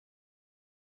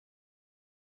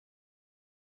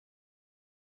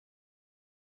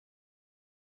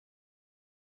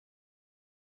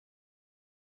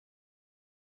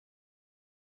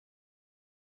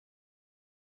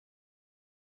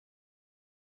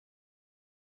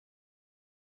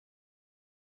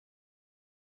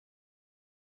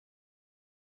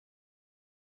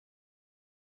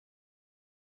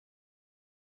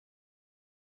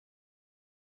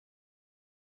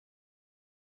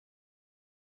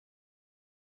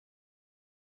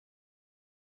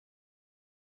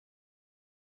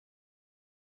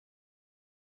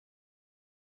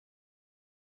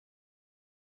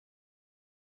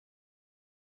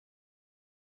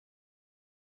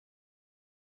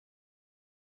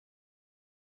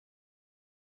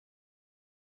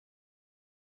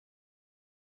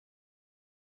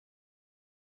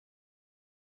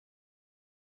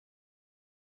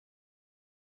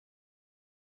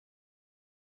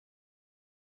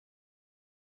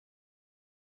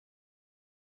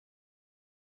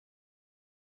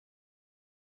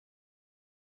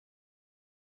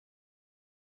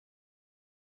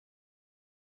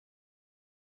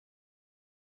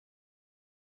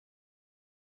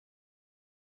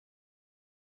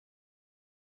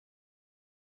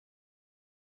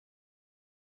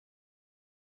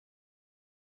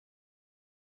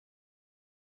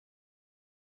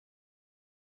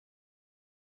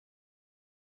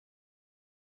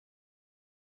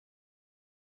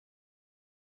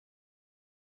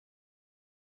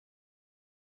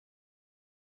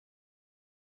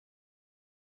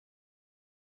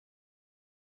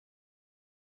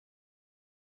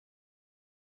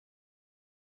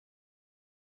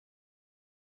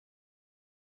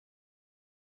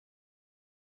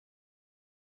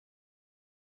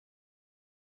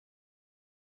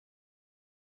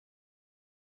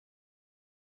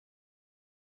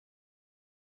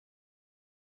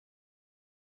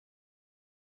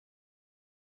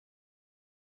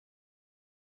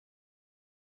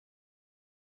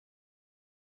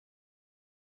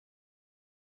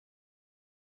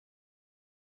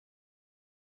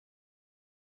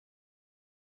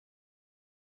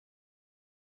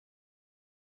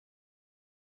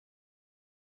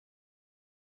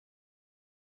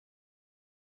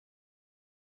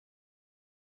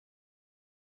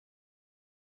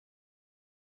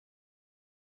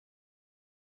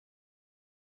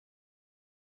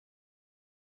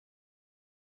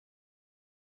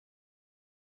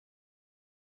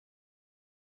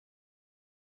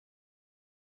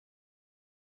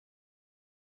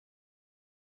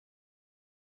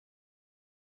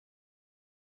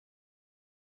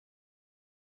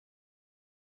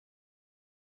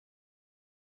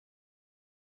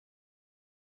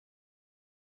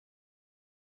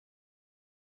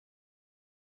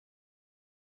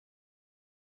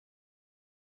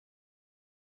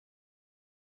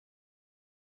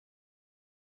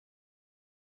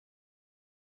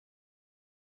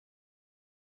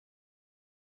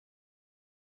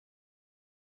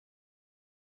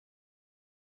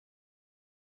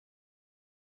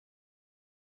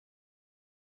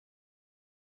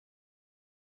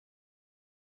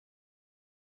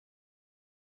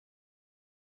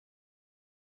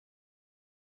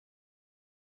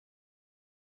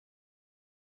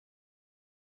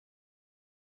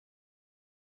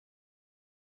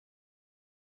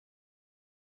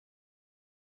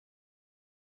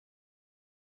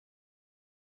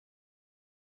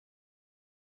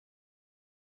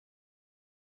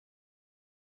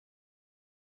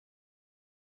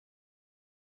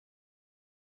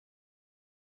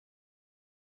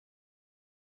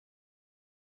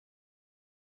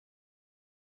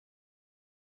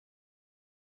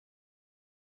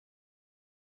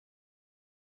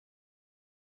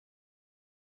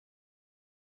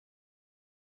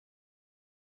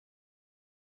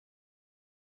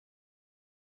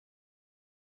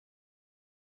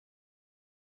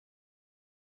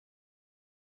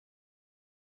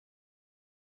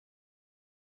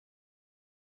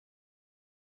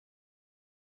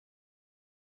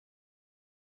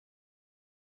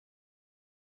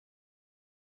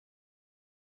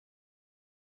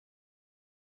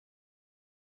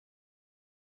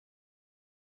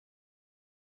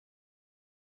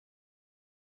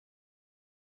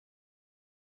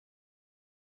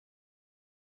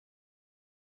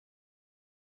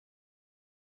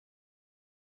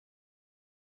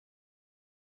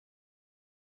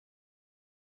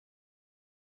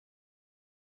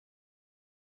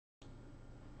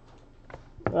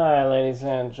Alright, ladies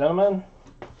and gentlemen,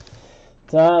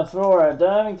 time for a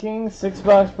Diamond King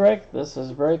 6-box break. This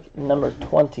is break number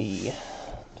 20.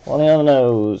 20 on the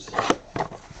nose.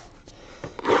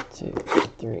 2,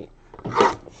 3,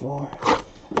 4,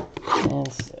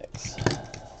 and 6.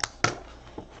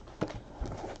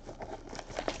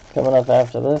 Coming up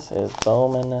after this is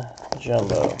Bowman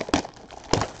Jumbo.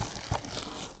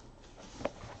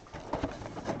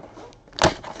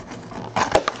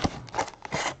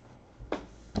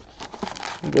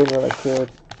 Did what I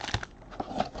could.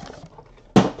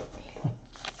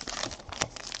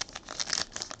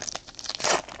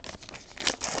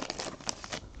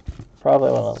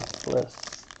 Probably one of those lists.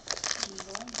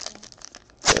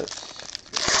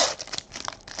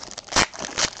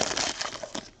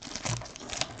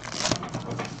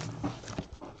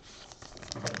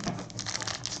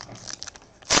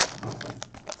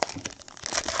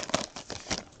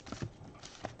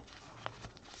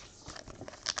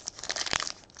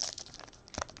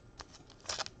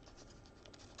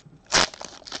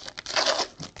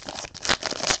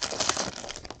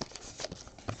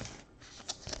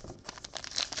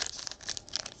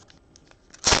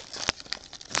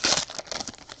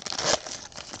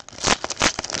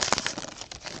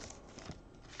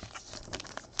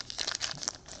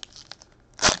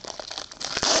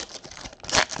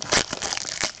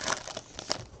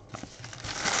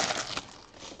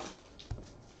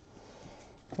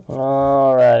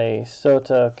 Alrighty,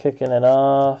 Soto kicking it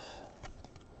off.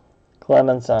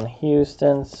 Clemens on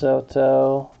Houston,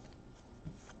 Soto.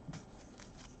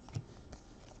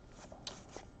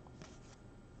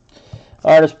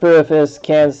 Artist proof is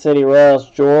Kansas City Royals,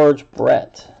 George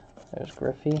Brett. There's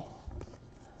Griffey.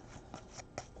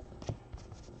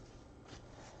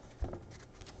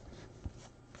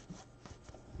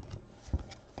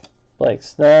 Blake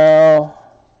Snell.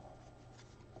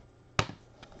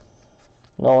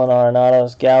 Nolan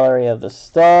Arenado's Gallery of the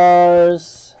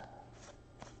Stars.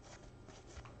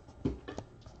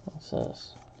 What's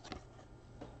this?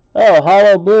 Oh,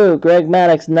 Hollow Blue. Greg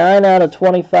Maddux, 9 out of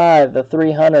 25, the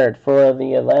 300 for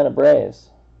the Atlanta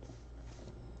Braves.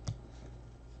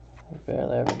 We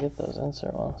barely ever get those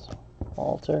insert ones.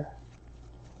 Walter.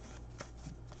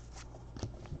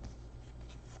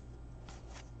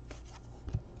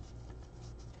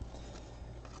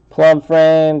 Plum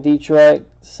frame, Detroit,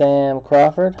 Sam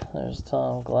Crawford. There's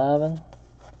Tom Glavine.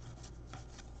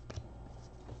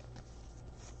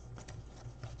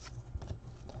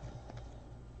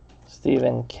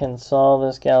 Stephen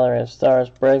Kinsalvis, Gallery of Stars,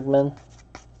 Bregman.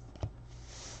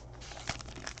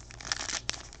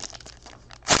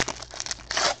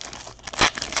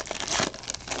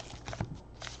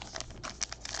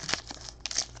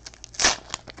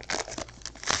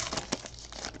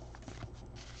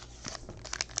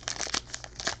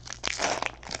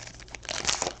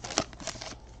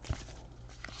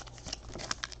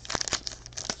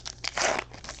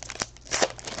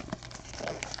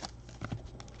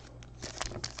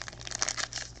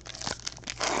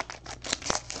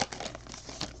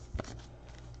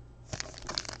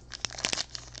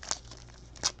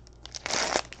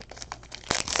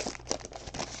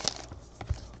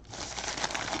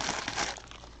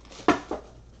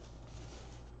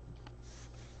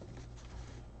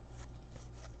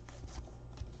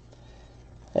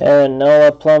 Aaron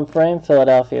Nola plum frame,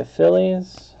 Philadelphia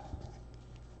Phillies.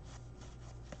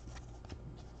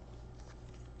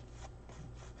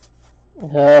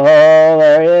 Oh,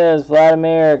 there he is,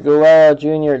 Vladimir Guerrero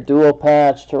Jr. dual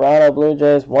patch, Toronto Blue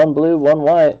Jays, 1 blue, 1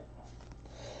 white.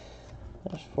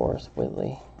 There's Forrest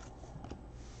Whitley.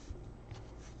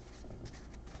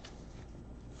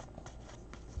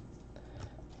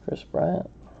 Chris Bryant.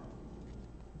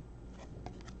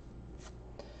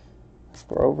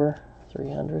 Grover,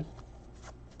 300.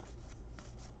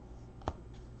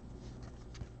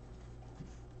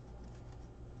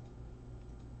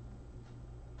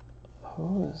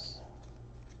 Who is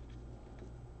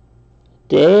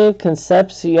Dave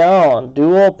Concepcion,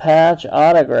 dual patch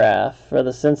autograph for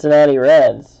the Cincinnati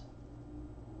Reds.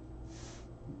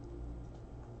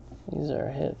 These are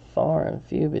hit far and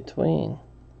few between.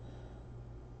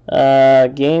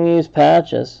 Game used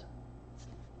patches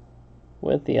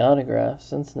with the autograph.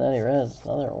 Cincinnati Reds,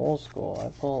 another old school.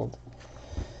 I pulled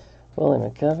Willie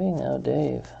McCovey, now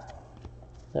Dave.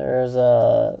 There's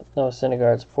Noah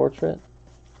Syndergaard's portrait.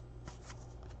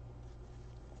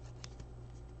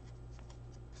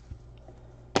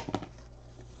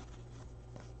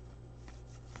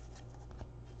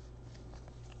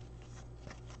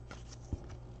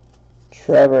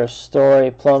 Trevor Story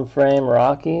plum frame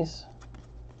Rockies.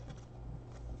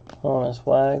 Honus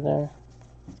Wagner.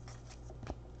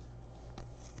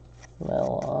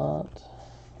 Melot.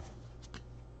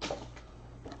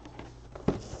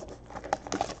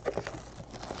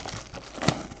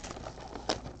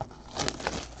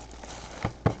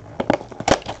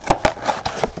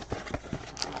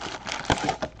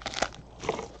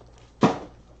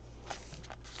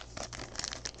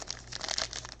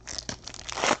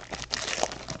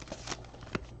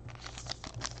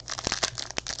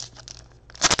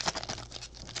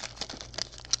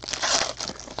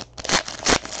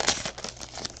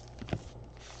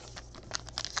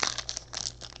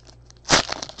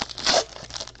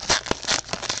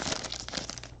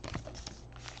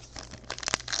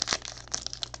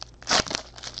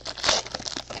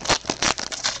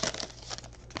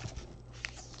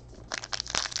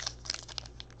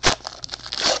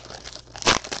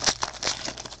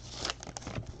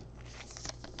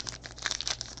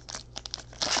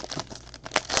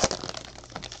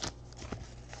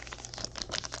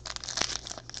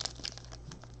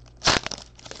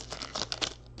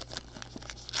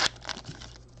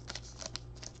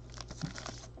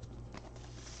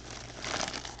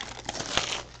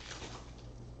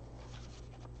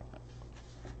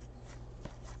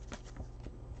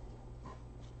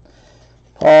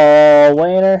 Paul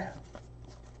Wainer.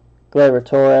 Gleyber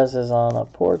Torres is on a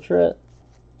portrait.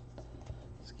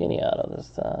 Skinny auto this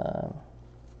time.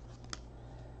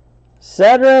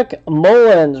 Cedric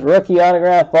Mullins, rookie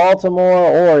autograph, Baltimore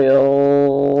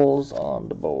Orioles on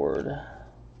the board.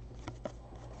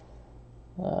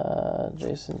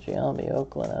 Jason Giambi,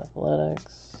 Oakland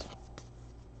Athletics.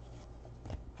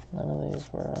 None of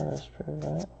these were artist proof,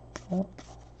 right? Oh.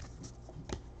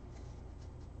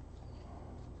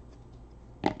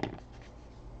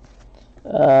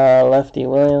 Lefty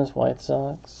Williams, White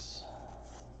Sox.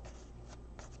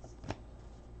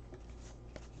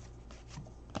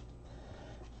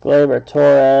 Gleyber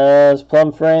Torres,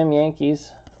 Plum Frame,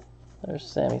 Yankees. There's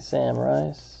Sam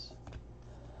Rice.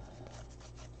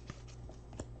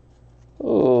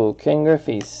 Ooh, Ken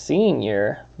Griffey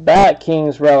Sr. Bat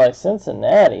Kings Relic.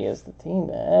 Cincinnati is the team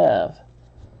to have.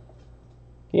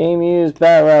 Game used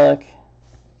Bat Relic.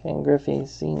 Ken Griffey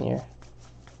Sr.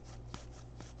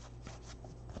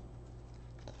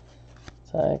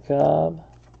 Ty Cobb.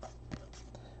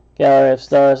 Gallery of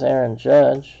Stars, Aaron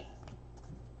Judge.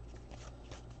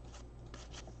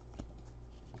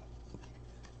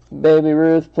 Baby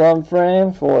Ruth Plum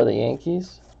Frame for the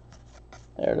Yankees.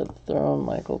 Heir to the throne,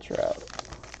 Michael Trout.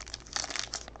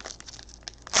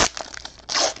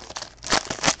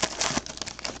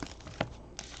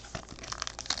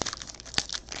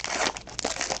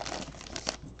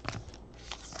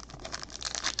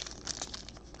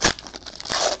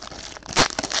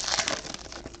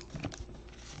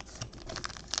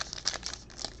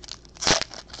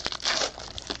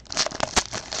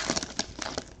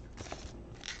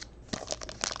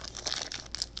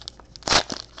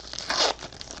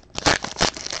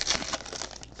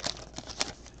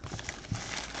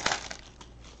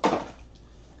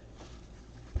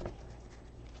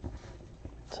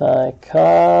 Ty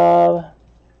Cobb,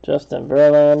 Justin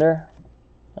Verlander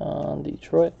on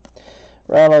Detroit,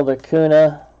 Ronald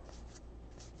Acuna,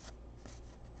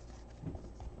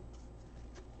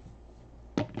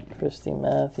 Christy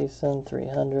Mathewson,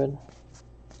 300.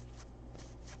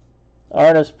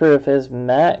 Artist proof is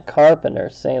Matt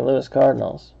Carpenter, St. Louis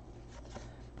Cardinals.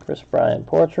 Chris Bryant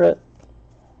portrait.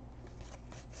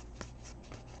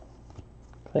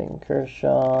 Clayton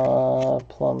Kershaw,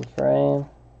 Plum Frame,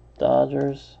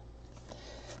 Dodgers.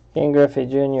 Ken Griffey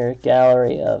Jr.,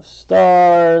 Gallery of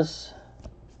Stars.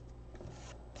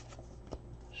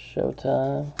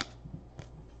 Showtime.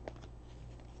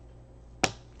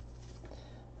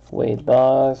 Wade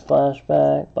Boggs,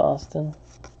 flashback, Boston.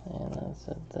 And that's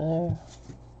it there.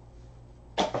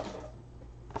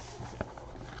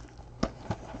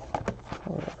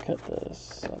 We're going to cut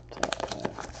this up top.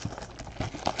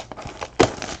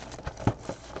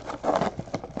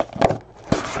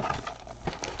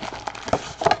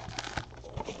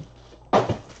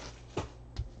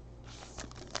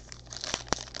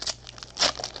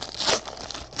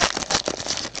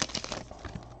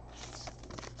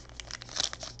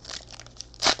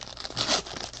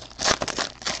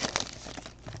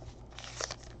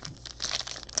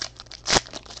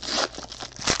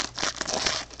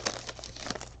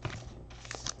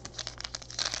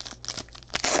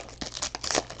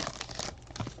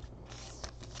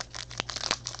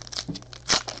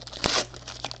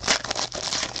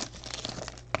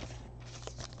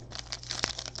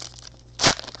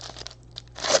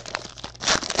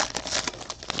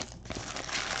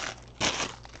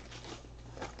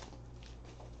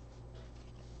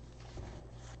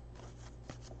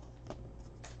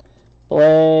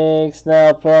 Blake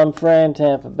Snell, plum frame,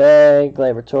 Tampa Bay.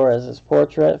 Gleyber Torres'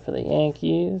 portrait for the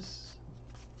Yankees.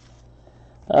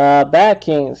 Bat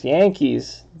Kings,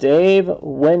 Yankees. Dave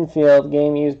Winfield,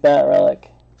 game used bat relic.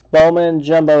 Bowman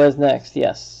Jumbo is next.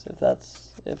 Yes,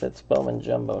 if it's Bowman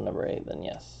Jumbo number 8, then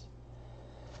yes.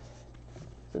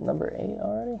 Is it number 8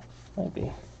 already? Might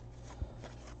be.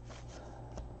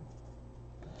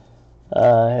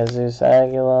 Jesus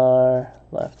Aguilar,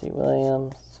 Lefty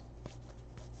Williams.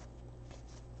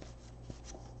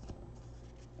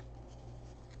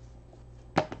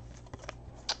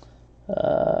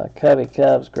 Cubby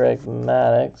Cubs, Greg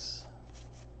Maddux.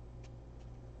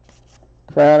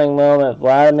 Crowning moment,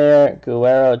 Vladimir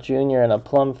Guerrero Jr. in a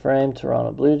plum frame,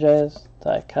 Toronto Blue Jays.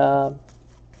 Ty Cobb.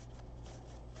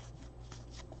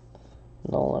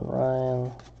 Nolan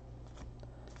Ryan.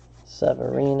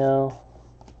 Severino.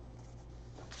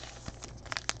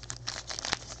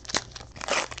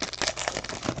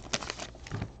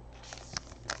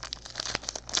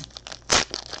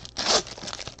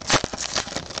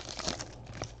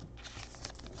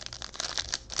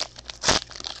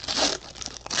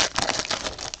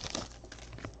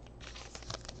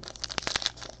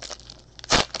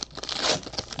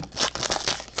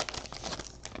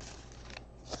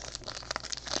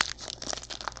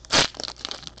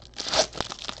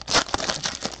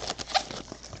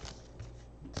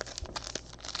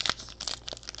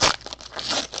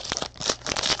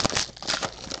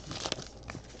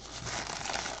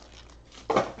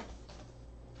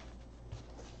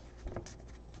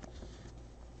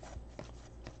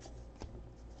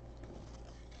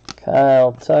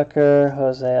 Kyle Tucker,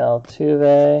 Jose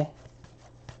Altuve.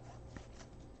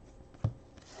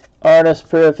 Artist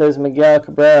proof is Miguel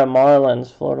Cabrera,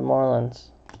 Marlins, Florida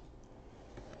Marlins.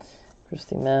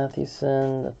 Christy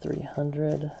Mathewson, the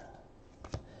 300.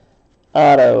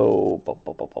 Auto.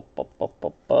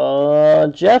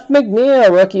 Jeff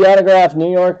McNeil, rookie autograph,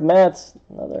 New York Mets.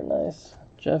 Another nice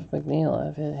Jeff McNeil.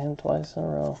 I've hit him twice in a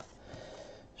row.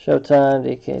 Showtime,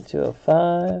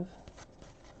 DK205.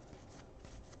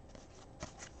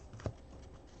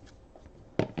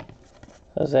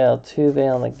 Jose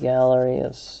Altuve on the Gallery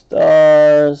of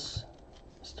Stars.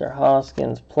 Mr.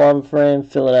 Hoskins, plum frame,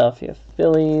 Philadelphia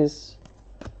Phillies.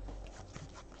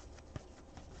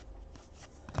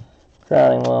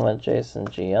 Crowning moment, Jason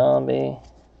Giambi.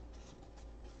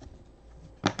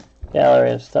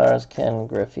 Gallery of Stars, Ken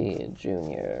Griffey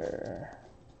Jr.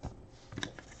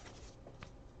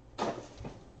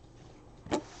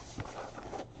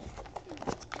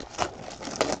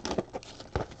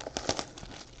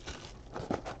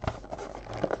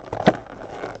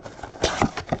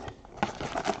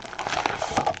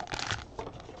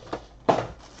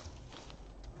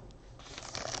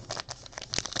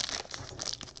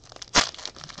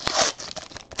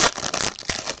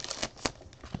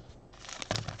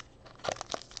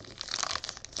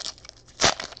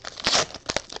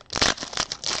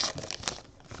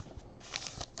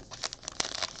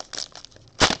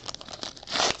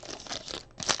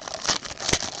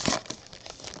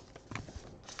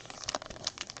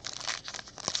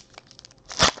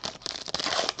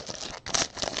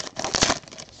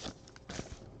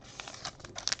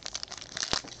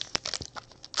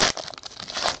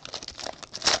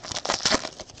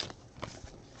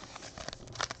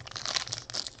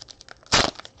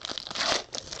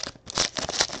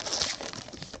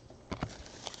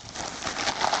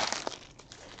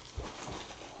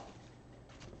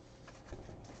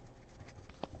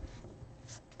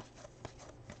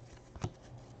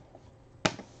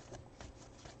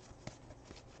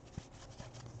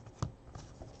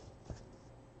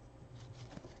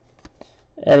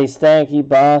 Eddie Stanky,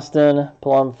 Boston,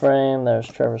 plum frame. There's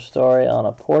Trevor Story on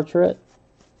a portrait.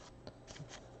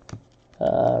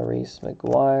 Reese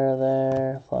McGuire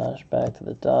there. Flashback to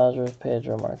the Dodgers,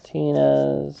 Pedro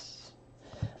Martinez.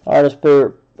 Artist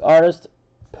poop,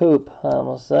 I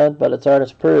almost said, but it's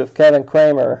artist proof. Kevin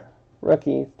Kramer,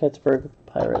 rookie, Pittsburgh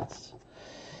Pirates.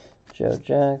 Joe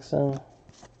Jackson.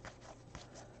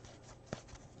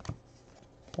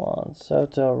 Juan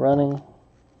Soto running.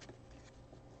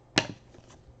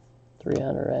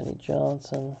 300 Randy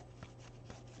Johnson.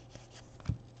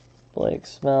 Blake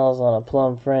Smells on a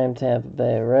plum frame, Tampa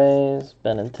Bay Rays.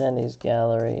 Benintendi's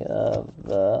Gallery of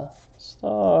the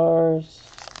Stars.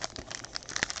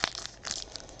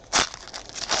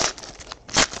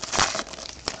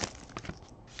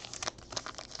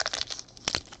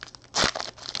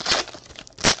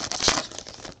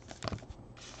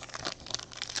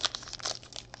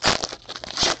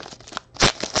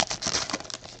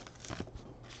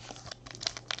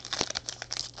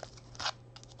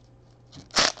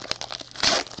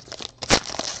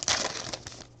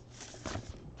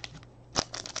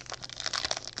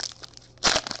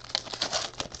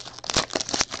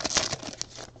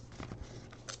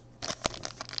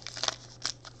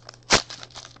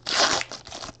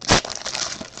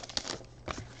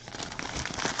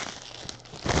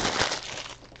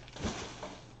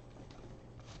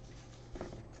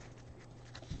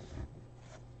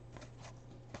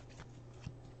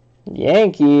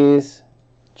 Yankees.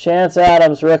 Chance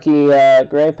Adams, rookie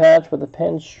gray patch with a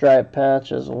pinstripe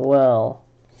patch as well.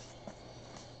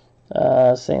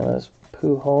 St. Louis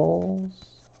Pujols.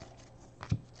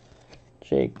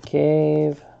 Jake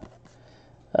Cave.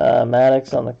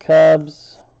 Maddox on the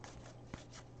Cubs.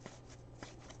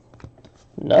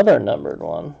 Another numbered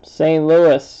one. St.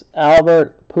 Louis,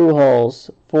 Albert Pujols.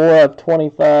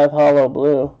 4/25 hollow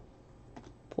blue.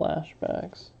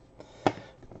 Flashbacks.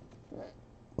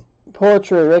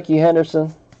 Portrait, Ricky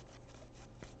Henderson.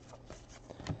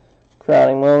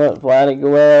 Crowning moment, Vladdy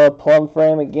Guerrero, plum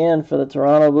frame again for the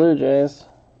Toronto Blue Jays.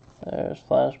 There's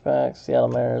flashbacks, Seattle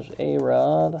Mariners,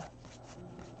 A-Rod.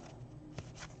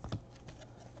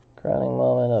 Crowning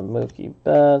moment of Mookie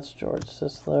Betts, George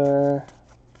Sisler.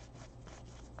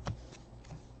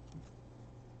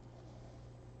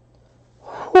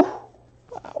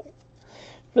 Wow.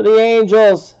 For the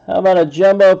Angels, how about a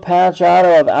jumbo patch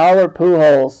auto of Albert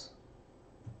Pujols?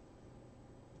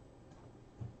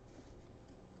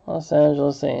 Los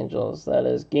Angeles Angels. That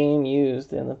is game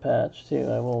used in the patch, too.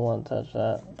 I will one touch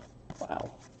that. Wow.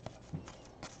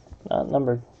 Not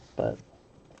numbered, but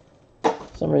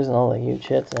for some reason all the huge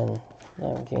hits and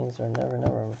games are never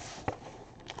numbered.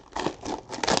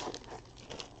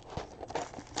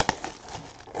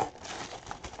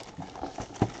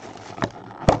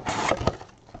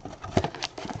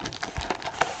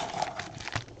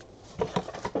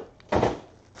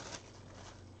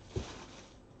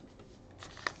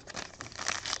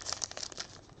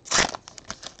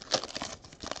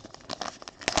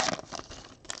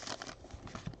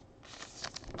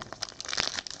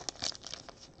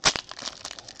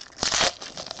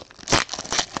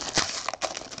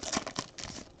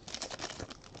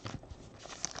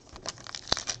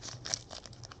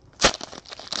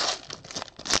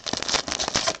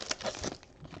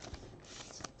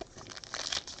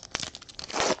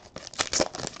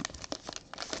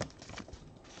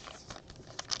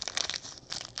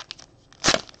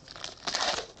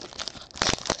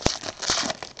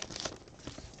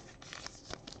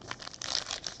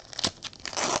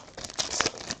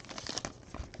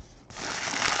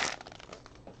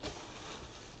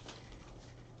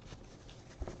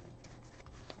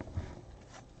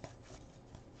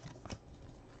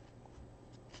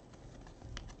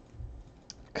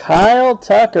 Kyle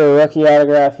Tucker, rookie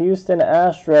autograph, Houston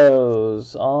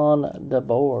Astros on the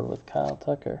board with Kyle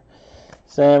Tucker.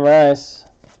 Sam Rice.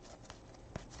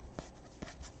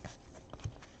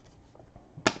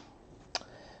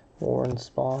 Warren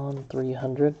Spahn,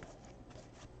 300.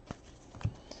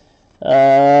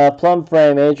 Plum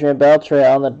frame, Adrian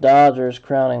Beltre on the Dodgers,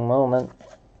 crowning moment.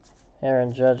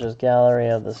 Aaron Judge's Gallery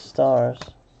of the Stars.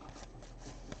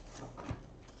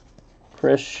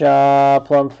 Chris Shaw,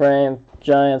 plum frame,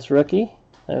 Giants rookie.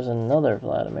 There's another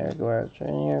Vladimir Guerrero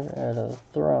Jr. at the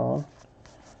throne.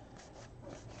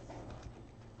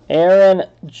 Aaron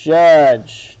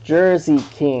Judge, Jersey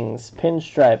Kings,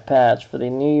 pinstripe patch for the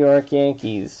New York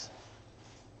Yankees.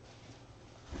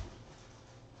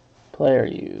 Player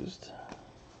used.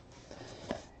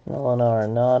 Nolan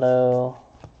Arenado.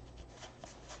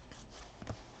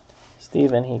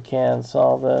 Steven, he can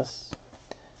solve this.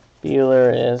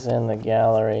 Bueller is in the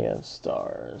Gallery of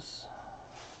Stars.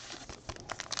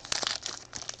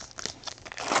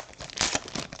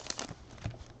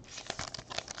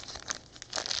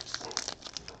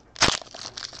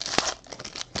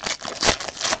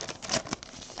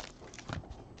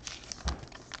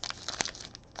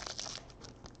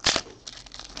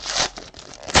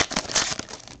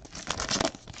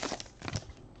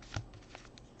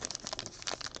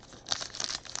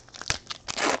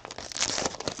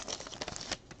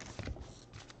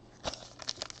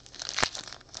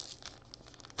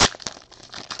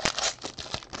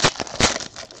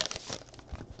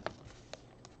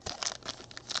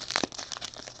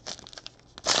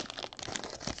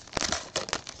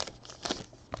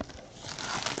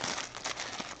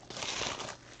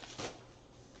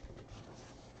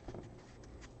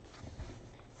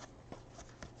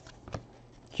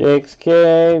 Jake's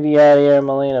Cave, Yadier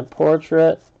Molina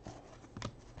portrait.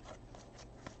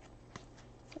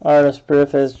 Artist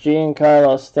proof is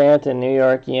Giancarlo Stanton, New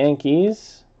York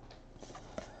Yankees.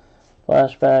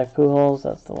 Flashback Pujols,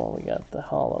 that's the one we got the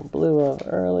hollow blue of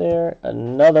earlier.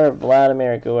 Another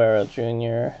Vladimir Guerrero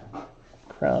Jr.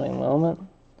 crowning moment.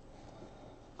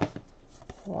 A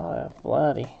lot of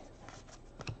Vladdy.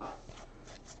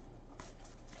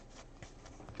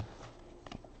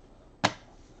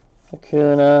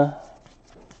 Acuna.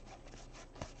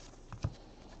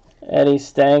 Eddie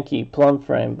Stanky, plum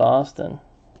frame, Boston.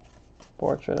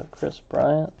 Portrait of Chris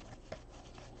Bryant.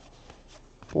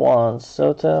 Juan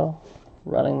Soto,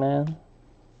 Running Man.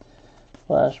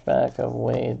 Flashback of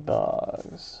Wade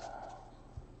Boggs.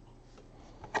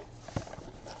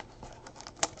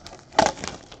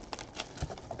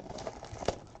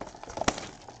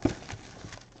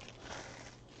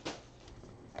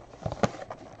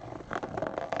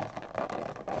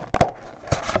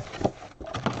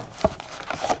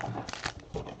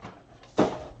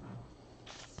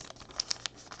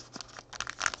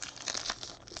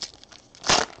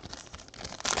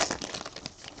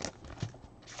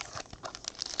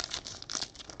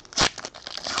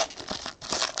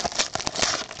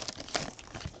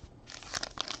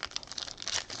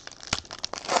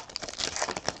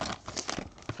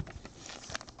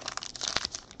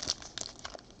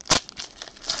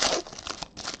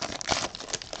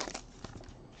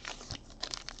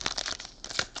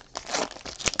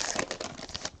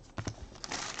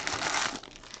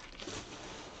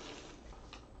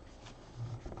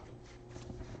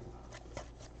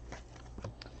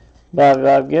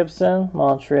 Bob Gibson.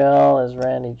 Montreal is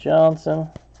Randy Johnson.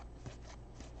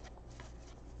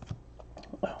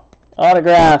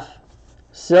 Autograph.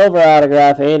 Silver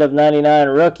autograph.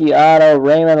 8/99. Rookie auto.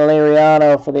 Raymond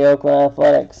Liriano for the Oakland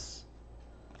Athletics.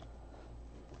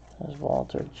 There's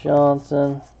Walter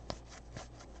Johnson.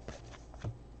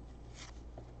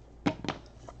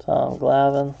 Tom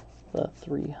Glavine, the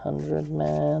 300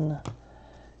 man.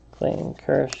 Clayton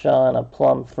Kershaw in a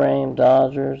plum frame.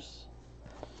 Dodgers.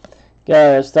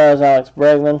 Gallery of Stars, Alex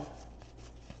Bregman.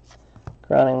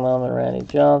 Crowning moment, Randy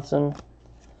Johnson.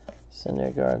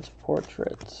 Syndergaard's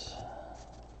portrait.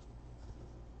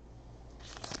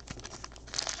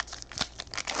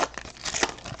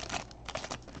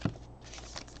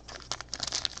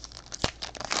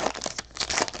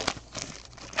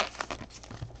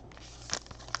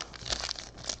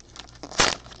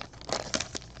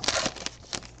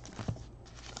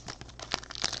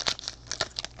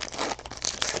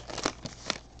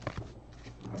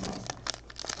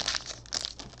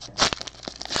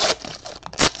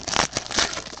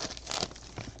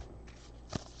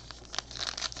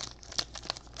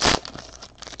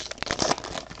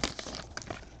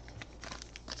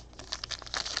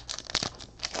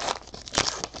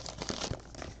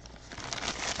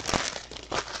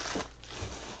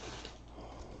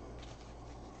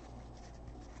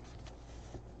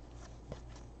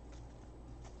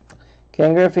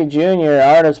 Ken Griffey Jr.,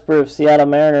 Artist Proof, Seattle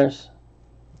Mariners.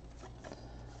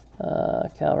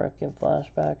 Cal Ripken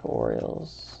Flashback,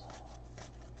 Orioles.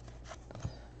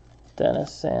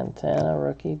 Dennis Santana,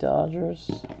 Rookie, Dodgers.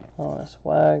 Honus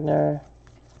Wagner.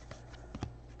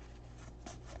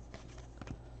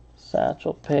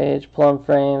 Satchel Paige, Plum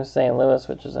Frame, St. Louis,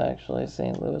 which is actually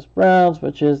St. Louis Browns,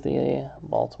 which is the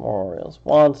Baltimore Orioles.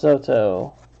 Juan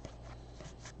Soto.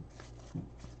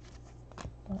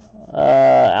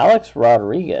 Alex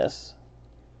Rodriguez.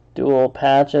 Dual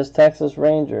patches, Texas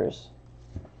Rangers.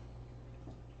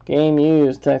 Game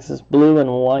used, Texas blue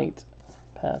and white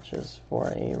patches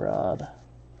for A-Rod.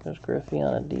 There's Griffey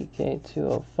on a DK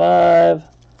 205.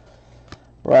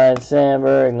 Ryan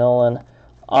Sandberg, Nolan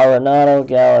Arenado,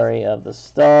 Gallery of the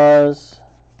Stars.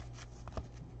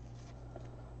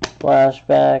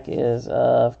 Flashback is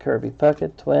of Kirby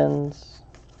Puckett, Twins.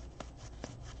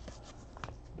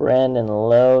 Brandon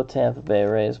Lowe, Tampa Bay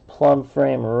Rays, plum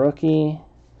frame rookie.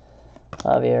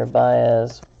 Javier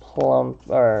Baez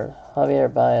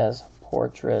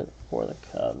portrait for the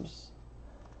Cubs.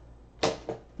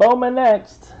 Bowman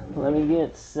next. Let me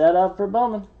get set up for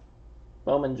Bowman.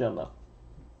 Bowman Jumbo.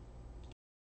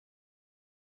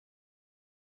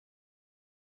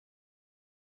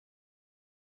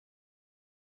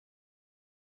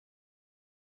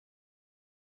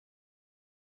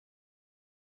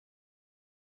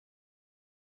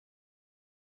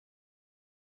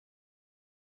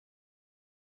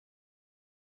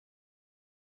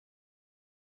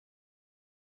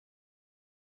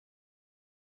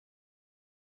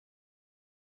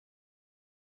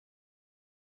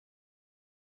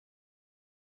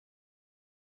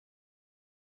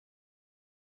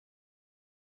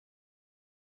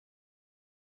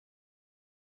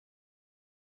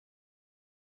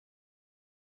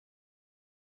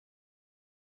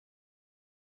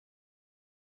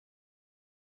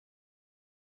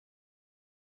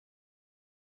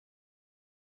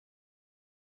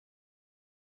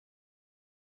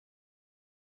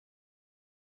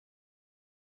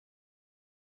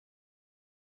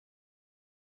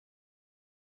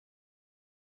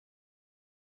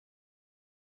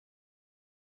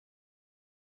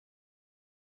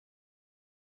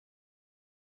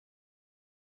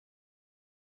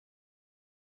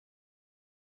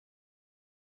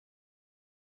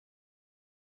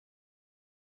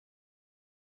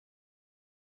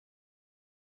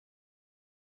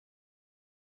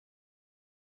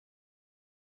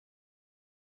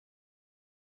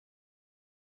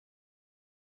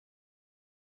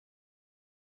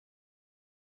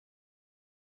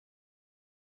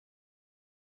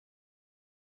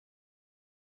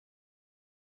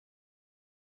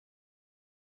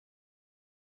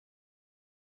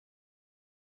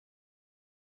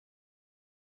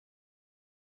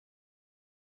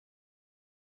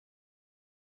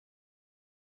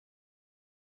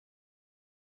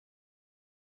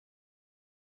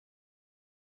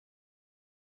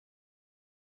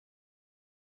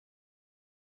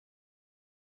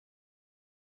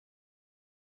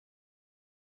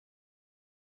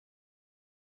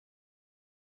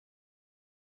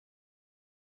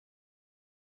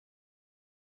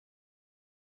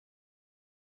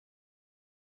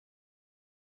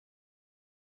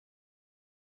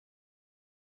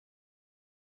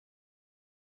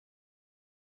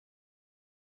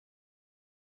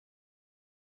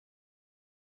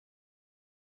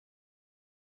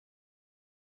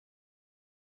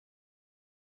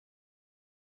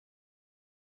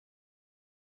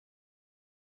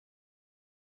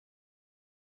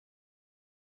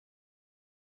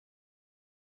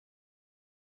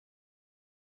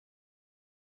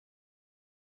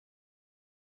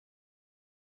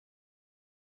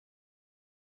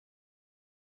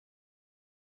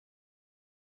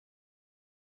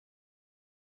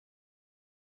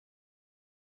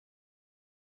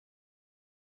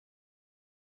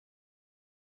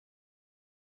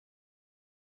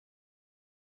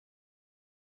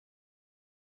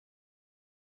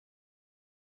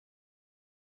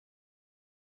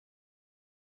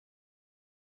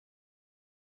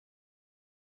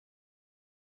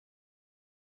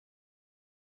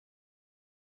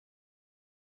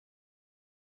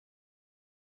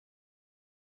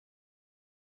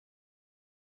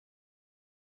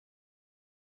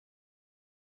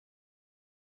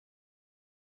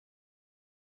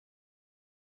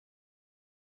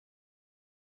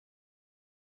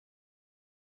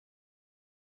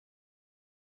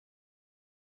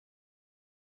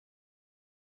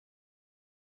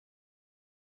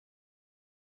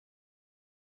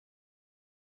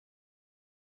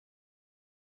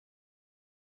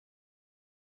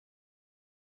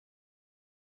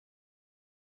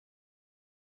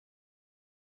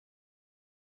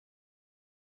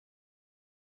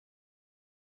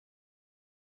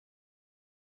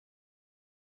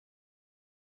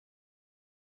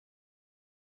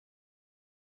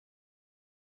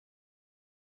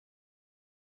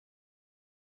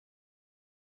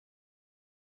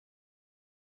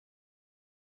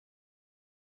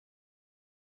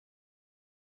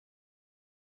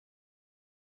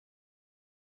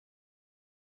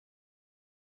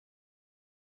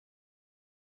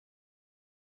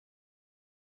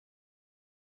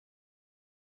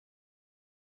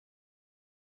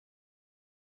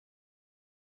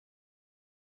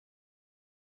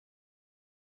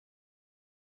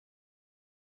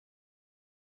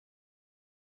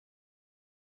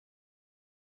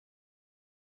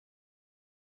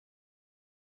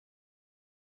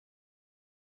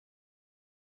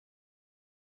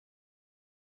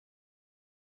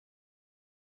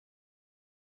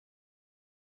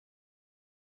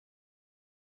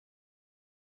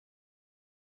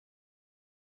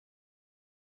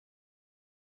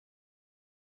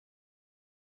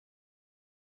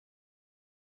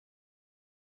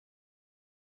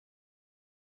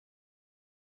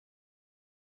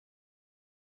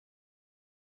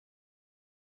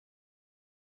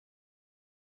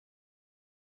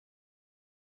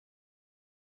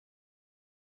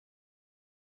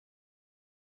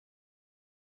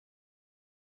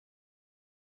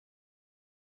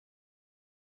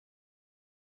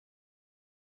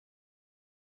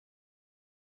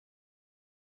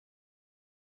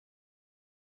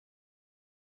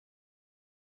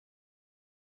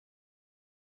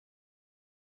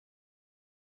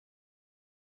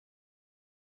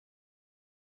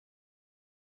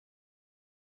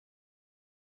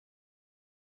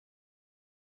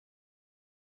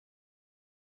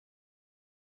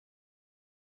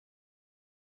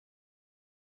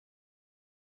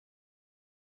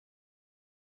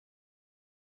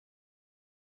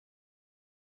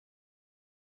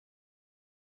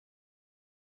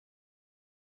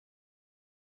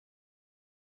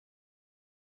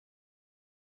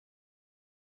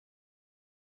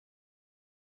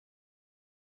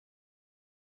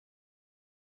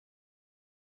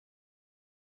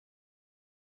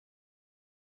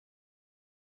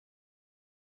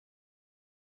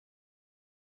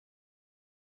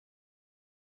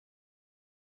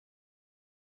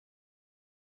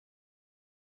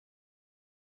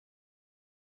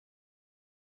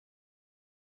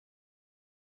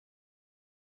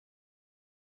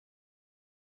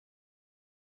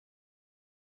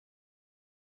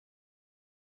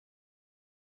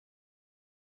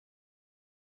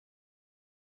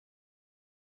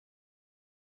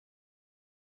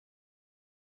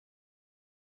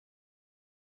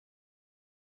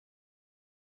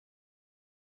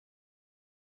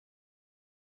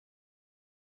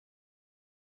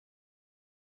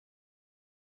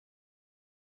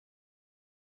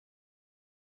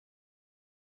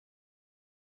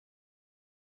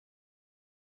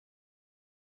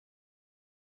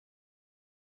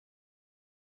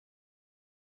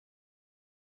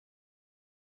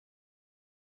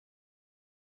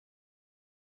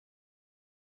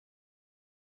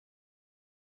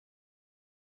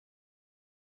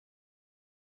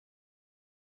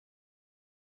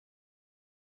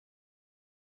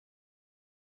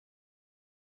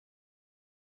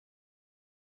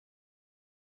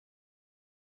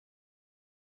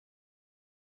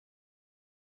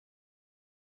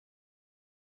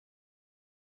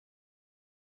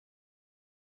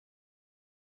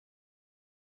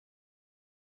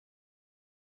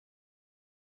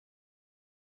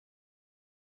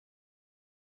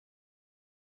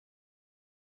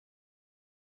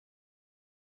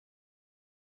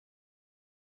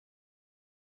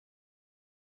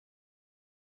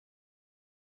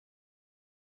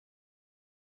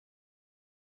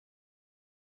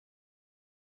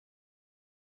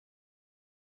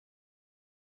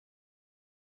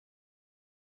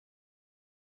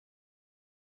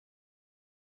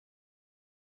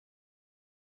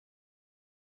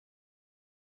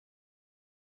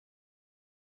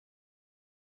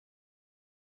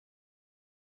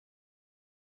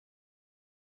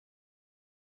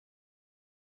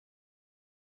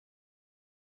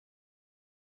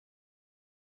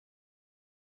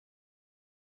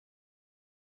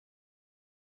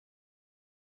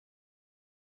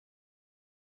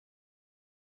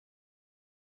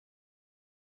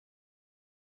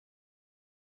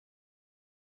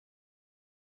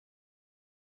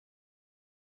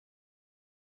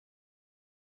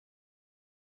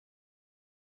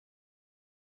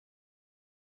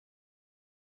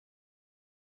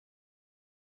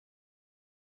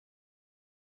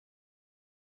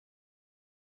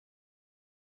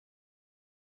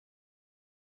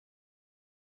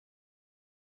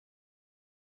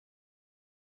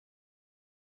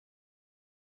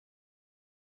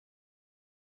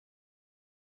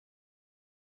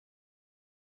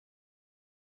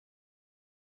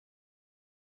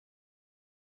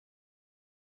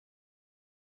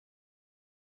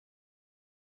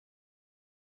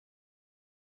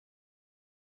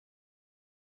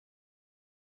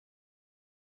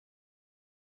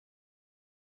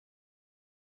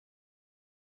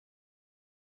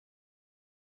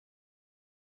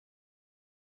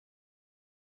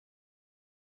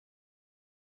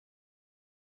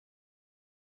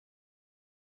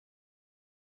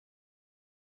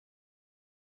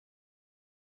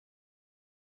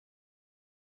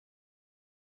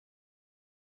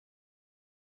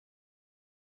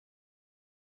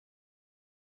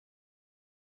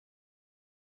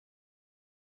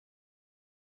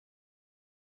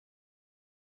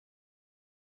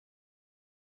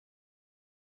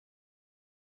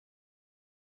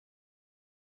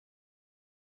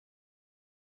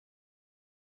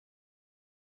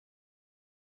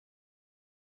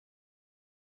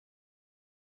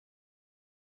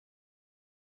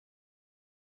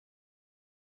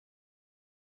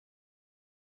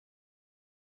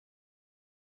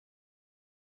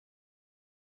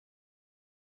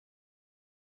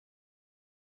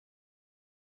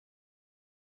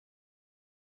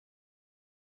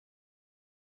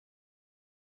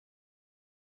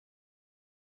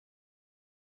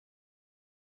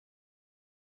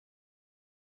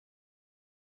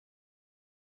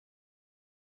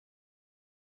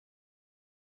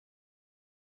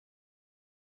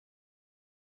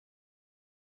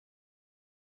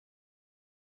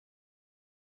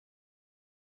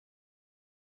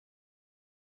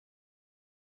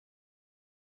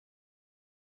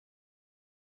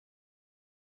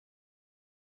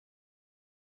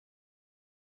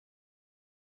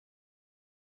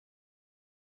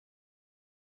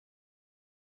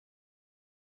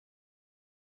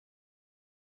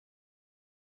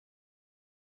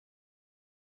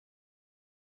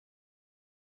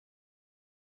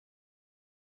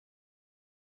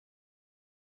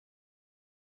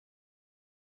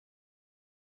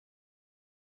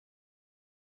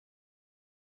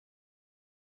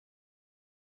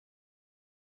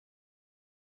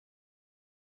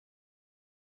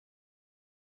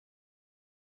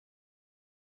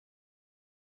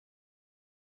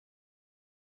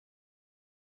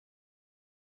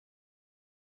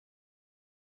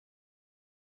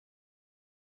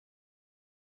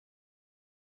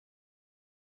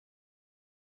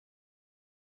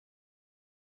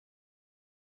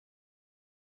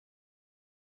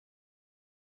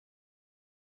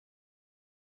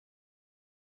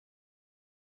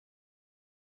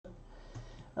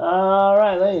 All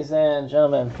right, ladies and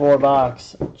gentlemen,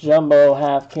 4-box jumbo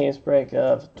half case break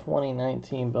of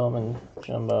 2019 Bowman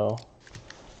Jumbo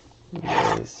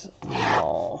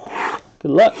Baseball.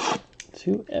 Good luck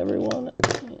to everyone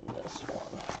in this one.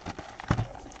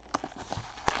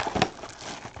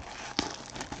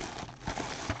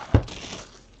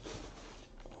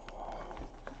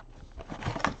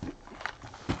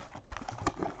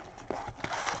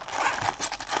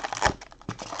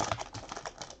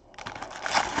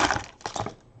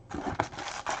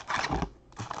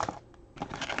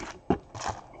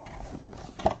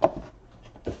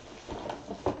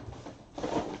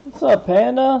 What's up,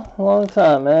 Panda? Long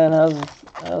time, man.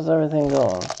 How's everything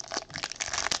going?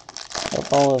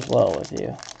 Hope all is well with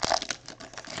you.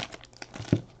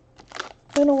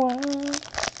 Been a while.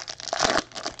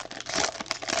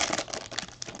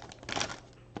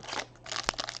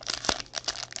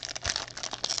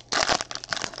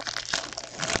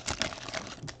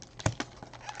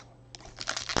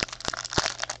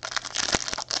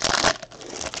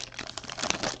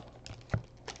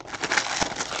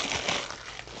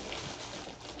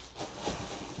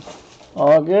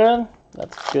 All good?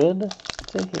 That's good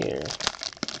to hear.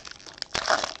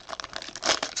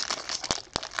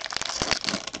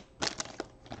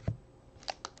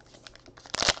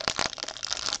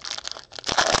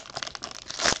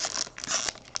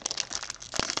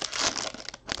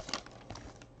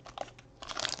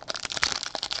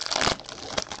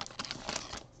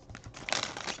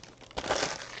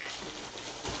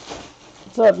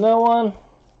 What's up, no one?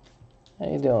 How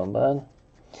you doing, bud?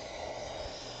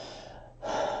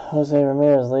 Jose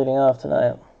Ramirez leading off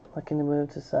tonight. Looking to move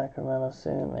to Sacramento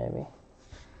soon, maybe.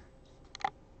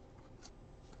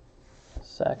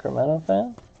 Sacramento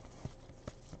fan?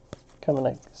 Coming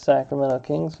a Sacramento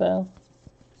Kings fan?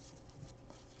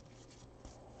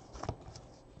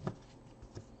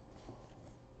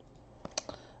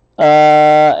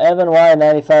 Evan White,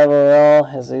 95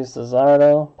 overall. Jesus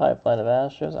Luzardo, Pipeline of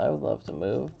Astros. I would love to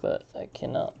move, but I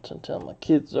cannot until my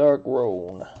kids are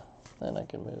grown. Then I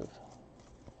can move.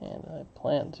 And I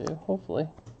plan to, hopefully.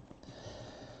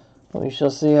 We shall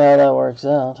see how that works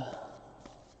out.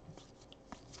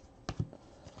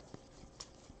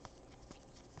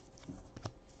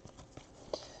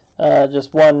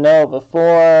 Just one note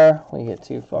before we get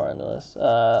too far into this.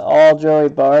 All Joey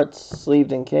Barts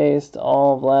sleeved encased.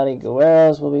 All Vladdy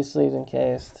Guerreros will be sleeved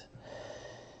encased.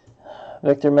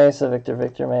 Victor Mesa.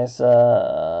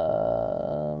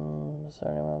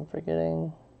 Sorry, I'm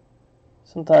forgetting.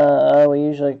 Sometimes we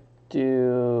usually do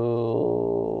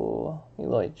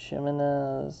Eloy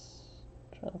Jimenez.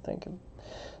 Trying to think of.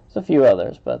 There's a few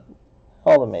others, but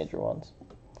all the major ones.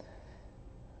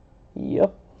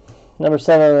 Yep. Number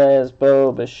 7 is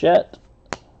Bo Bichette.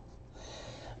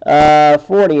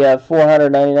 40 of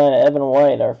 499, Evan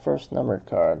White, our first numbered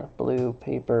card. Blue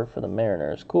paper for the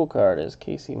Mariners. Cool card is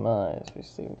Casey Mize. We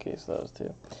sleeve in case those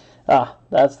two. Ah,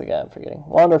 that's the guy I'm forgetting.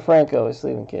 Wander Franco, we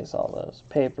sleeve in case all those.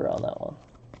 Paper on that one.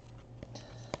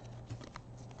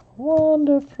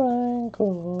 Wander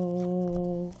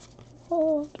Franco.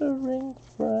 Wandering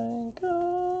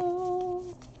Franco.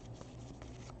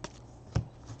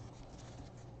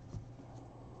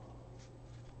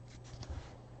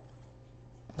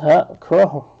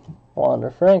 Crow. Wander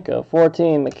Franco.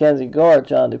 14, Mackenzie Gore.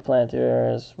 John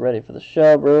Duplantier is ready for the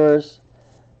show. Brewers.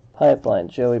 Pipeline.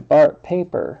 Joey Bart.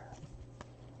 Paper.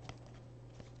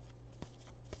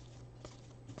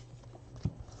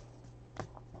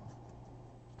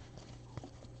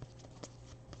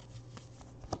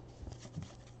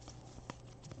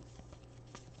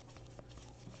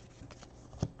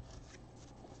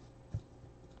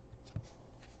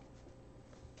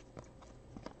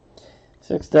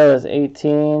 Sixth out is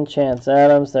 18, Chance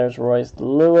Adams. There's Royce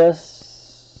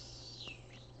Lewis.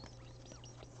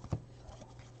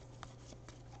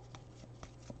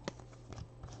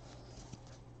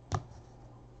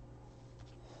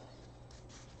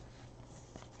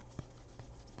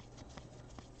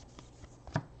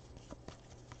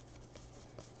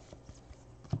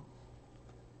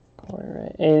 Corey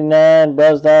Ray. 89,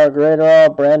 Brusdar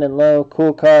Graterol. Brandon Lowe.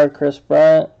 Cool card, Chris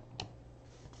Bryant.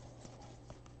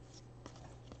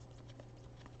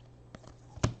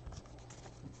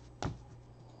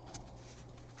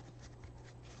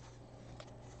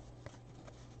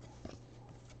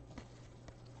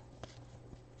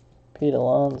 Pete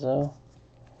Alonso.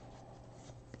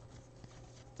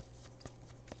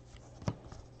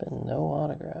 Been no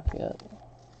autograph yet.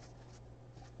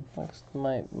 Next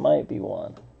might be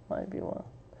one.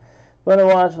 Gonna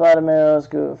watch Vladimiro's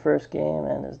first game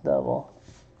and his double.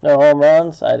 No home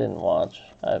runs? I didn't watch.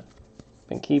 I've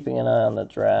been keeping an eye on the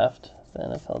draft. the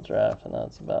NFL draft, and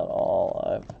that's about all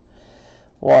I've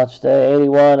watched today.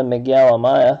 81 of Miguel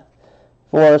Amaya.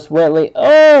 Forrest Whitley.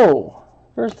 Oh!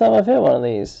 First time I've hit one of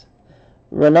these.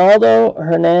 Ronaldo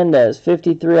Hernandez,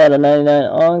 53 out of 99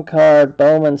 on-card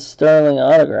Bowman Sterling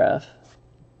autograph.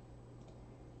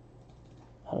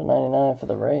 Out of 99 for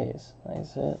the Rays.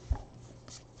 Nice hit.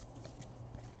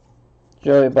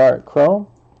 Joey Bart Chrome.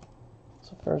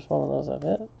 It's the first one of those I've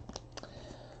hit.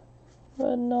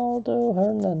 Ronaldo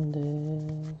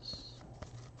Hernandez.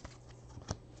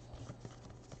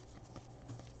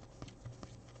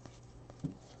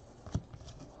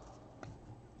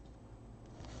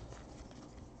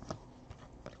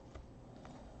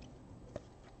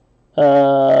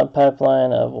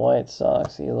 Pipeline of White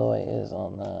Sox. Eloy is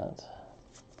on that.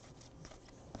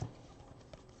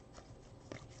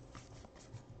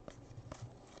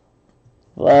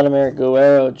 Vladimir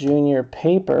Guerrero Jr.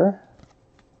 paper.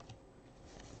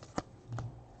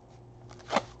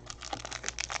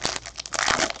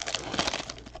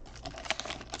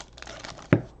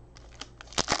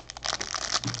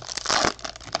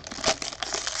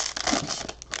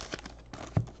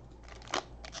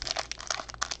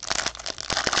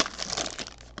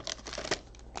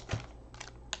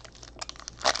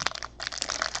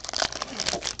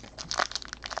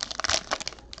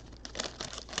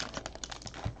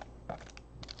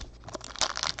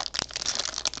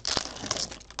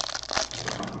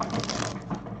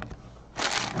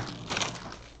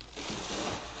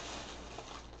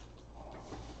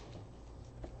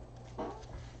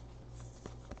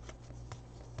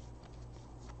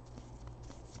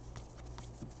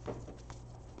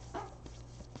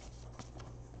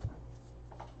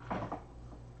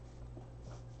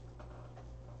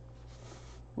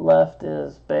 Left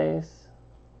is base.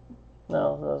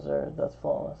 No, that's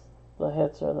flawless. The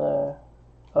hits are there.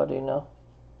 Oh, do you know?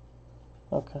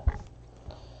 Okay.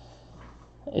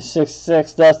 A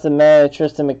 6-6, Dustin May,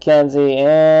 Tristan McKenzie,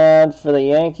 and for the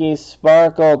Yankees,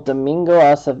 Sparkle, Domingo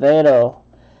Acevedo.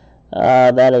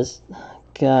 That is,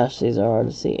 gosh, these are hard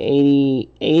to see.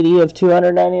 80 of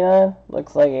 299?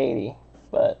 Looks like 80,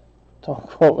 but don't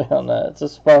quote me on that. It's a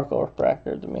Sparkle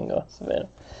refractor, Domingo Acevedo.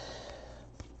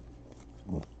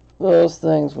 Those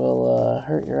things will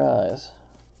hurt your eyes.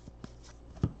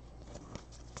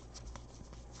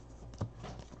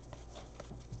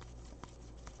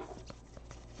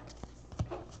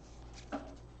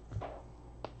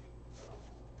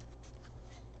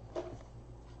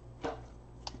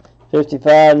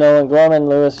 $55, Nolan Gorman,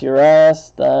 Luis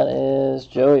Urias. That is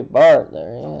Joey Bart.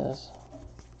 There he is.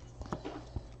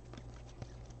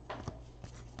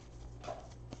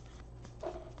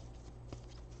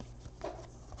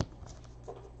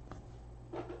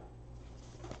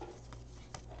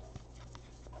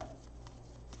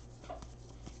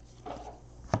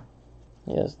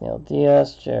 Yes, Neil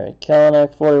Diaz, Jerry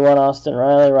Kelenic, 41, Austin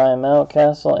Riley, Ryan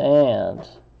Mountcastle, and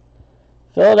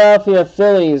Philadelphia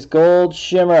Phillies Gold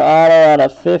Shimmer Auto out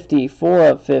of 50, 4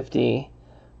 of 50,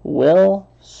 Will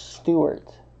Stewart.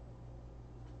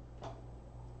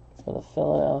 For the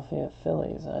Philadelphia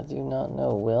Phillies. I do not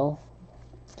know Will,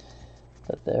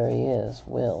 but there he is,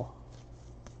 Will.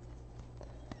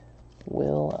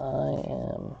 Will I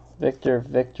am.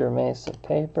 Victor Mesa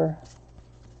paper.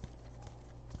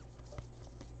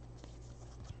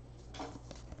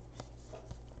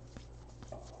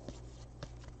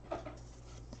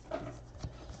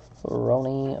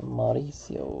 Ronnie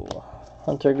Mauricio.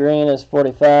 Hunter Green is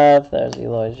 45. There's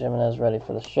Eloy Jimenez ready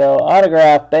for the show.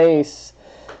 Autograph base.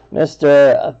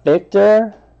 Mr.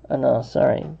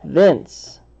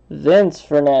 Vince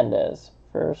Fernandez.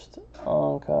 First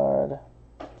on card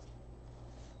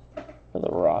for the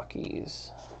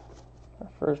Rockies. Or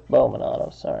first Bowman auto,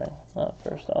 sorry. Not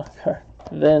first on card.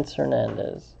 Vince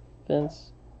Fernandez.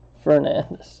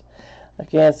 I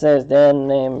can't say his damn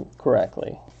name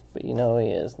correctly, but you know who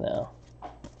he is now.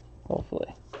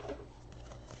 Hopefully.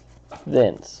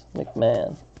 Vince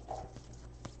McMahon.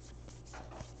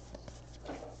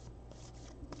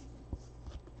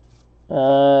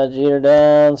 Jeter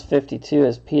Downs, 52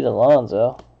 is Pete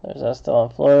Alonso. There's Esteban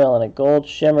Florial and a gold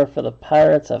shimmer for the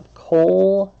Pirates of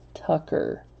Cole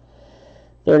Tucker.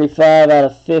 35 out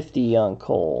of 50 on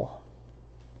Cole.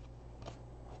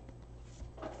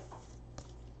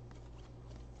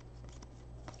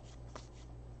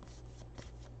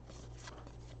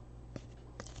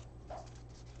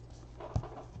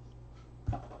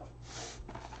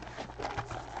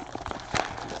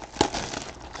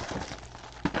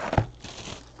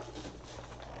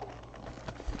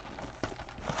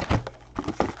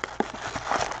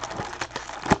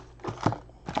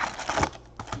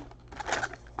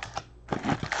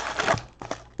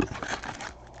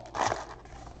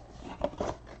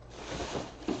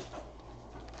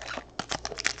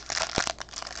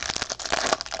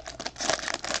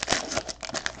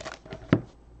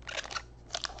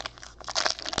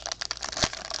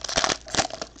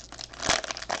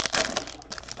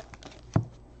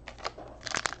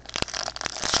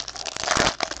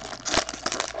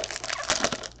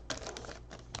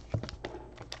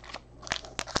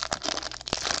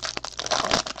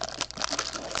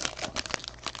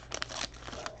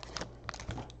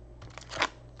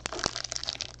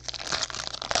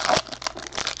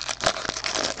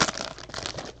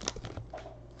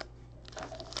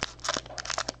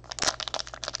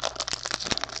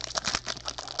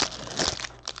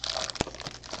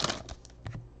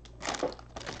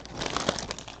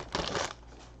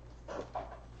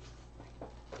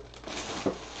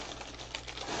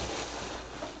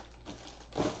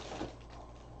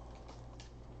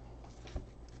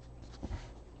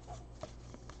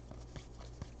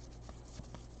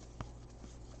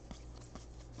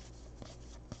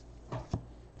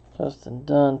 Justin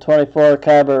Dunn. 24,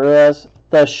 Kyber Ruiz.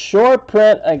 The short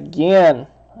print again.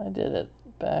 I did it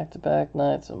back-to-back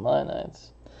nights of my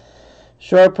nights.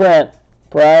 Short print.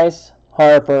 Bryce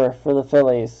Harper for the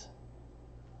Phillies.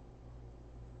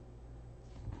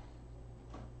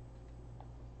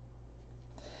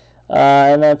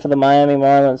 And then for the Miami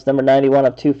Marlins, number 91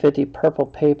 of 250, purple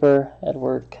paper,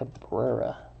 Edward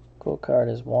Cabrera. Cool card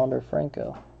is Wander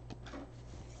Franco.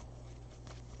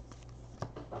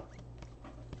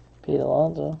 Pete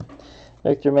Alonso.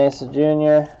 Victor Mesa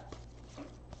Jr.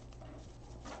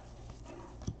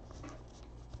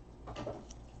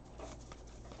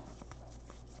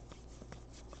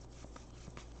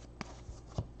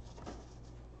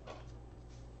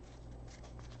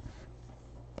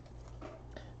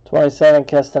 '27,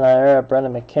 Castanera,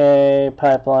 Brendan McKay,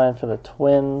 pipeline for the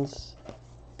Twins.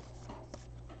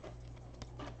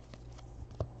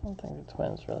 I don't think the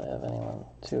Twins really have anyone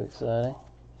too exciting.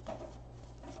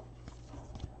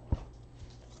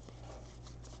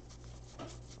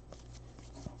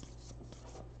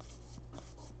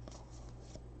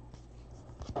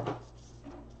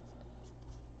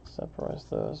 Separates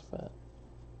those, but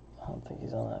I don't think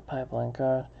he's on that pipeline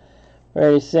card.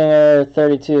 Brady Singer,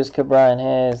 32 is Cabrian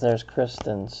Hayes. There's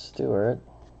Kristen Stewart.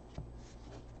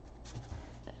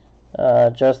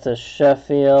 Justice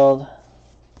Sheffield.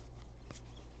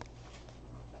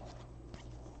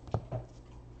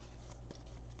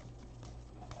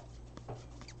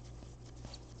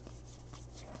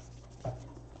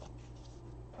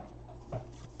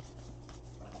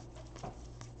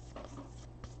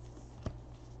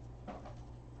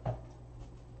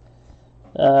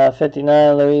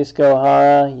 '59, Luis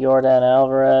Gohara, Jordan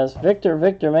Alvarez. Victor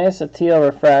Mesa, teal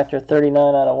refractor, 39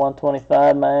 out of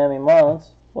 125, Miami Marlins.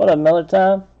 What up, Miller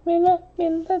Time? Miller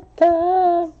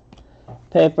Time.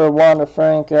 Paper, Wander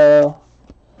Franco.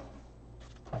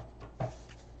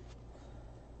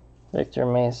 Victor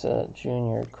Mesa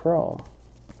Jr. Chrome.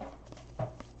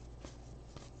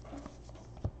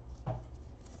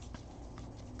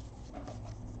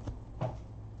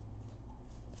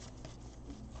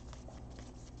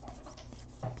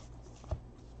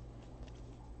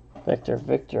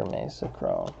 Victor Mesa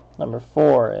Chrome. Number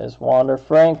 4 is Wander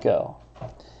Franco.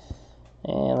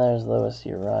 And there's Luis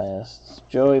Urias.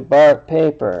 Joey Bart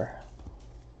paper.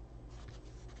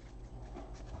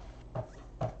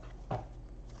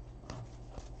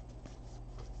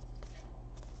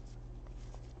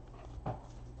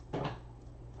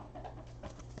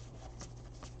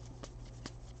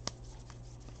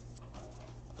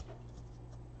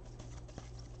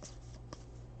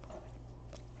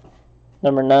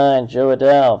 Number 9, Joe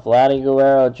Adell, Vladdy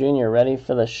Guerrero Jr. ready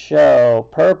for the show.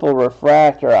 Purple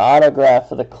refractor autograph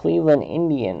for the Cleveland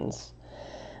Indians.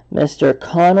 Mr.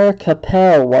 Connor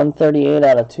Capel, 138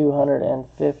 out of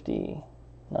 250.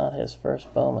 Not his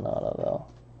first Bowman auto, though.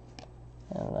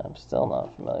 And I'm still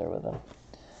not familiar with him.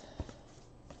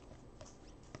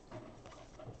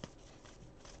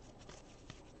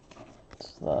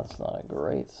 So that's not a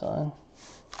great sign.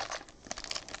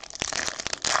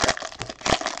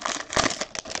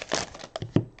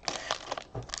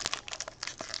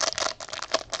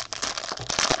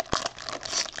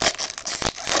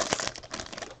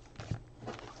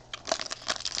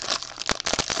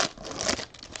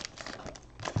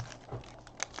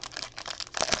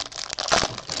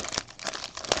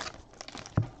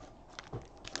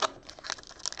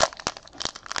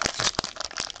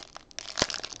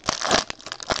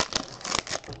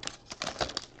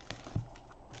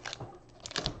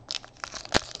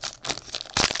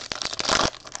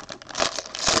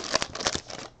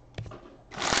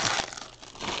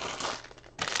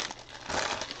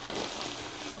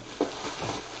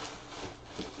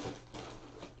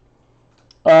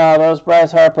 Those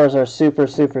Bryce Harpers are super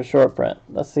short print.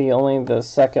 That's the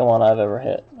second one I've ever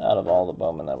hit out of all the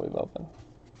Bowman that we've opened.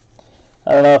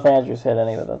 I don't know if Andrew's hit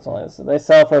any, but that's only this. They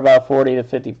sell for about 40 to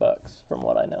 50 bucks, from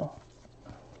what I know.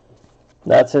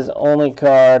 That's his only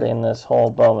card in this whole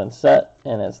Bowman set,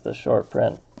 and it's the short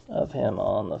print of him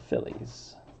on the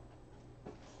Phillies.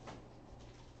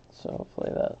 So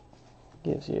hopefully that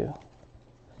gives you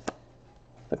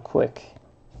the quick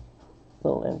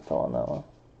little info on that one.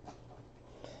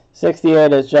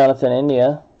 68 is Jonathan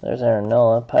India. There's Aaron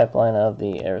Nola, pipeline of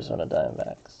the Arizona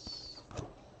Diamondbacks.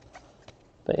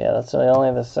 But yeah, that's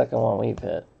only the second one we've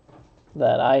hit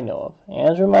that I know of.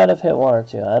 Andrew might have hit one or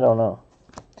two. I don't know.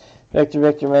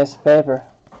 Victor Mesa paper.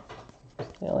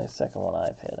 The only second one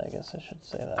I've hit, I guess I should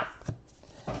say that.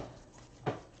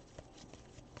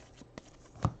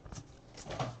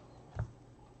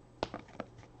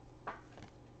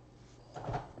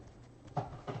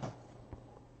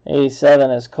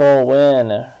 '87 is Cole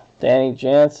Winn. Danny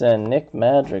Jansen, Nick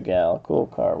Madrigal, cool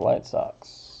card, White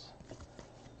Sox.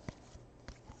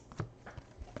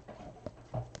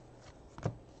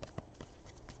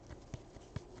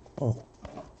 I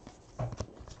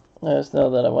just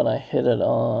know that when I hit it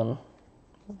on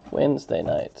Wednesday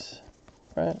night,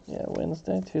 right? Yeah,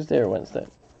 Wednesday, Tuesday or Wednesday.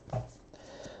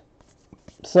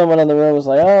 Someone in the room was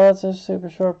like, "Oh, that's a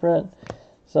super short print."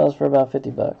 Sells for about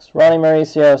 $50. Ronnie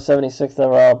Mauricio, 76th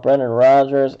overall. Brendan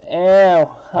Rodgers. And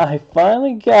I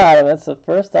finally got him. That's the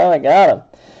first time I got him.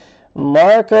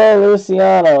 Marco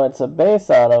Luciano. It's a base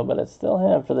auto, but it's still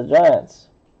him for the Giants.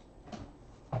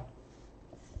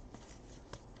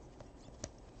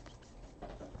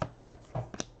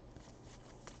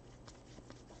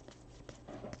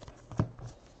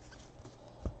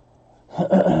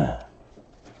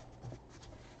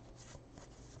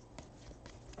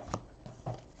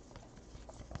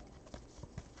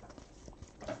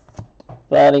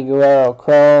 Vladdy Guerrero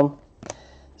Chrome,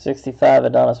 65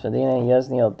 Adonis Medina,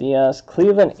 Yasniel Diaz.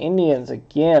 Cleveland Indians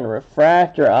again,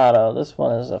 refractor auto. This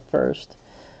one is a first.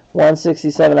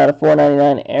 167 out of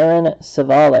 499, Aaron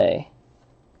Savale.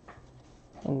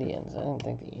 Indians. I didn't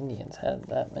think the Indians had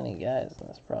that many guys in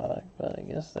this product, but I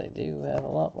guess they do have a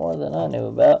lot more than I knew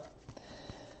about.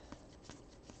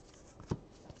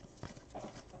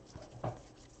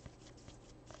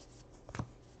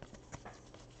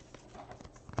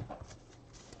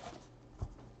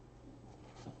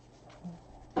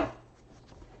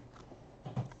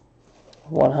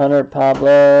 $100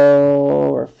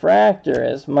 Pablo refractor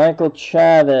is Michael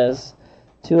Chavez,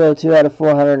 202 out of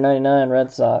 499,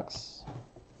 Red Sox.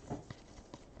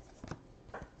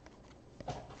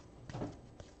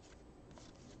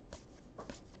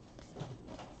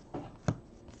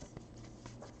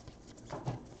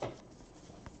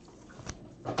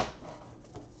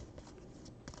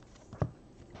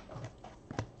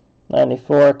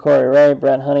 '94 Corey Ray,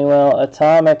 Brent Honeywell,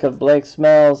 Atomic of Blake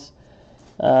Smells.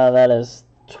 That is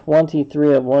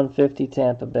 23 of 150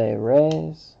 Tampa Bay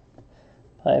Rays.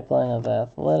 Pipeline of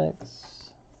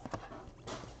Athletics.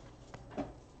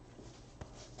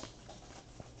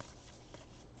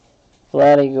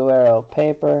 Vladdy Guerrero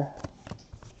paper.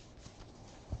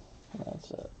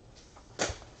 That's it.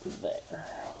 There.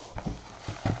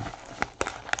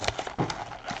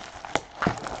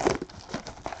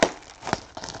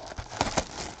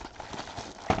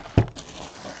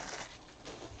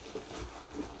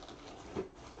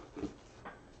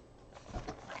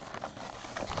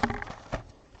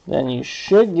 Then you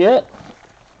should get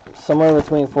somewhere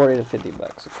between $40 to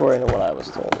 $50, according to what I was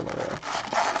told in the room.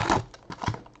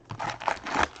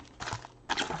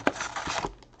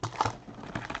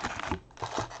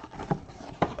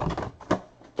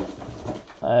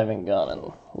 I haven't gone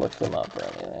and looked them up or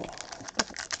anything.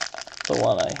 The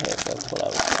one I hit, that's what I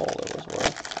was told it was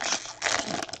worth.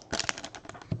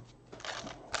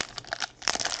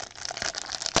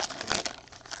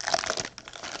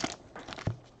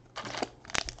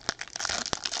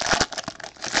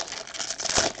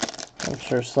 I'm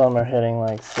sure some are hitting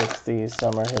like 60,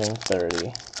 some are hitting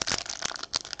 30.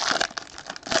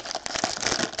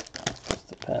 Just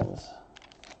depends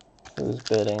who's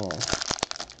bidding and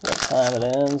what time it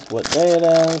ends, what day it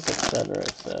ends, etc.,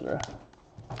 etc.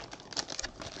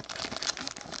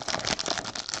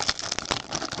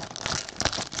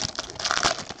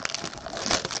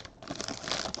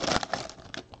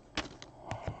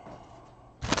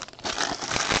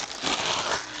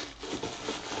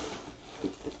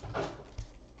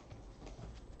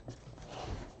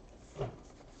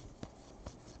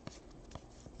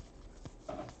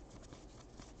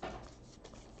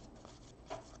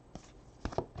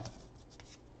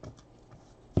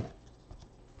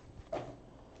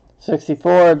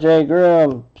 '64 Jay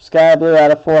Groom, Sky Blue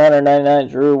out of 499,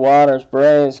 Drew Waters,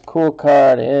 Braves. Cool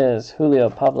card is Julio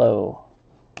Pablo.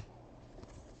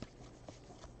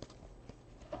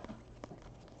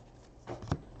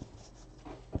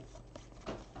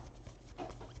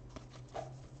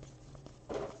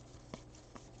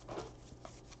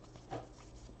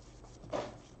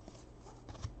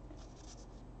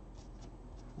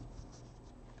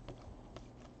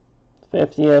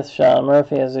 '50th, Sean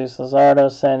Murphy, Jesus Luzardo,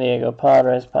 San Diego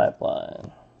Padres pipeline.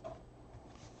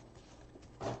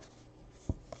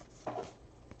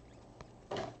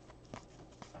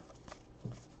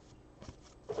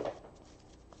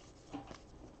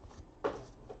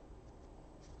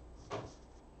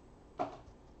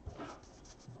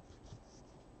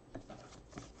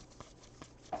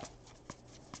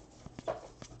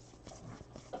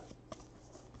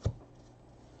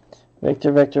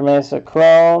 Victor Mesa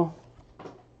Chrome.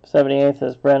 78th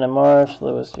is Brandon Marsh,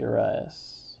 Luis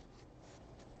Urias.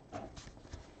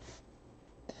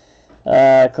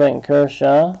 Clayton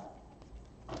Kershaw.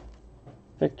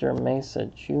 Victor Mesa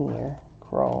Jr.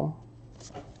 Chrome.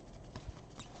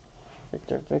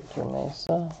 Victor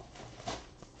Mesa.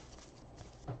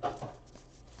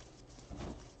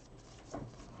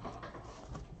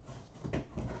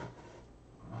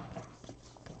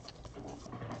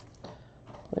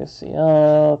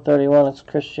 Luciano, 31, it's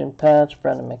Christian Patch,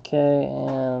 Brendan McKay,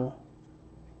 and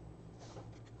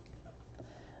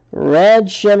Red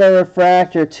Shimmer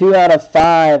Refractor, 2 out of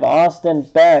 5, Austin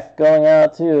Beck, going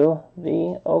out to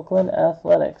the Oakland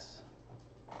Athletics.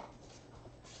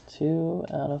 2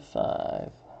 out of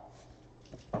 5.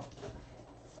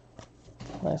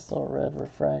 Nice little red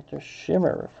refractor,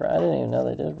 shimmer refractor. I didn't even know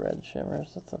they did red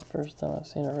shimmers. That's the first time I've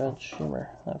seen a red shimmer.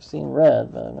 I've seen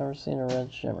red, but I've never seen a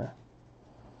red shimmer.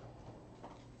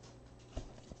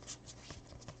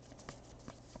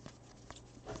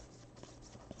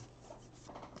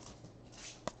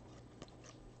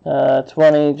 Uh,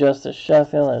 20, Justice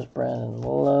Sheffield. There's Brandon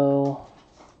Lowe.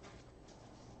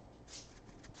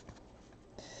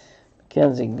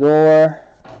 Mackenzie Gore.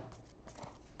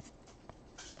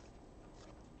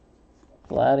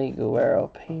 Vladdy Guerrero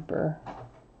paper.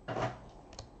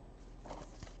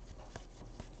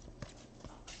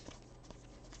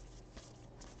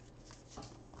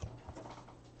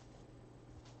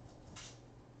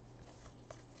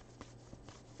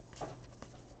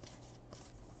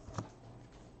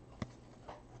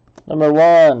 Number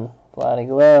 1, Vladdy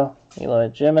Guerrero. Eloy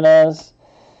Jimenez.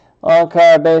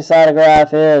 On-card base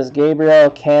autograph is Gabriel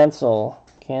Cancel,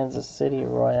 Kansas City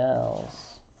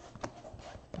Royals.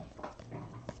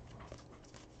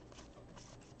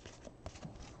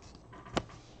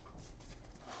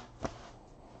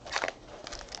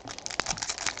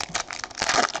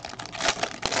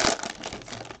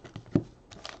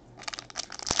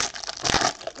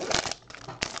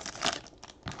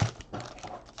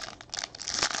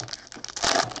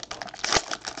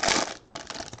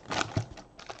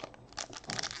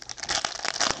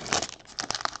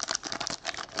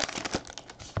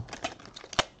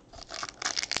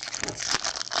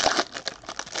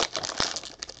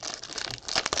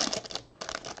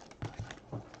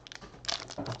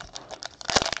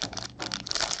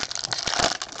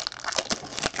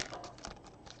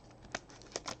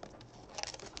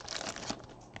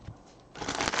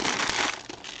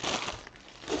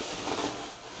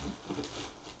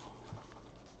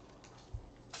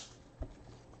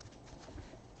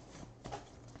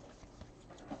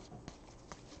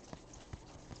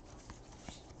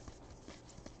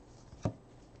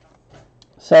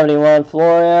 '71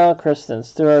 Florial, Kristen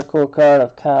Stewart, cool card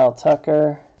of Kyle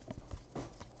Tucker.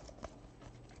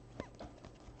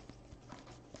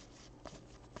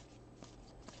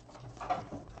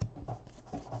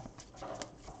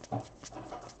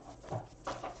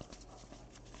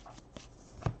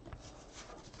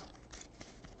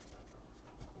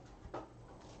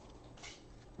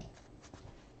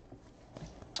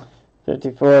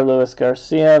 '54 Luis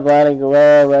Garcia, Vladdy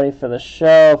Guerrero ready for the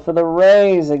show. For the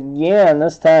Rays again,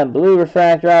 this time blue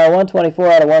refractor out of 124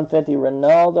 out of 150,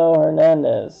 Ronaldo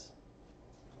Hernandez.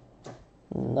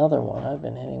 Another one. I've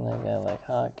been hitting that guy like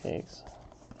hotcakes.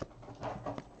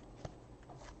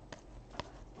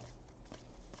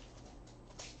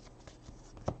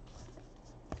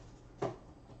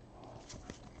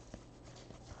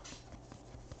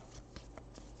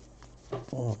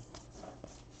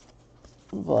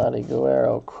 Vladdy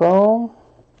Guerrero Chrome,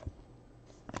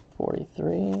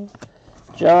 43.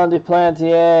 John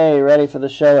Duplantier, ready for the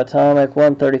show, Atomic,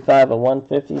 135 of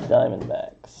 150,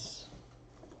 Diamondbacks.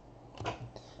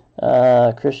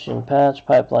 Christian Patch,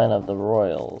 Pipeline of the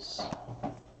Royals.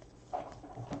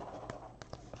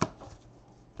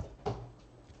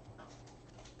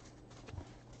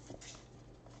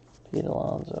 Pete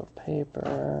Alonso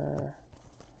paper.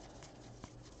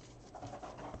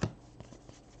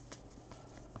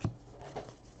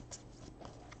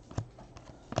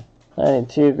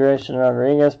 '92 Grayson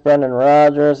Rodriguez, Brendan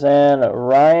Rodgers, and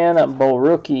Ryan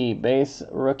Borucki, base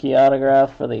rookie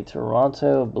autograph for the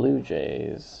Toronto Blue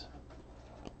Jays.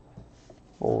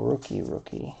 Borucki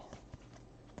rookie.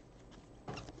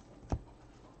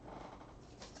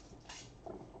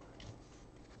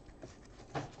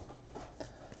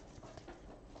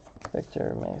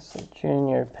 Victor Mesa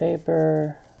Jr.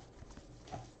 paper.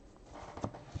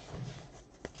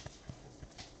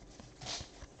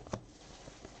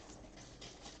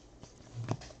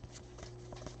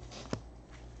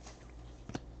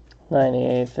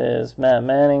 '98th is Matt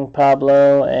Manning,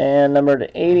 Pablo, and numbered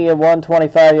 80 of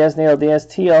 125, Yasniel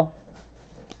Diaz-Teal,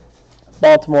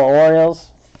 Baltimore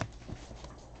Orioles.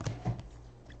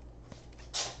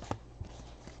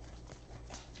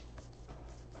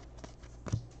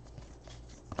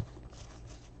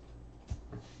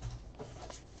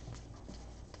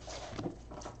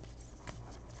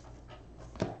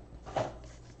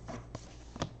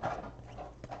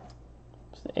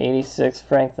 86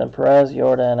 Franklin Perez,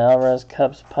 Yordan Alvarez,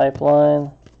 Cubs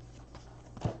Pipeline.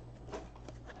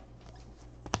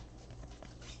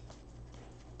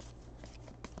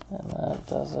 And that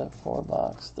does it for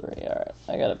box 3. Alright,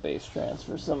 I got a base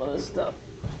transfer some of this stuff.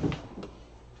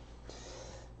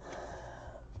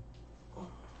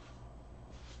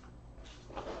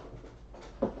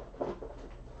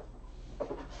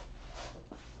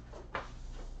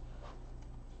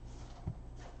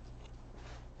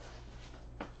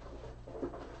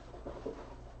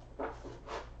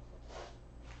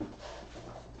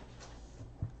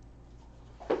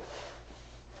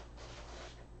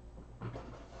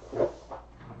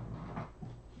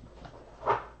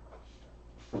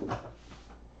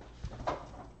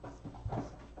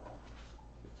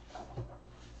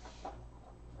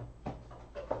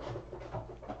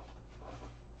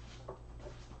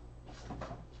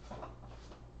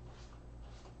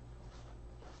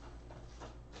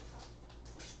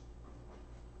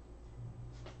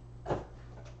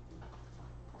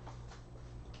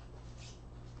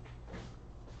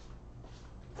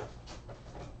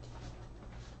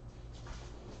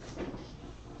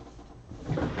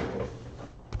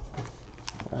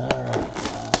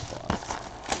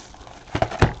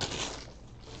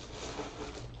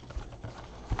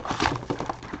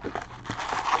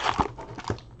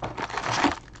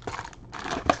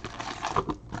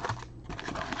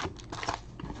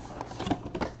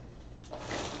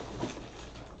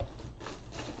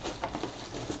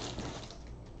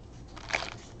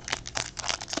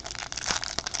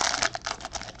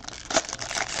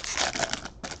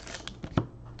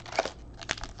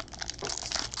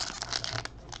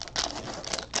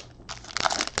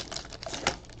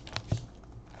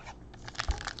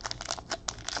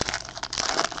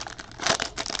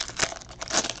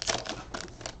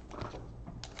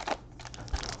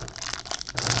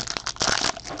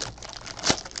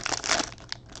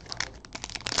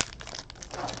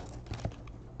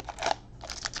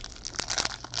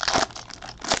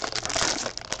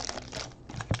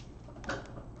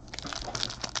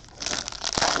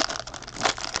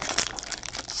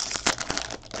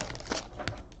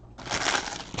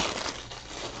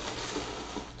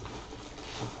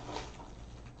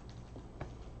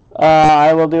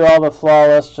 I will do all the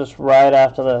flawless just right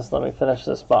after this. Let me finish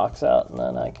this box out, and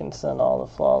then I can send all the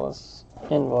flawless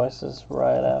invoices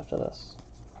right after this.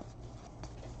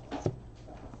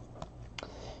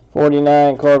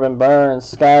 49, Corbin Burns.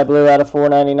 Sky Blue out of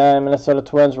 499, Minnesota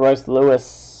Twins, Royce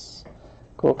Lewis.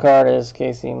 Cool card is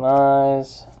Casey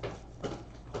Mize.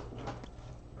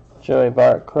 Joey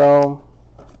Bart Chrome.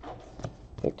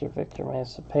 Victor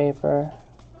Mesa Paper.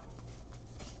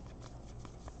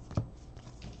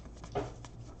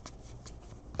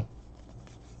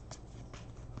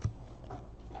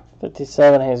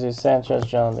 '57, Jesus Sanchez,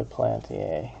 John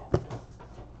Duplantier.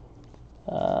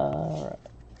 Alright.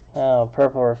 Now,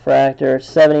 purple refractor.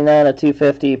 79 of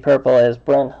 250. Purple is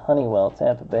Brent Honeywell,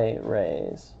 Tampa Bay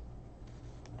Rays.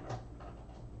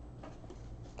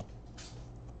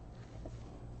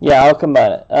 Yeah, I'll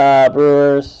combine it.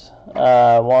 Brewers,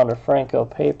 Wander Franco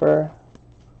paper.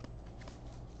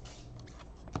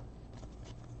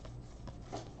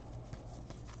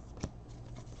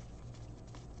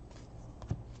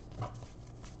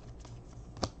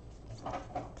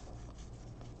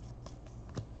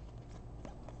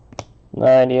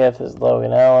 '90th is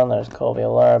Logan Allen. There's Colby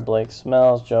Allard, Blake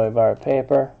Smells, Joey Bart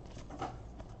paper.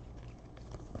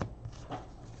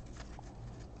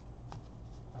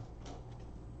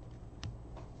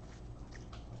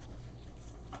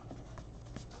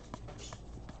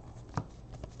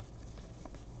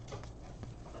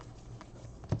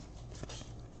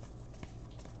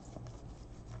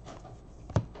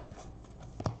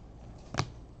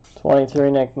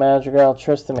 '23 Nick Madrigal,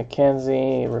 Tristan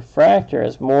McKenzie. Refractor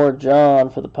is Moore John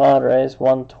for the Padres,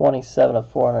 127 of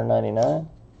 499.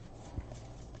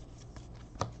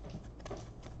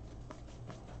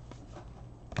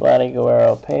 Vladdy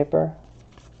Guerrero paper.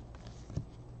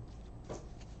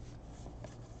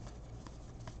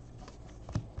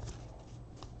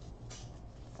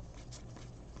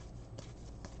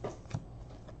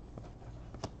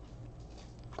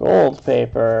 Gold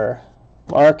paper.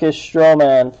 Marcus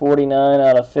Stroman, 49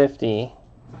 out of 50.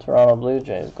 Toronto Blue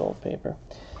Jays gold paper.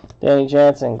 Danny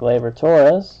Jansen, Gleyber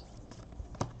Torres.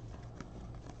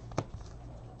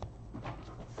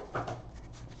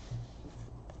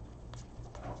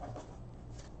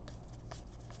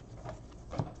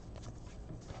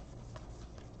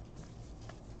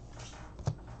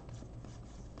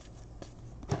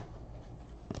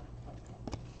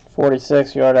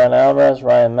 46, Yordan Alvarez,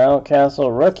 Ryan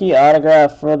Mountcastle. Rookie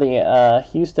autograph for the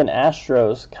Houston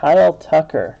Astros, Kyle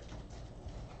Tucker.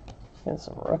 Getting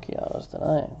some rookie autos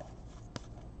tonight.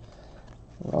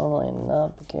 Normally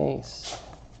not the case.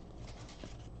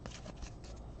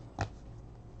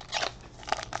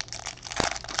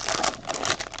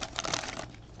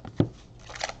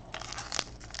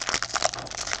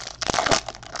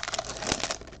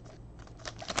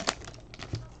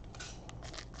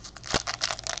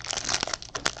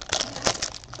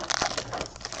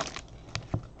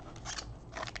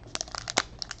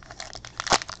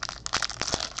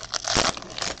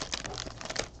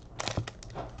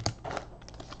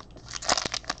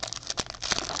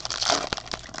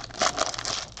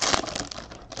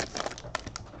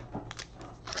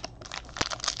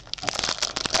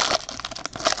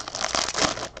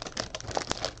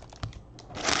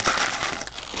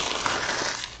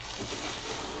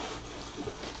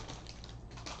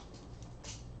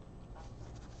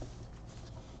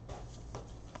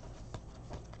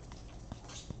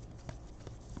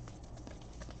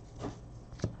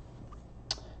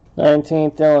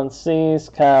 '19th, Dylan Cease,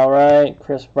 Kyle Wright,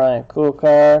 Chris Bryant, cool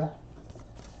card.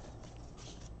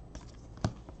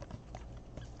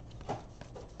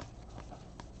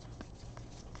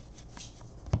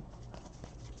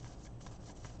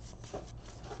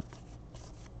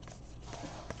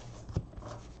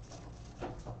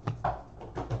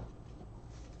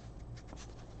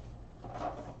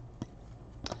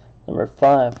 Number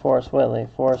 5, Forrest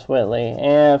Whitley.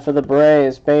 And for the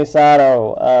Braves, base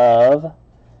auto of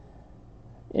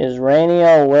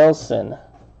Israniel Wilson.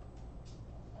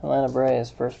 Atlanta Braves,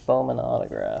 first Bowman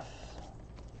autograph.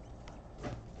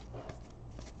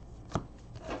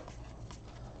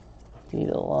 Pete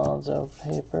Alonso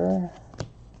paper.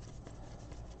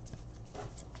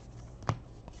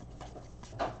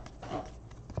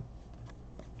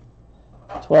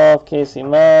 '12, Casey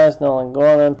Mize, Nolan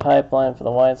Gorman, pipeline for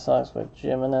the White Sox with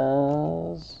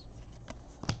Jimenez.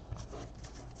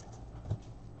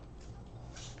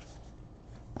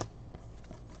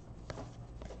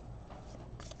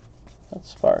 That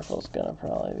Sparkle's gonna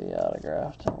probably be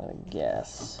autographed, I'm gonna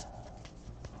guess.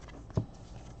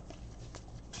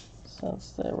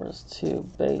 Since there was 2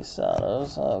 base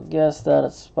autos, I'll guess that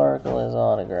a Sparkle is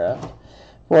autographed.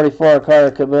 44,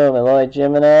 Carter Kieboom, Eloy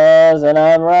Jimenez, and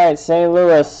I'm right, St.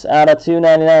 Louis, out of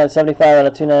 299, 75 out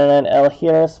of 299,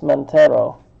 Eleuteris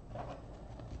Montero.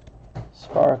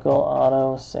 Sparkle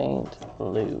Auto, St.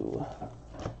 Louis.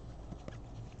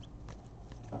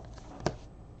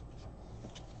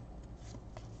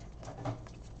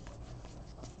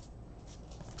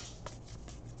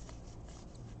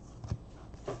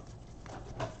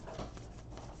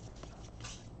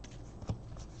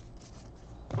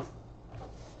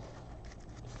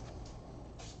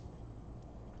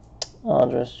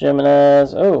 Andres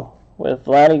Jimenez, with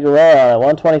Vladdy Guerrero,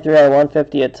 123 out of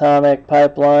 150 atomic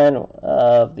pipeline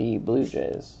of the Blue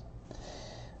Jays.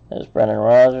 There's Brendan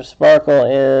Rodgers. Sparkle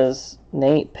is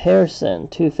Nate Pearson,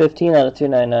 215 out of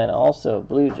 299, also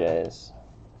Blue Jays.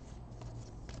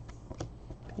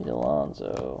 Pete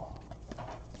Alonso.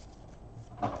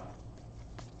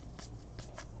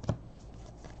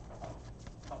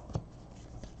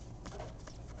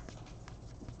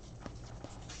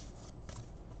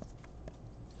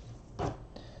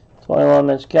 '21,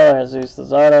 Mitch Keller, Jesus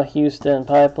Luzardo, Houston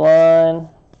pipeline.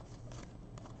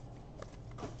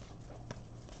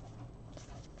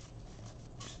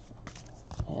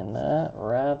 And that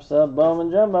wraps up Bowman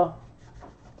Jumbo.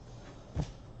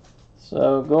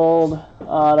 So gold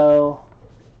auto,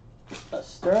 a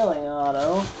Sterling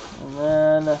auto,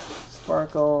 and then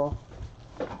Sparkle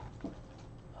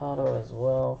auto as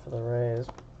well for the Rays.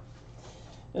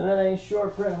 And then a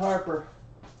short print Harper.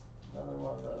 Another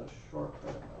one of those short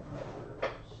print Harpers.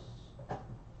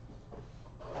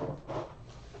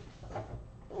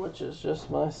 Which is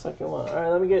just my second one.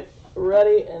 Alright, let me get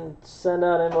ready and send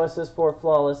out invoices for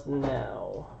Flawless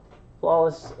now.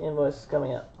 Flawless invoice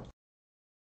coming up.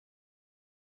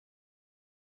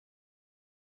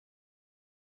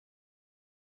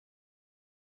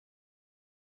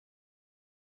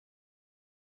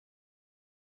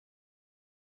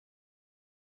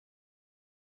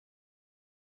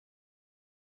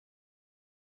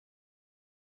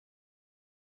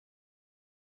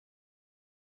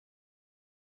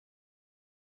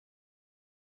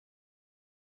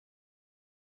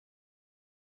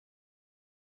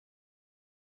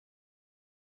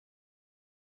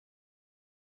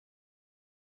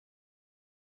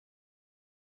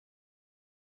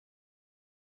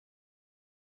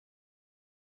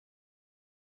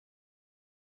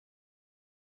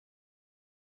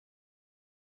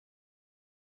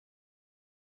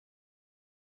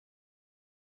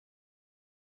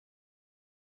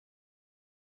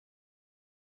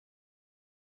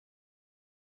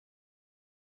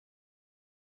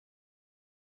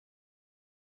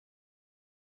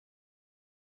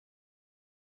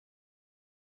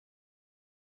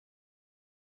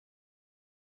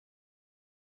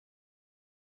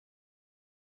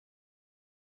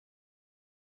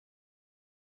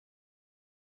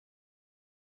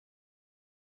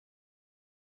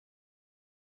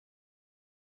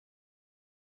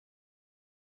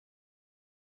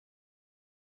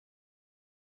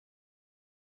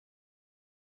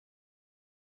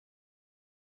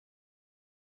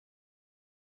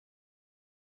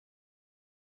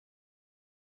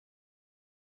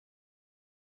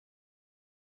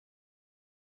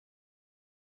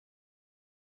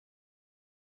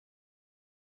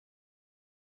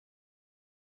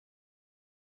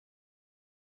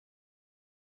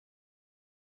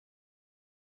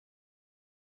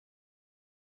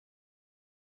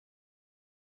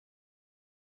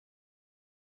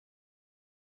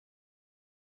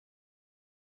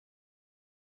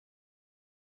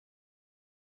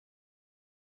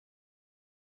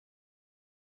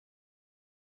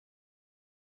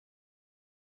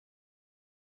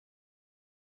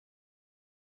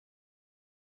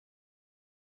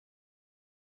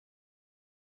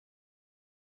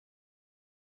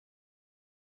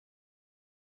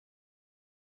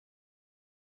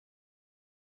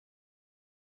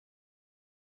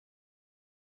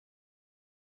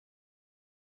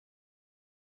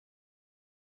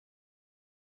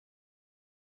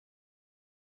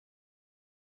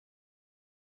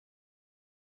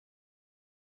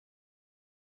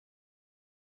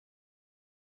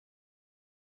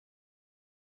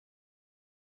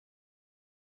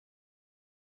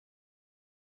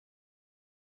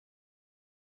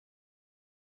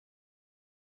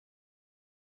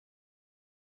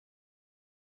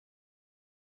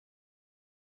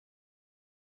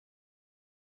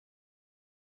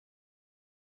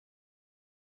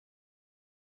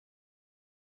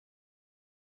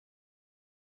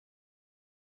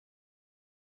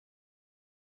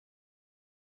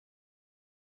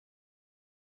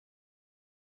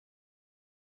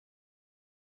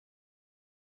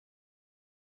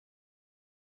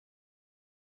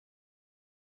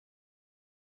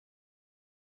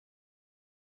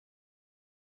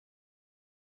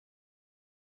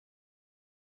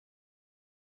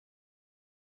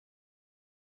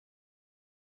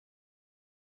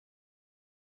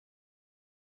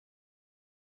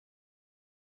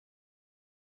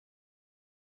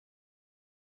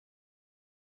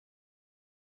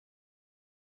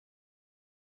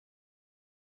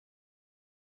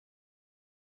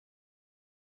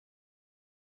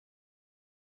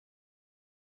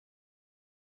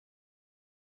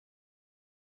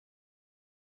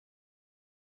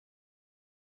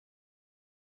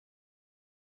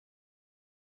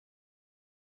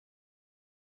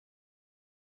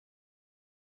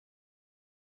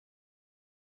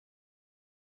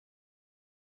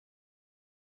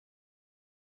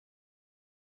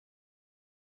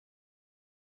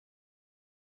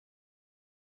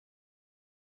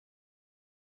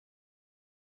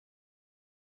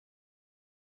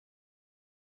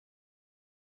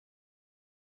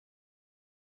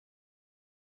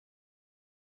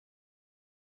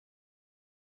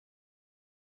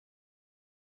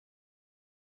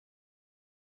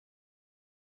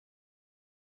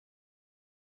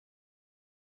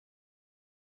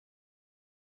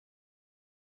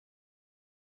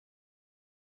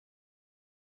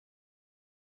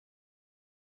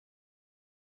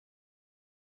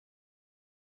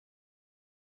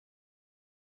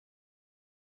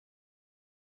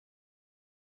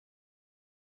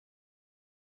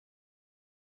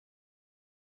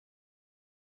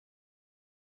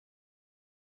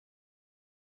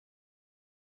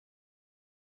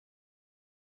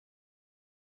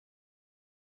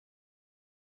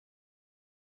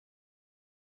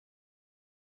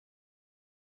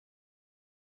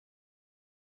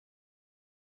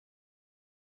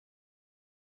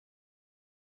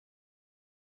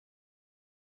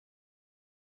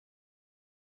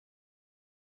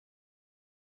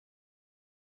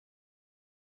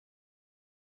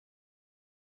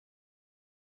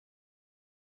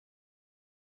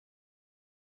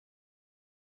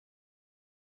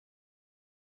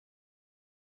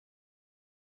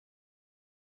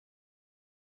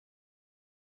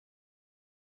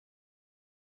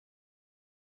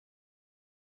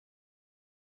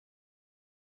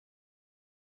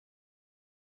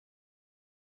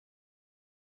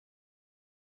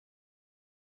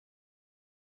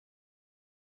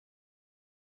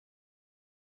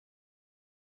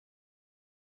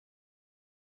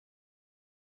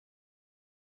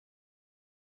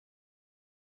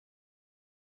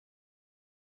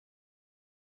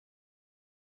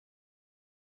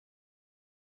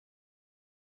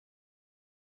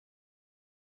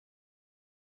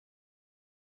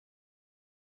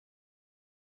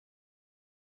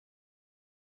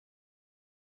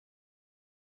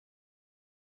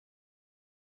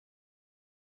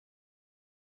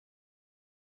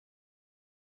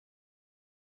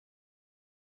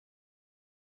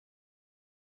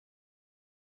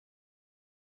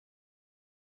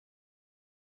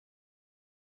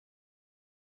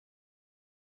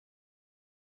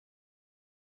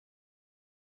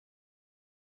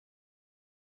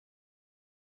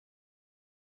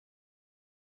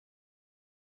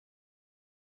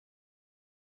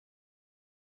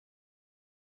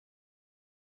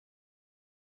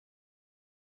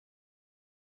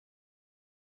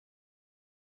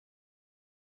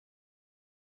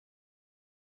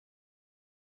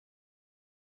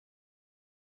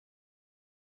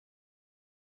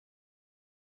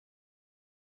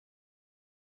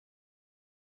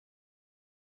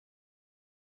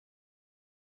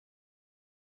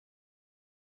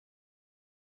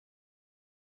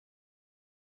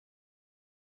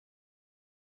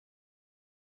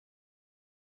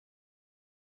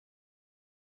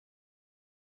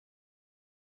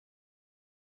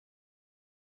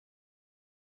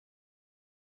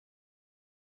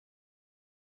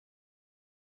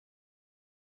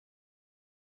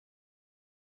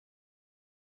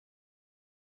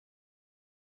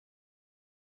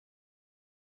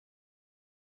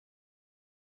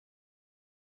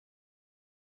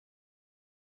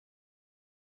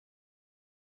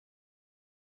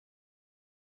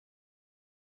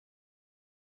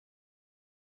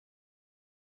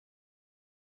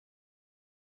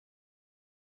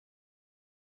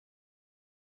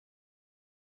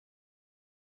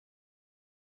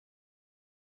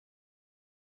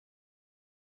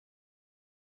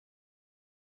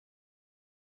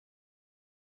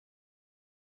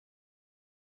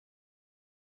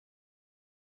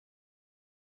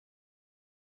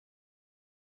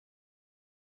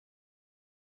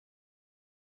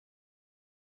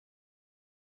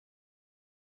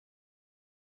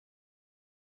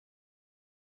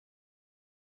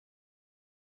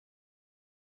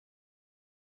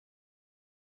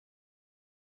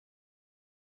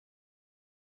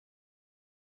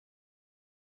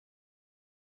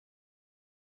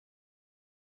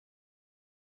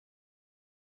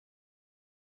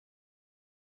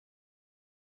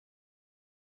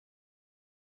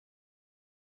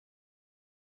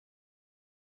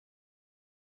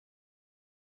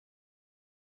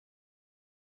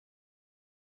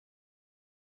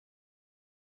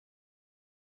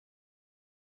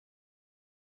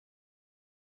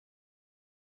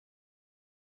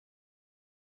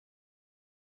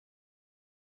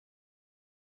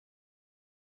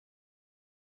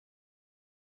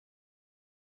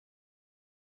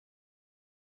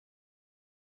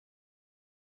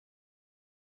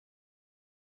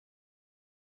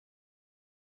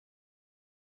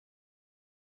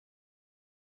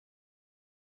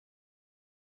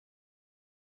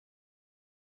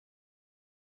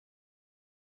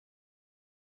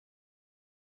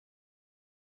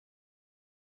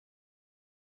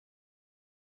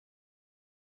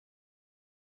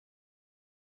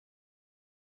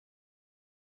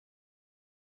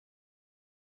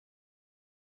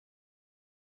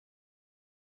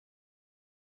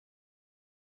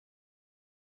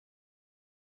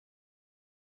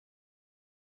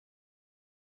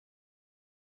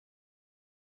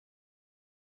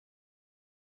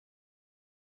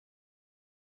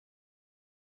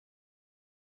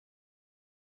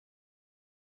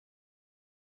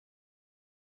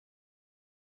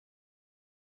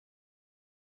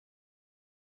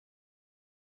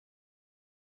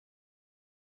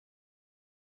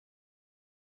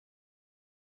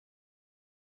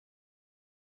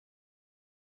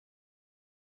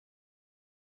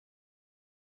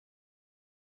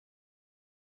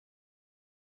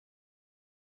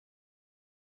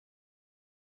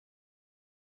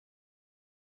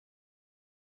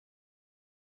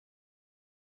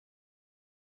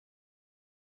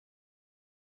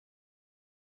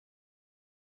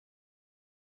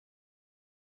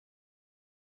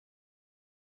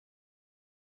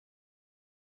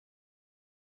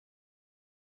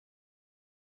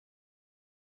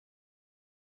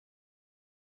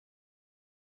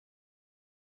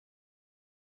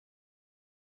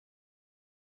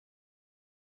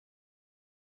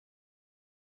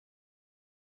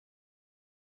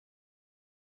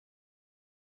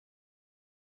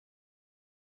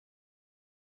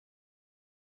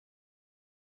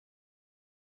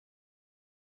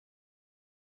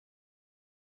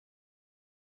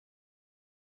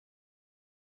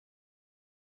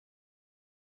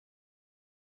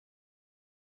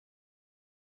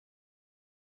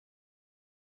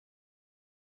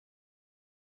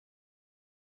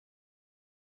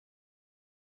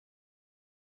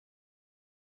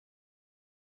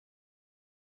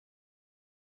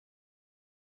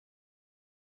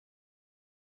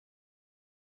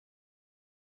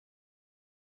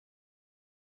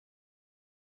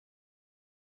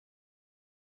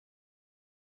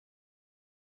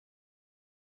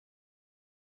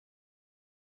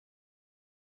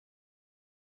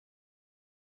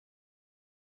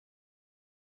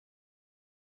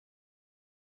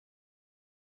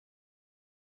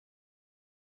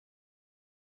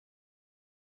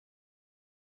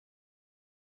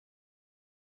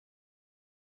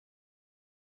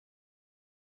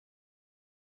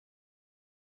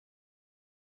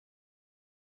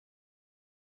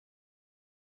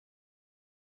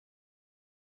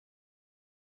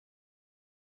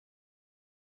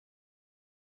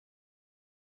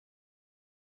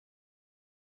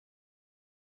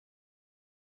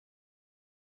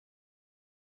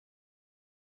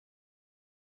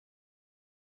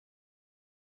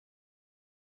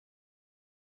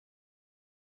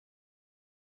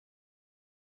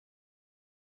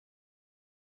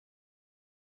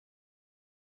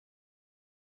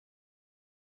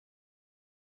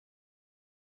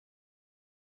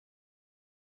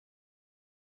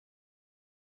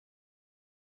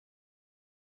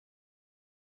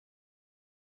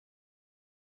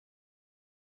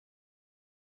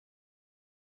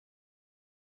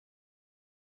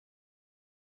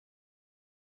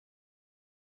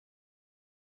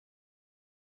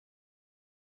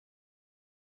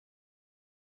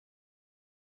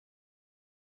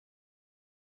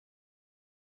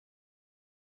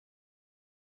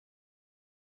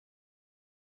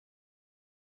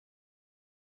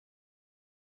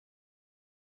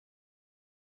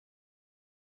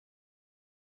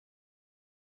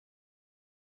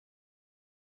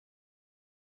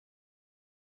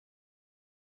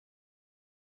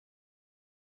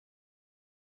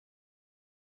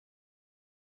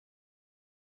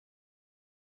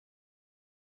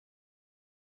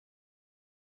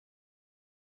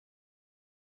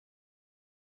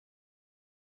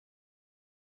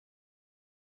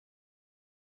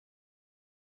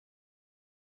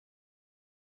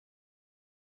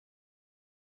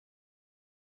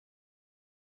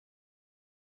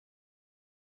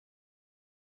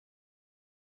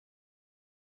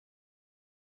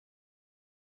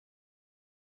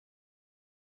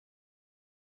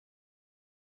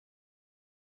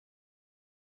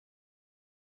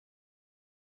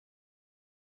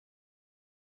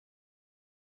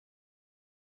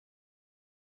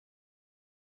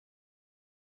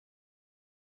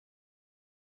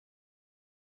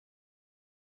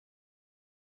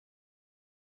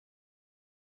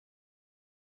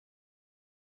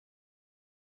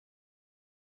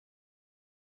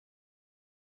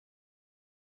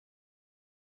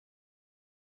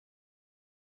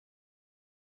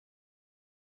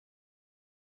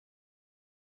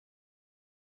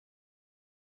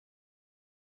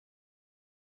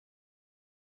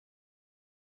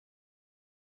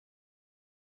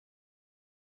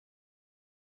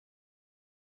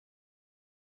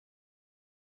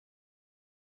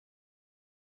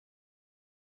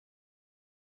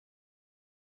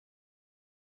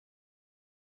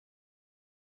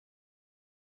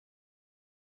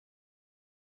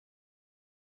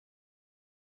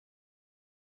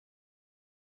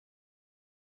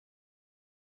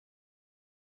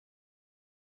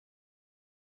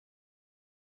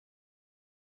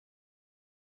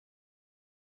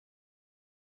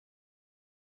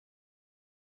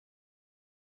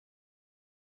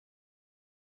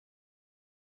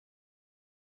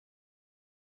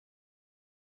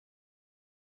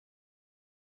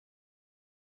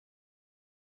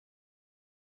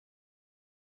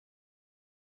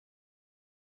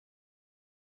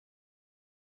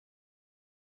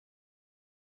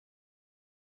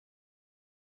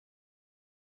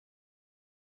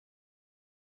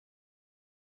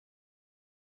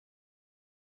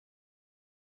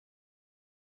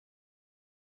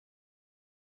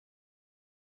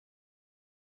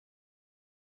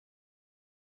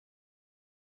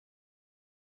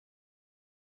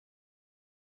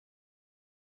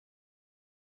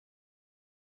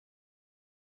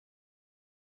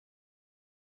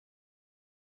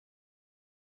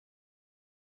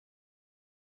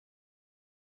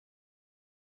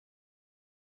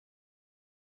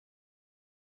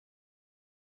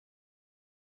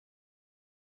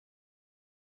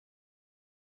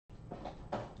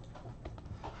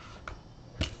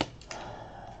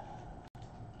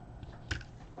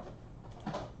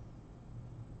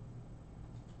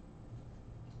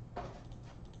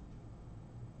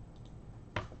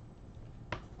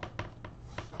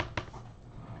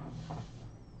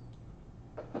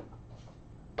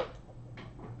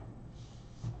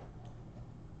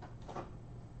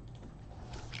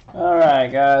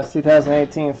 Alright guys,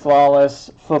 2018 Flawless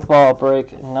Football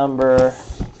break number...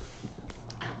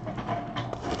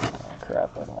 Oh,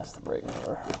 crap, I missed the break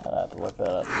number. I'd have to look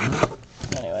that up.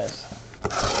 Anyways.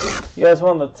 You guys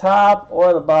want the top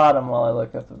or the bottom while I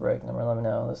look up the break number? Let me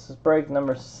know. This is break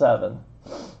number 7.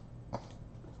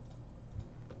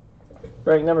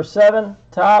 Break number 7,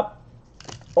 top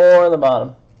or the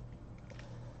bottom?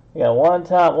 You got one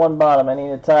top, one bottom. I need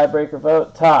a tiebreaker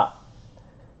vote. Top,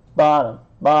 bottom,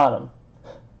 bottom.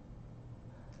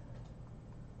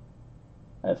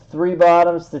 I have 3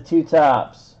 bottoms to 2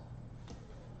 tops.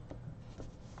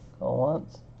 Go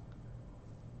once.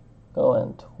 Go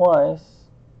in twice.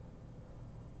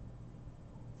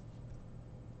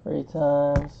 3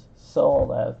 times.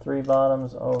 Sold. I have 3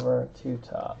 bottoms over 2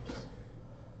 tops.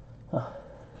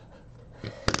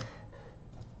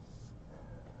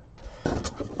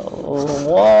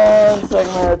 Oh, 1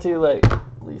 second or 2 late. At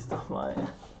least on mine.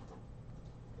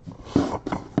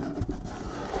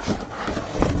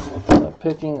 So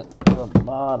picking the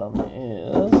bottom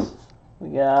is, we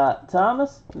got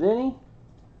Thomas, Vinny,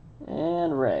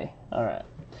 and Ray. Alright.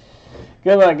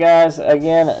 Good luck, guys.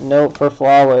 Again, note for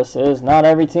Flawless is not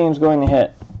every team's going to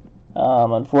hit.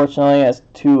 Unfortunately, as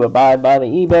to abide by the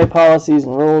eBay policies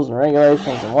and rules and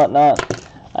regulations and whatnot,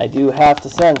 I do have to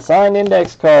send signed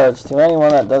index cards to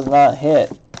anyone that does not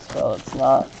hit. So it's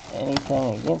not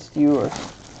anything against you or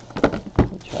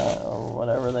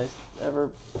whatever they ever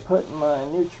put in my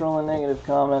neutral and negative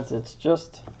comments. It's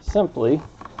just simply,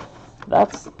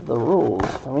 that's the rules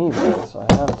from eBay, so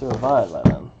I have to abide by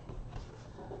them.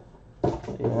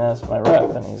 Even asked my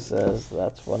rep, and he says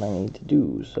that's what I need to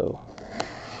do. So,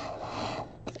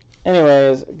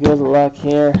 anyways, good luck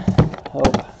here.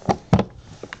 Hope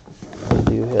we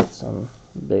do hit some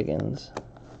big ones.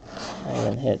 I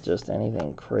haven't hit just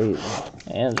anything crazy.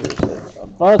 Andrew's hit a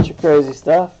bunch of crazy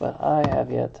stuff, but I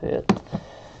have yet to hit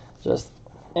just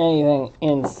anything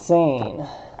insane.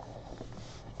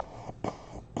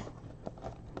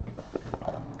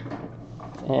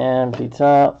 Empty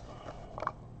top.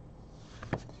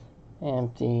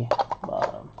 Empty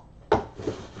bottom.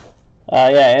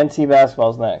 Yeah, NC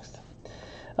basketball's next.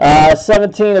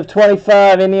 17 of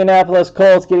 25, Indianapolis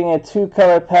Colts getting a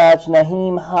 2-color patch.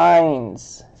 Nyheim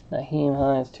Hines. Nyheim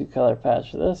Hines 2-color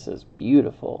patch. This is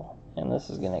beautiful. And this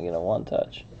is going to get a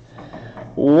 1-touch.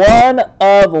 1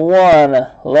 of 1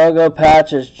 logo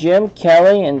patches. Jim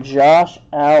Kelly and Josh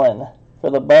Allen for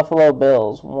the Buffalo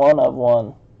Bills. 1 of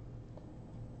 1.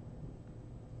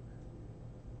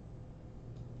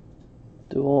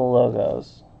 Dual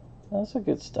logos. That's a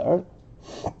good start.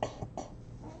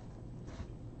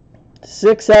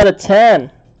 6 out of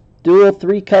 10. Dual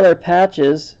 3-color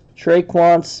patches.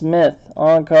 Traquan Smith.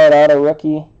 On-card auto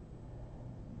rookie.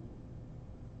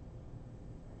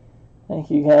 Thank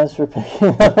you guys for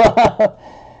picking them up.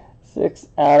 6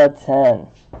 out of 10.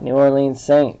 New Orleans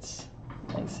Saints.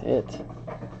 Nice hit.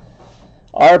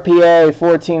 RPA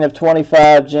 14 of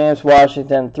 25. James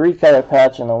Washington. 3-color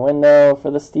patch in the window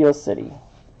for the Steel City.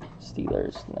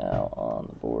 Steelers now on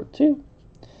the board too.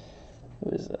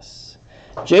 Who is this?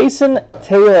 Jason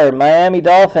Taylor, Miami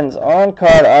Dolphins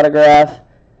on-card autograph.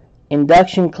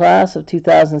 Induction class of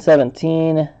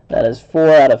 2017. That is 4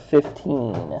 out of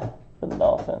 15 for the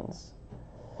Dolphins.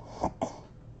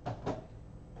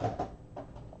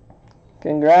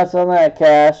 Congrats on that,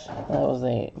 Cash. That was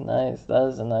a nice. That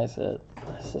is a nice hit.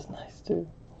 This is nice too.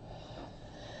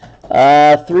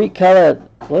 3-color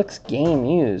looks game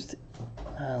used.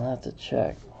 I'll have to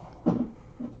check.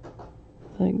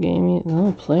 That game,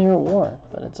 no player worn,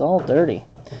 but it's all dirty.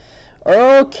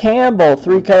 Earl Campbell,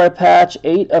 3-color patch,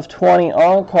 8 of 20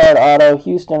 on-card auto.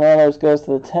 Houston Oilers goes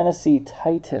to the Tennessee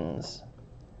Titans.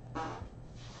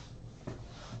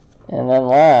 And then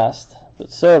last,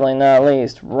 but certainly not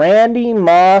least, Randy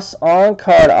Moss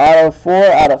on-card auto, 4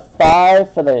 out of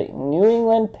 5 for the New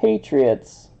England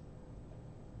Patriots.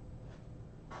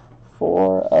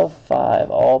 4 of 5,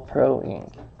 All-Pro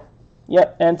ink.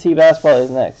 Yep, NT basketball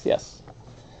is next, yes.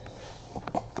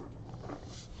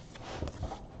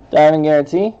 Diamond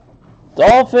guarantee.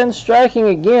 Dolphins striking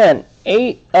again,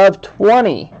 8 of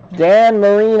 20. Dan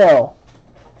Marino.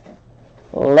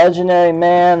 Legendary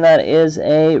man, that is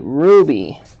a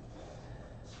Ruby.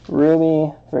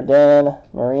 Ruby for Dan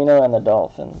Marino and the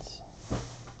Dolphins.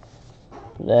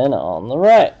 Then on the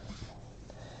right.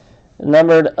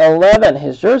 Numbered 11,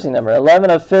 his jersey number,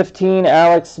 11 of 15,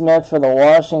 Alex Smith for the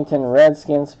Washington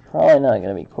Redskins. Probably not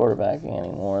going to be quarterbacking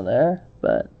anymore there,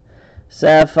 but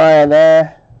Sapphire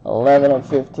there, 11 of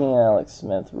 15, Alex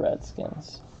Smith,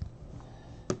 Redskins.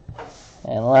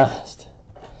 And last,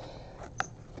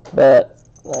 but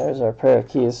there's our pair of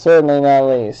keys, certainly not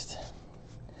least,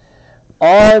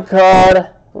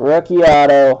 On-card rookie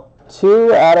auto.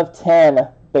 2 out of 10.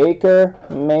 Baker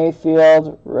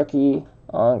Mayfield rookie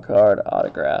on-card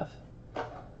autograph.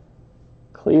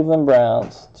 Cleveland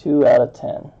Browns. 2 out of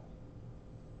 10.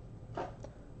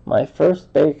 My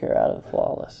first Baker out of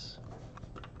Flawless.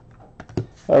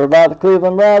 Whoever bought the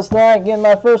Cleveland Browns tonight, getting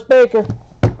my first Baker.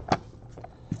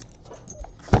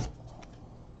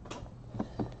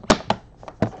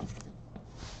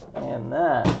 And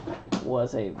that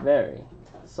was a very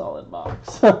solid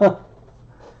box.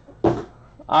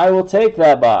 I will take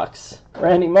that box.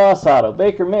 Randy Moss auto,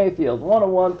 Baker Mayfield,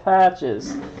 101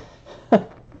 patches.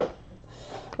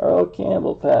 Earl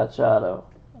Campbell patch auto.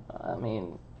 I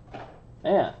mean,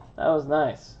 man, that was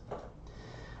nice.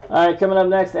 Alright, coming up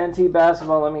next, NT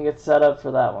Basketball. Let me get set up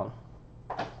for that one.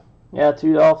 Yeah,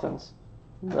 2 Dolphins.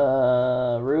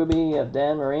 The Ruby of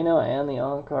Dan Marino and the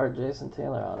on-card Jason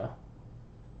Taylor auto.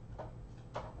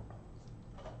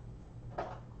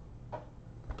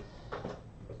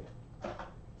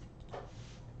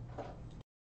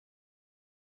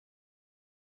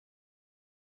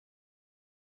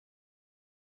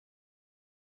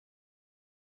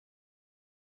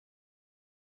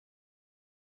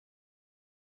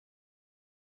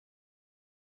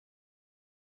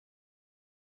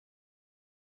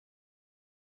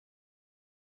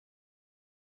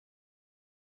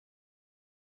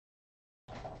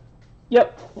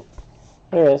 Yep,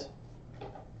 here it is.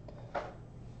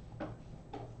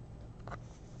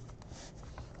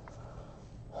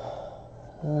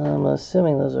 I'm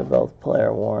assuming those are both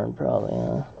player worn, probably,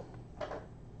 huh?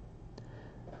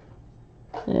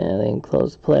 Yeah, they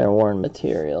enclose player worn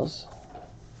materials.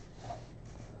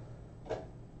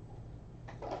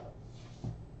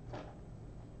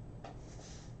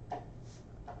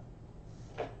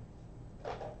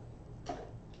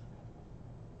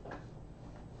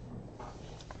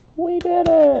 We did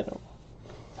it!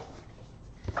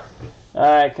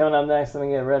 Alright, coming up next, let me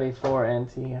get ready for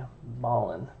NT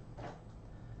Ballin'.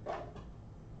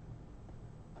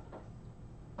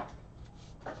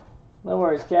 No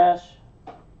worries, Cash.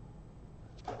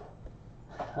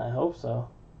 I hope so.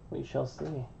 We shall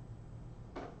see.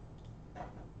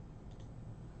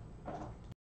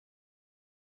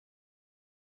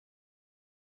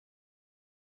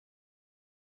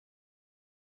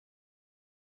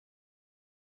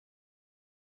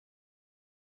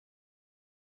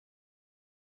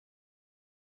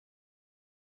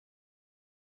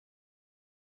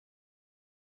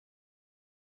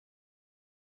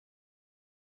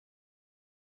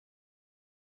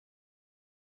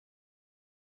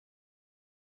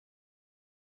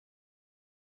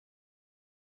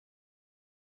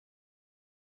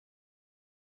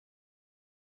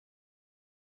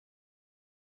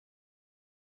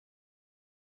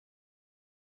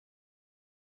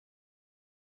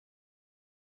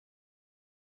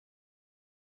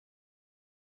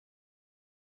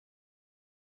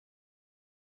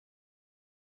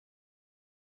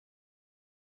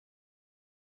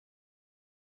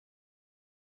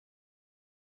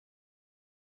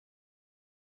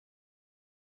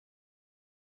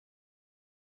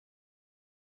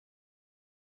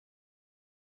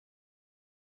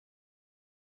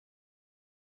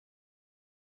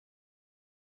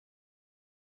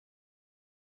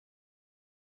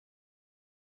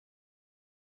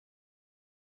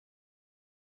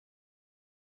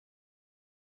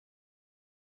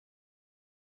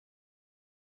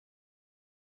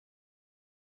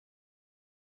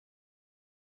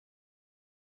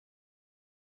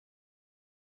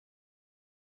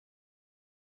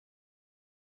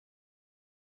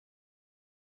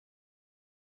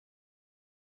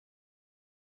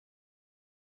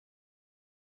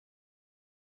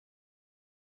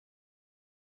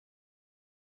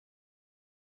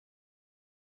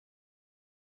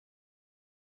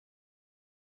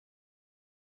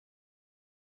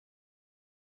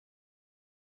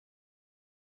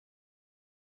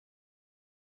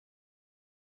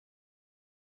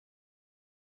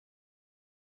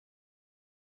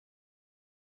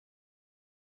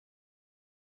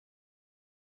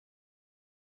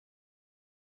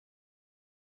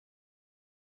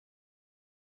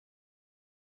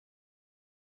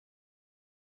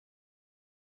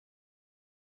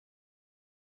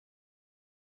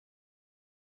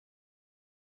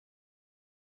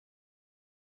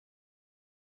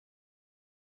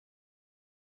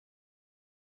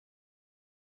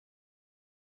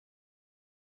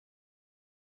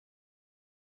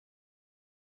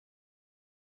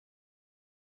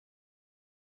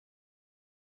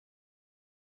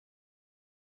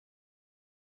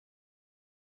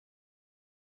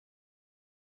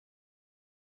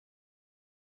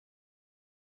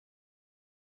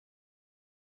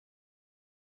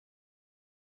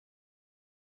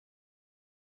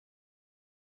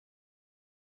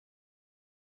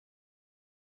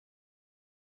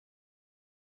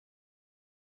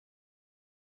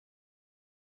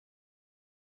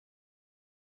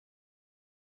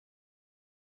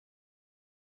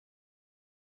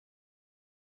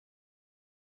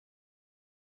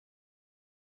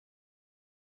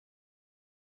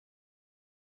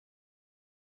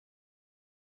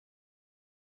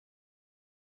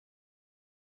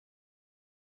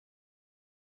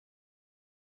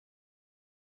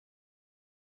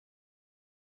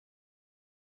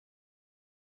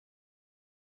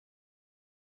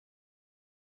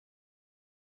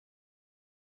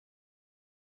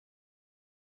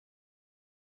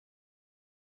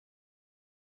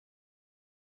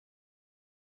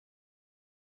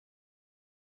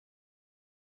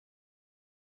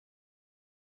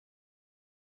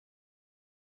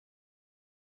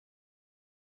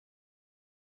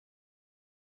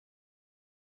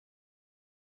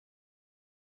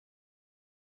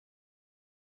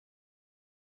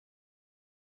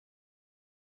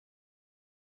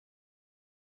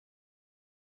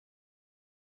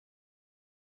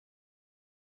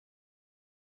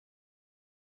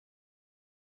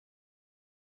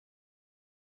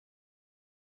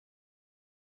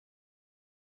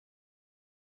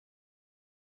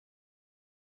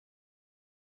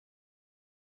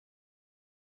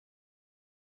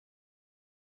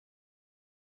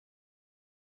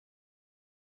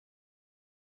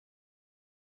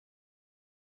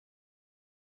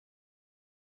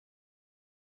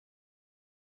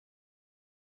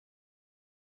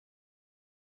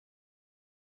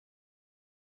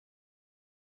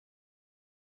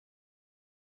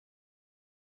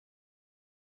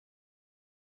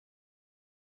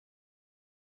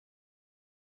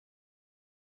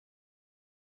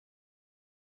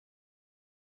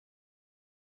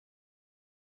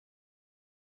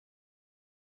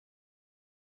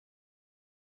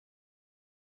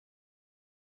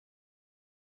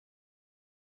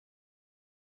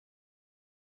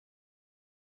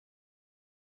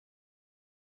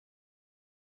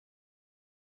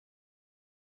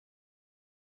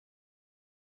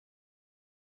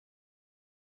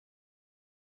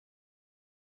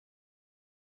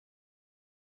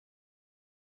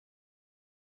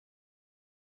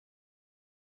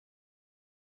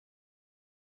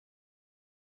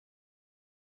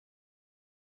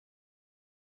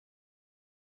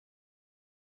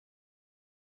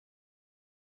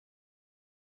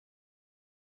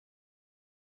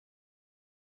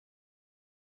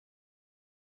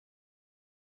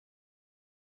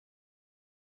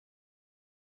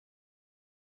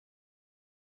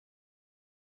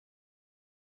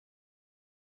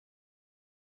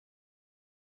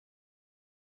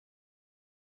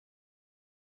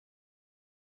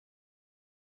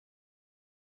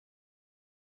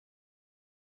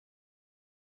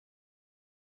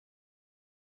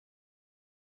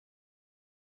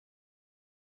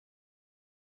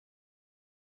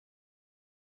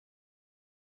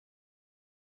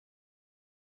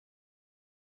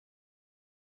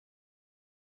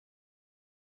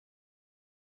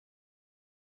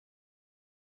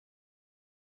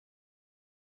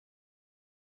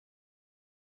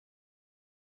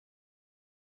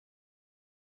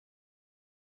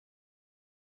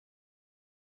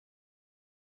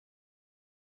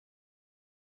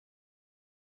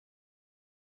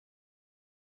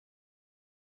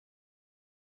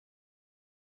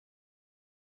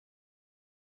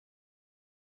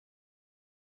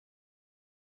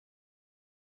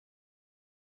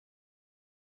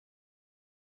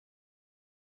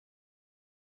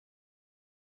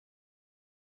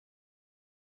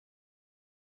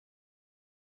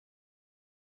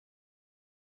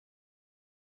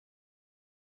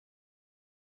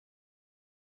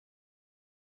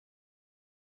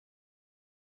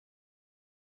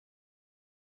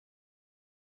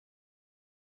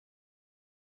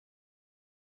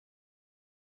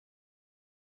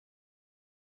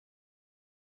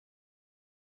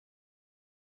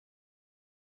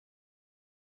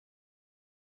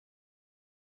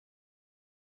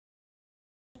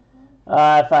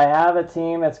 If I have a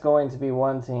team, it's going to be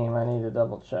one team. I need to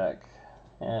double check.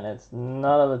 And it's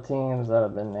none of the teams that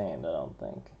have been named, I don't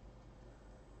think.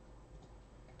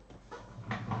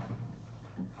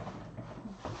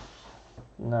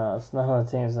 No, it's none of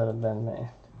the teams that have been named.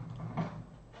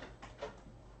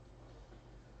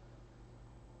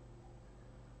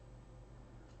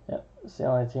 Yep, it's the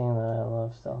only team that I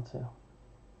love still, too.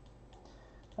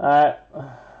 Alright.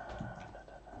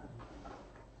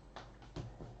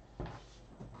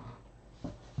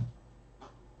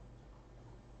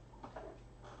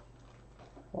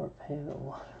 Or pay the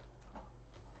water.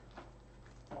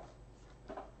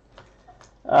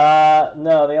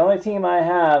 No, the only team I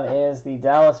have is the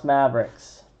Dallas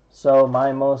Mavericks. So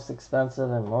my most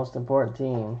expensive and most important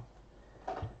team.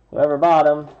 Whoever bought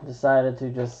them decided to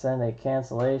just send a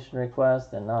cancellation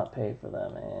request and not pay for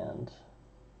them, and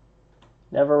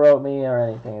never wrote me or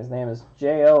anything. His name is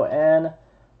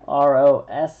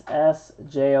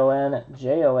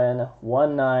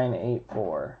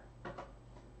JONROSSJONJON1984.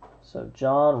 So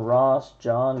John Ross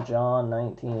John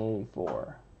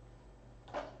 1984.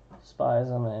 Spies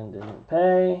them and didn't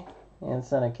pay, and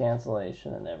sent a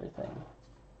cancellation and everything.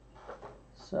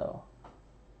 So,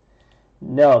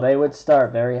 no, they would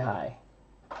start very high.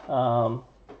 We're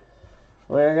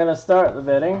going to start the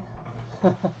bidding.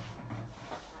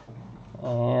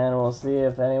 And we'll see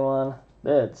if anyone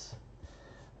bids.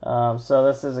 So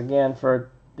this is again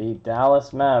for the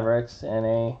Dallas Mavericks in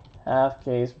a half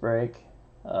case break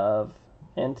of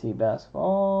NT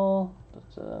basketball.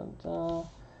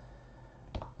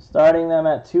 Starting them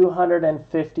at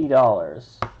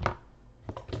 $250.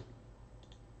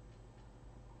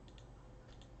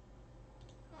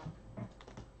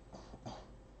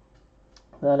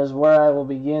 That is where I will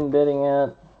begin bidding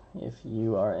at if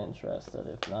you are interested.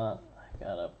 If not, I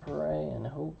gotta pray and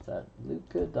hope that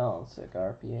Luka Doncic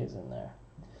RPA's in there.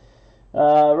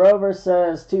 Rover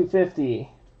says $250.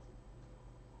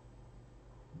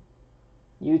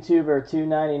 YouTuber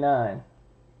 $299.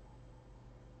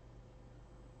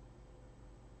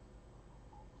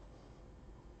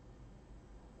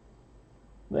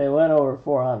 They went over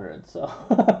 400, so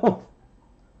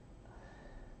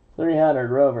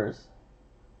 300 Rovers.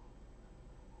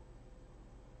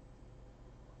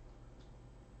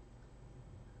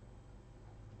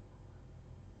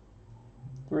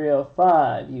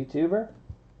 $305 YouTuber.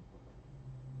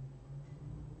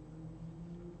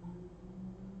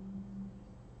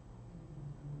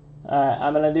 Alright,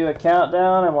 I'm going to do a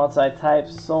countdown, and once I type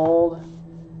sold,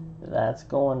 that's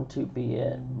going to be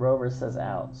it. Rover says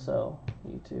out, so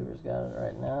YouTuber's got it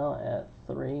right now at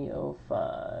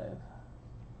 305.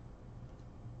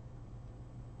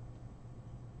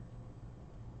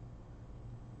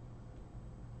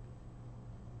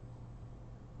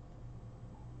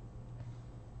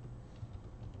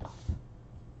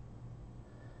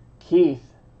 Keith,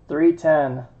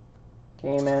 310.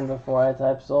 Came in before I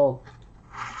typed sold.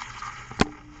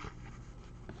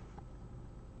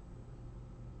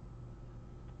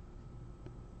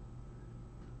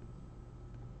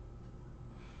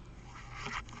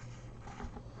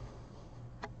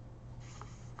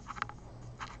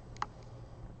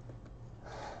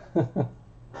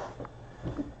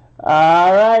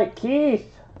 All right,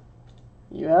 Keith,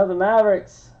 you have the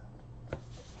Mavericks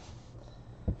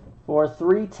for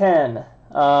 310.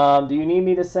 Do you need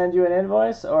me to send you an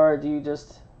invoice, or do you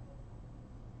just?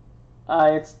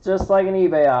 It's just like an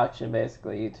eBay auction,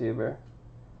 basically, YouTuber.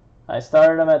 I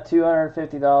started them at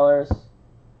 $250,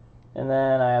 and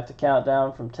then I have to count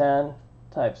down from 10.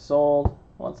 Type sold.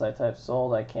 Once I type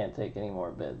sold, I can't take any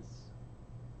more bids.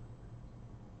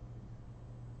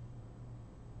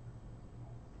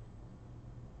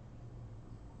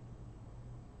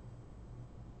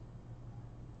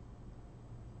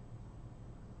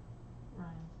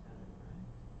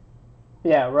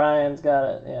 Yeah, Ryan's got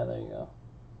it. Yeah, there you go.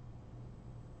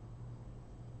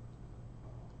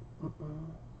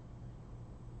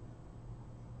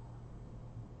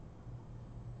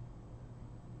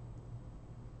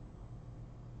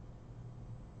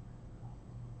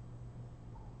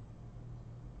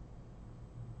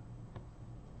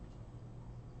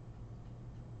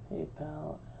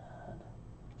 PayPal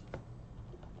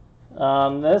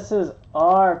ad. This is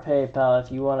our PayPal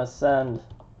if you want to send.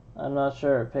 I'm not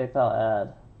sure. PayPal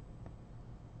ad.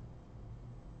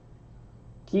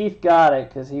 Keith got it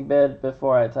because he bid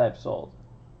before I typed sold.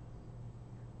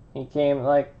 He came,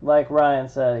 like Ryan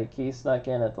said, he snuck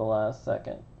in at the last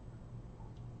second.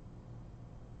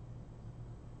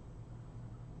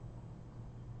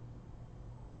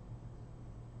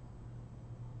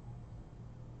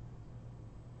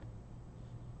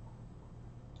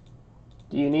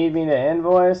 Do you need me to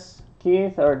invoice?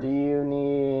 Keith, or do you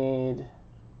need...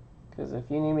 Because if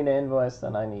you need me to invoice,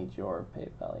 then I need your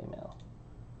PayPal email.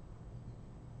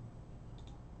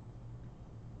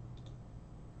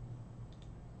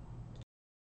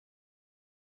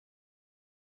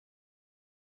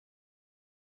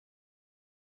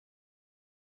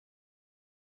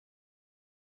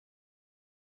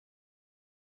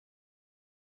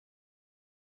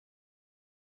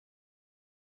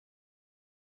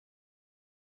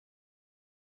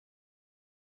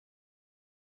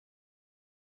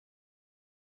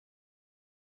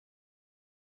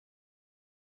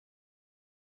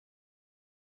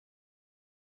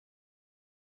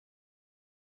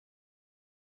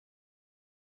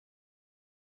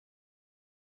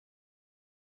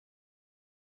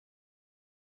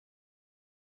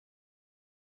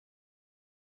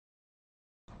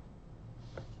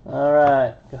 All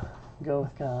right, go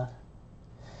with God.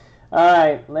 All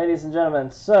right, ladies and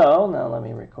gentlemen, so now let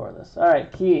me record this. All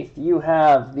right, Keith, you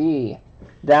have the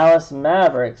Dallas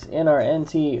Mavericks in our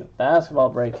NT Basketball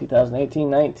Break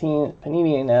 2018-19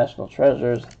 Panini National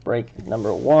Treasures break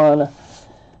number 1.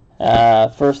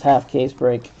 First half case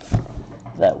break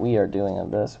that we are doing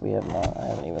of this. I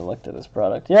haven't even looked at this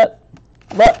product yet,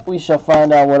 but we shall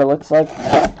find out what it looks like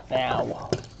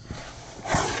now.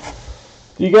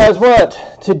 Do you guys want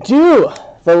to do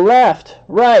the left,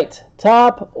 right,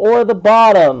 top, or the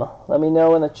bottom? Let me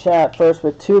know in the chat. First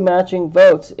with 2 matching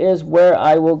votes is where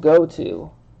I will go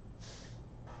to.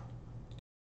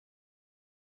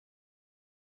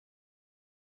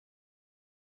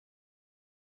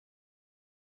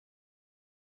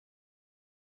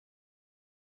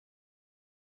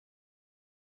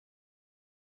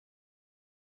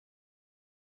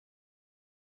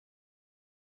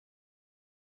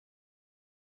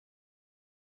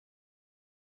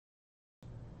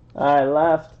 Alright,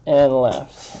 left and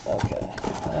left. Okay,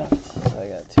 left. So I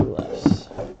got 2 lefts.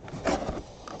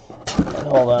 And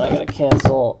hold on, I gotta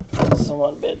cancel.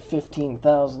 Someone bid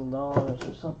 $15,000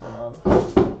 or something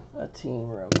on a team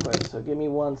real quick. So give me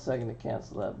 1 second to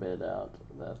cancel that bid out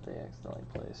that they accidentally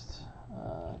placed.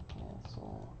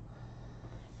 Cancel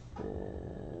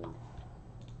bid.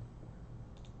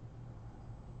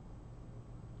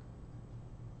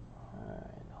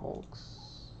 Alright, Hulks.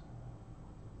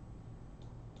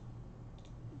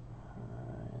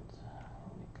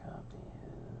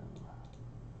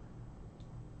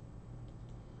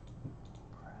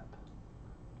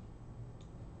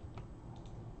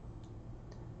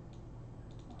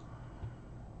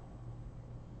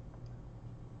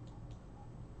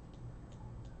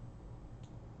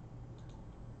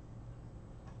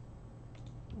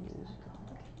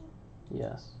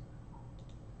 Yes.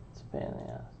 It's a pain in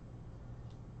the ass.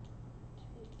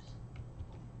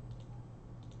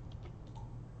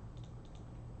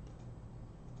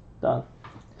 Done.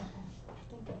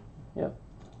 Yep.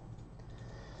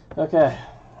 Okay,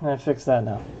 I fixed that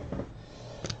now.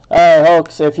 Alright,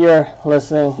 folks, if you're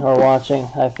listening or watching,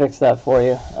 I fixed that for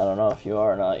you. I don't know if you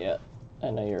are or not yet.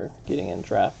 I know you're getting in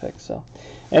draft picks, so.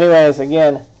 Anyways,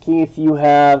 again, Keith, you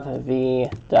have the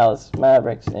Dallas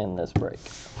Mavericks in this break.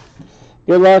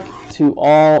 Good luck to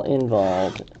all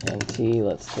involved. NT,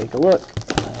 let's take a look.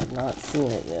 I have not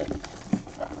seen it yet.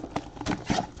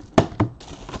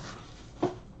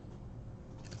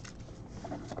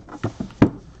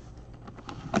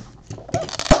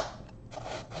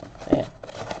 Man.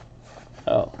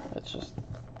 Oh, it's just,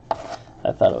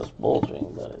 I thought it was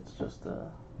bulging, but it's just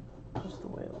the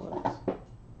way it looks.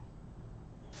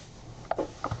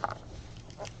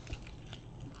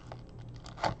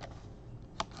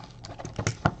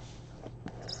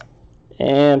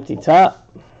 Empty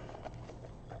top.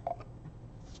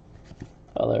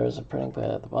 Oh, there is a printing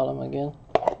plate at the bottom again.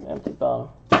 Empty bottom.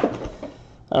 I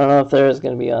don't know if there is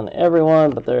going to be on everyone,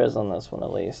 but there is on this one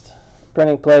at least.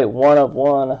 Printing plate 1 of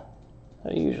 1.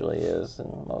 It usually is in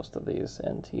most of these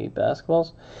NT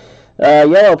basketballs.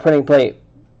 Yellow printing plate.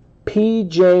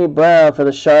 P.J. Brown for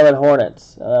the Charlotte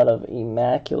Hornets out of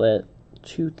Immaculate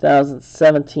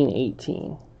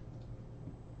 2017-18.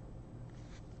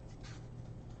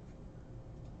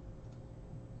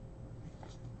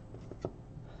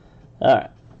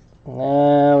 Alright,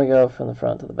 now we go from the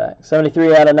front to the back.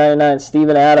 73 out of 99,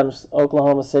 Steven Adams,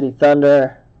 Oklahoma City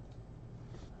Thunder.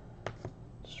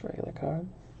 Just regular card.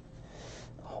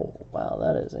 Oh, wow,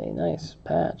 that is a nice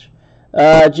patch.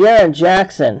 Jaren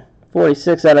Jackson,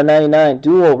 46 out of 99,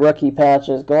 dual rookie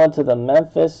patches, going to the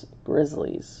Memphis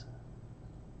Grizzlies.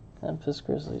 Memphis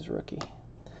Grizzlies rookie.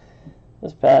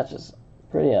 This patch is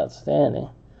pretty outstanding.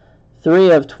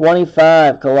 3 of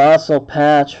 25, colossal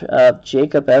patch of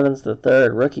Jacob Evans III,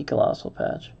 rookie colossal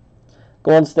patch.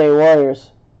 Golden State Warriors.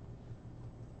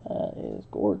 That is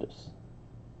gorgeous.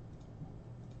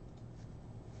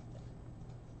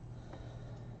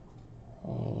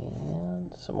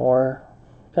 And some more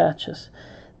patches.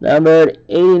 Numbered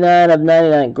 89 of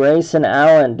 99, Grayson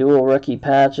Allen, dual rookie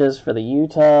patches for the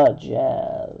Utah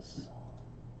Jazz.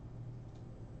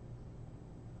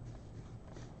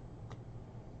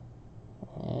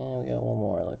 And we got one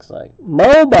more, it looks like.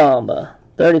 Mo Bamba,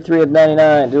 33 of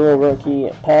 99, dual rookie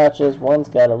patches. One's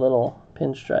got a little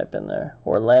pinstripe in there.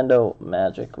 Orlando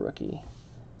Magic rookie.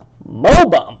 Mo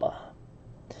Bamba.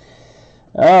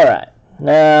 All right.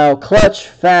 Now, Clutch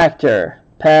Factor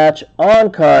patch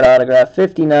on-card autograph,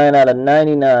 59 out of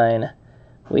 99.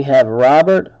 We have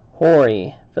Robert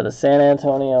Horry for the San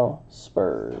Antonio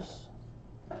Spurs.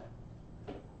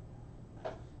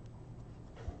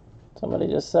 Somebody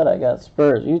just said I got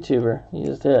Spurs. YouTuber, you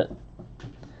just hit.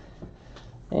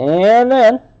 And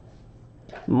then,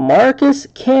 Marcus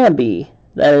Camby.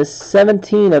 That is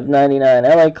 17 of 99.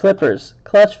 LA Clippers,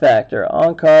 Clutch Factor,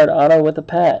 on-card auto with a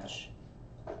patch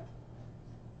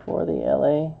for the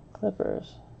LA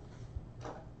Clippers.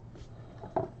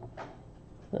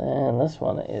 And this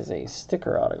one is a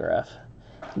sticker autograph.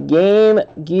 Game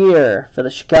Gear for the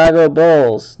Chicago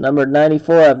Bulls, numbered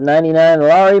 94 of 99.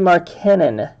 Lauri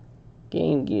Markkanen.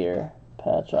 Game Gear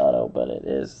patch auto, but it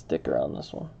is sticker on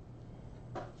this one.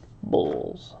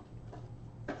 Bulls.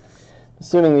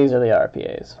 Assuming these are the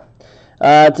RPAs.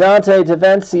 Dante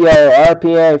DiVincenzo,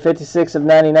 RPA, 56 of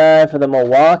 99 for the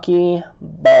Milwaukee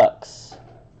Bucks.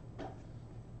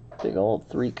 Big old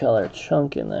 3-color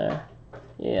chunk in there.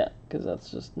 Yeah, because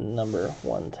that's just number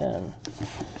 110.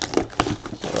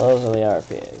 So those are the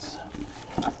RPAs.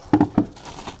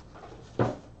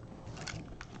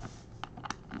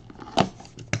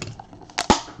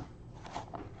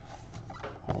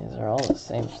 These are all the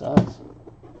same size.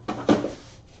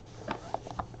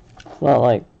 It's not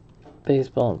like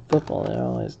baseball and football. They're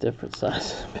always different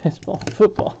sizes. Baseball and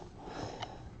football.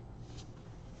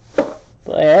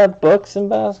 Do they have books in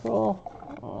basketball?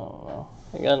 I don't know.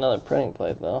 I got another printing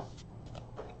plate, though.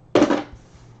 I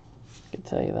can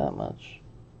tell you that much.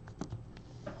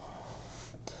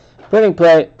 Printing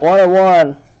plate,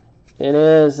 101. It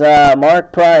is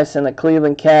Mark Price and the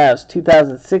Cleveland Cavs.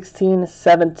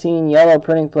 2016-17 yellow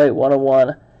printing plate,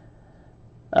 101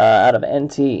 out of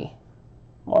NT.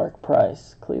 Mark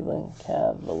Price, Cleveland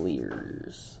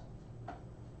Cavaliers.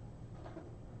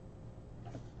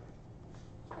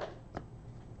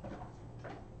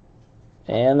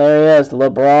 And there he is,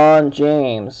 LeBron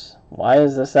James. Why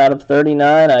is this out of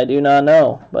 39? I do not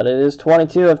know. But it is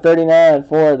 22 of 39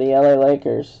 for the LA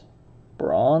Lakers.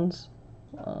 Bronze?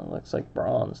 Looks like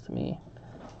bronze to me.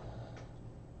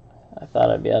 I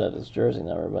thought I'd be out of his jersey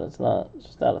number, but it's not. It's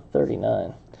just out of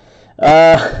 39.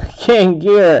 Game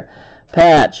Gear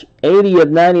patch, 80 of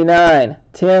 99.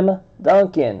 Tim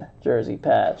Duncan jersey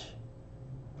patch.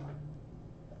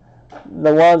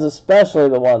 The ones, especially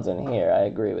the ones in here, I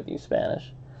agree with you,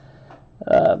 Spanish.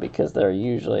 Because they're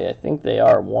usually, I think they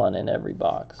are one in every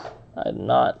box. I'm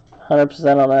not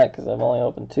 100% on that because I've only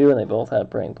opened 2 and they both have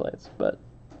printing plates. But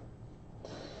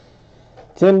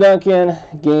Tim Duncan,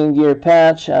 Game Gear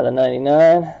patch out of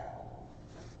 99.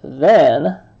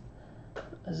 Then,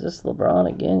 is this LeBron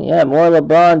again? Yeah, more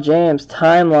LeBron James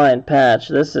timeline patch.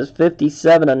 This is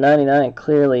 57 of 99,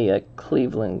 clearly a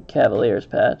Cleveland Cavaliers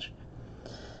patch.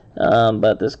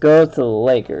 But this goes to the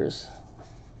Lakers.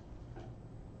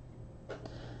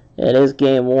 It is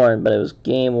game worn, but it was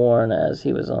game worn as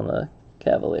he was on the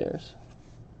Cavaliers.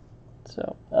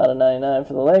 So, out of 99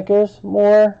 for the Lakers,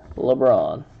 more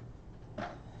LeBron.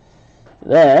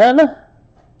 Then,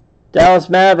 Dallas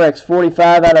Mavericks,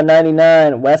 45 out of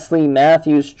 99, Wesley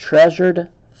Matthews Treasured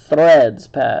Threads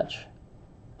patch.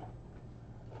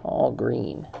 All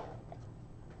green.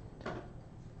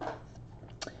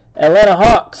 Atlanta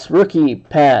Hawks rookie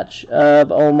patch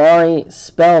of Omari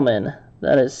Spellman.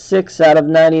 That is 6 out of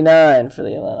 99 for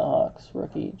the Atlanta Hawks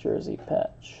rookie jersey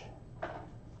patch.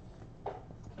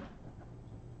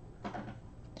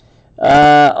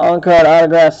 On-card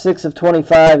autograph, 6 of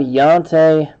 25,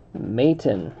 Yante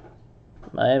Mayton.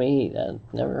 Miami Heat. I've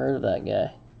never heard of that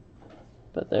guy.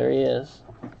 But there he is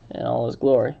in all his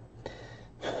glory.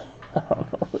 I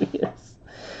don't know who he is.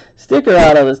 Sticker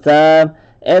auto this time.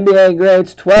 NBA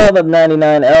grades, 12 of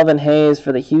 99, Elvin Hayes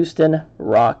for the Houston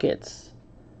Rockets.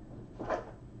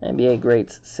 NBA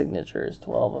greats signatures,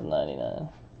 12 of 99.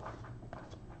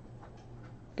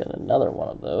 Got another one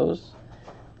of those.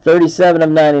 37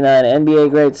 of 99, NBA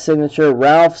great signature,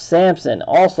 Ralph Sampson,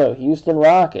 also Houston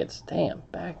Rockets. Damn,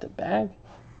 back to back?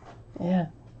 Yeah.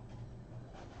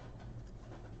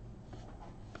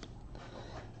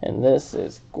 And this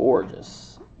is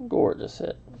gorgeous. Gorgeous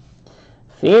hit.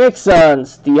 Phoenix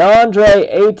Suns, DeAndre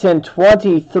Ayton,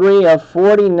 23 of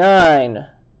 49.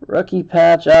 Rookie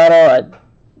patch auto.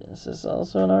 Is this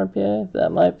also an RPA? That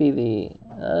might be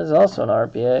that is also an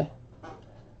RPA.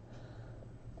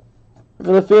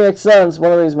 For the Phoenix Suns,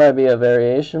 one of these might be a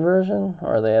variation version,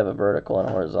 or they have a vertical and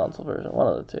a horizontal version. One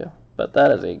of the two. But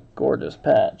that is a gorgeous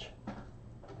patch.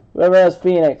 Whoever has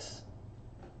Phoenix,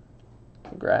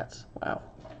 congrats. Wow.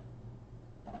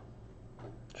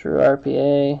 True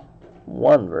RPA.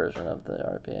 One version of the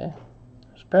RPA.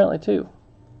 There's apparently two.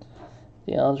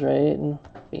 DeAndre Ayton,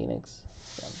 Phoenix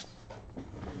Suns.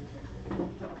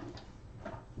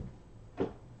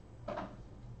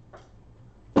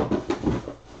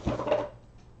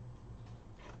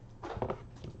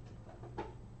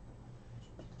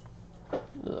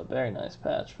 This is a very nice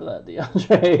patch for that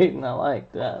DeAndre Ayton. I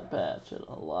like that patch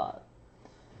a lot.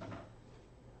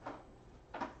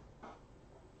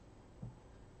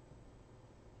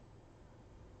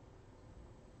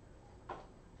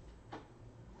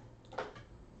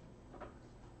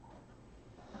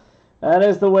 That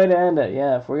is the way to end it.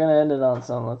 Yeah, if we're going to end it on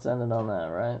something, let's end it on that,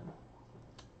 right?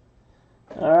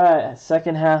 All right,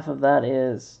 second half of that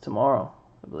is tomorrow,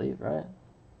 I believe, right?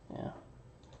 Yeah.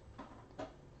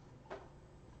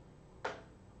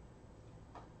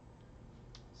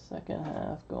 Second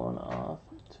half going off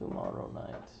tomorrow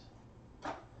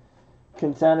night.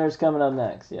 Contenders coming up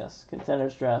next, yes.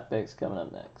 Contenders draft picks coming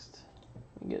up next.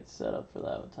 We get set up for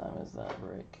that. What time is that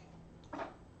break?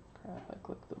 Crap, I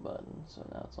clicked the button, so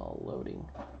now it's all loading.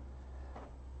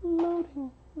 Loading,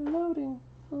 loading,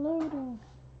 loading.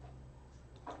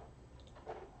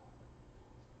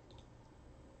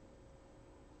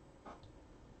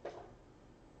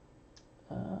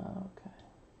 Okay.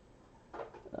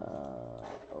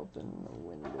 Open the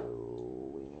window.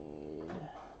 We need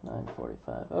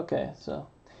 9:45. Okay, so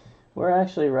we're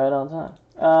actually right on time.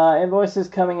 Invoices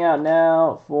coming out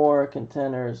now for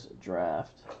Contenders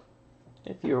Draft.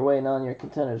 If you were waiting on your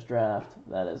Contenders Draft,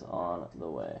 that is on the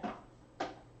way.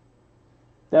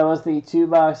 That was the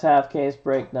 2-box half case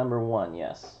break number 1,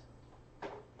 yes.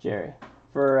 Jerry.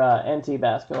 For NT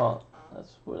basketball,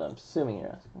 that's what I'm assuming you're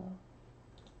asking.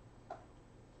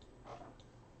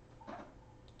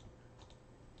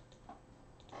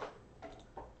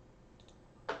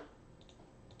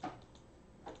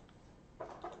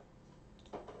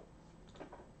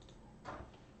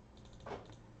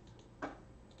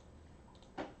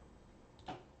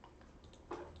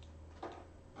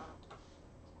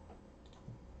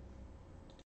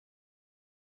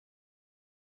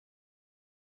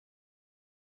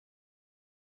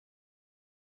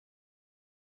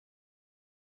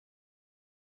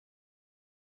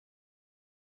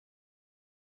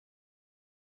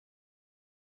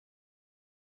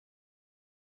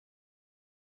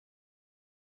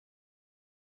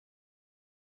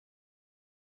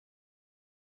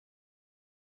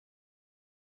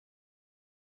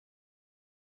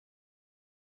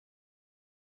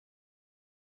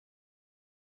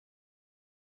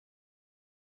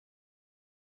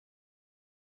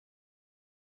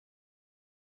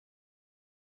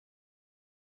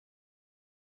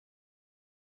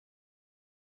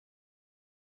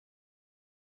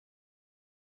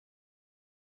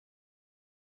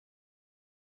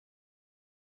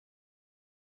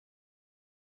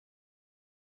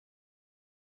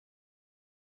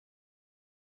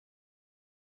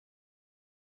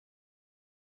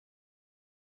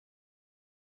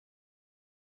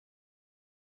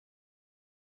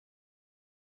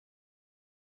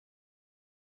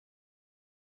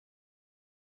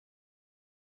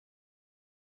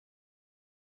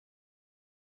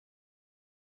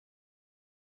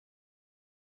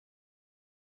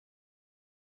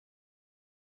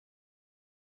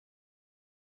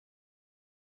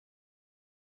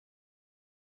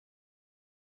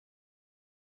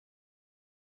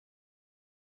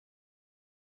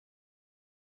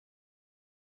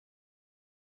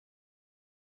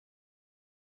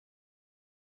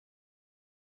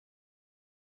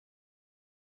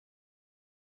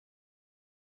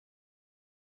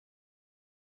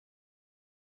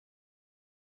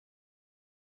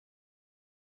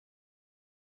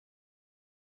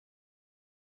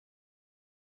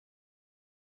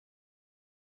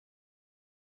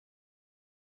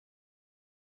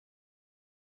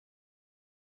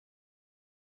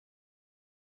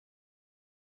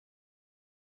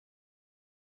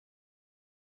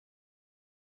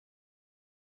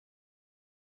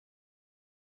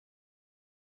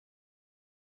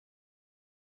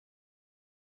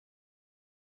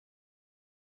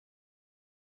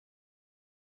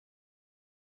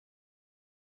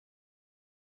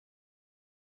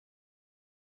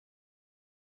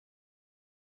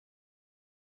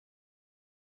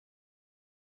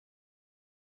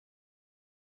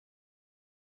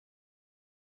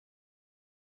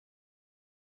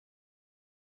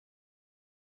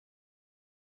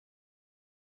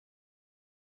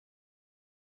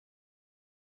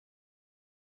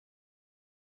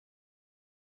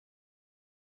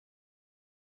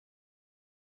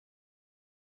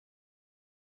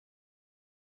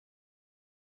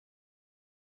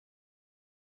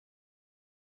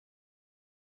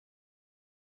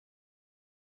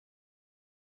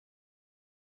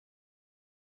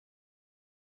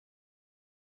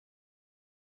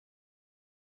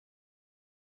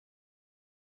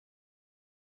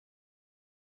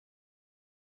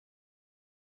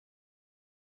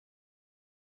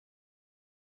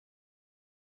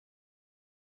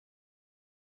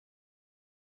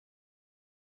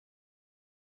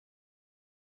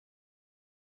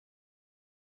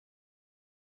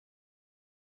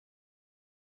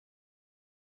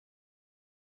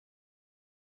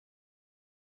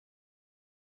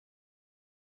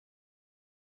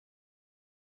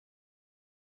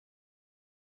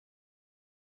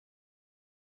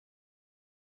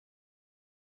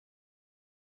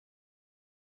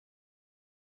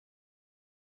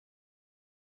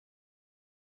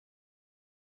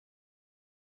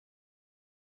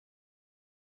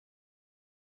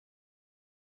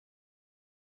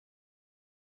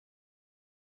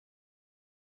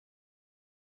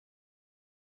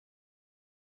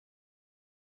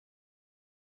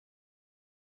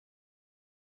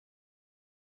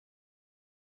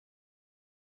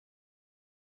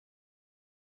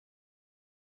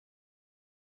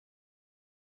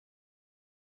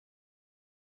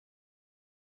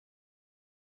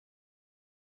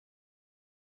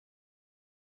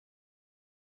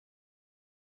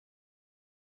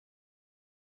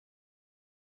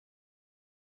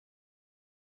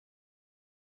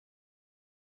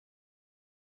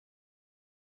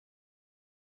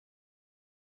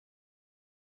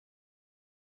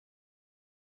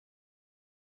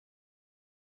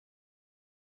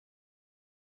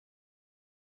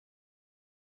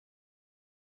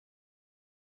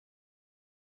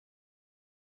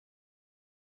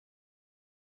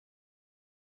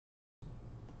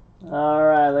 All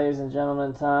right, ladies and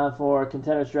gentlemen, time for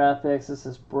Contenders Draft Picks. This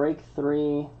is break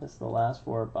 3. This is the last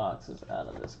 4 boxes out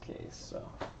of this case. So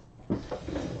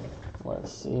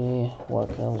let's see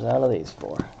what comes out of these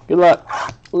 4. Good luck,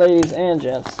 ladies and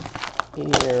gents. Here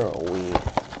we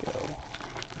go.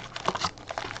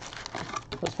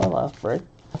 What's my last break?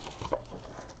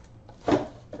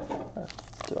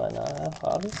 Do I not have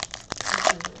hobbies?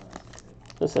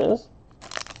 This is?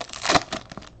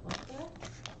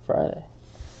 Friday.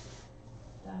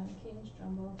 Diamond Kings,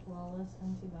 Jumbo, Flawless,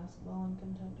 NC Basketball, and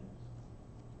Contenders.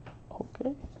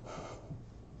 Okay.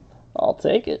 I'll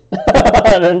take it.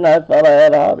 I thought I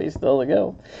had a hobby still to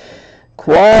go.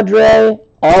 Quadre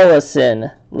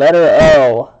Ollison, letter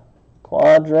O.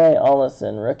 Quadre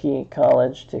Ollison, rookie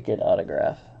college ticket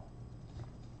autograph.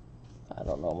 I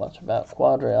don't know much about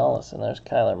Quadre Ollison. There's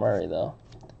Kyler Murray, though.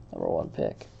 Number 1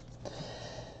 pick.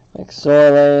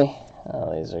 McSorley.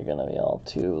 Oh, these are going to be all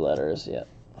 2 letters. Yep.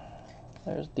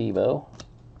 There's Debo.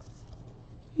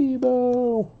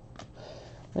 Debo.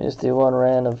 We just do 1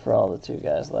 random for all the 2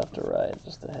 guys left or right.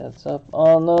 Just a heads up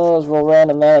on those. We'll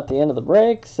random that at the end of the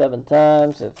break 7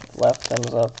 times. If left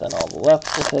comes up, then all the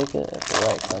left will take it. If the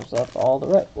right comes up, all the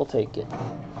right will take it.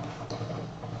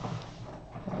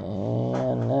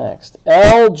 And next,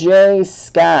 L.J.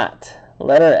 Scott,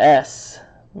 letter S,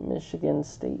 Michigan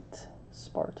State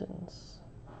Spartans.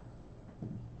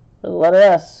 For the letter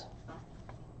S.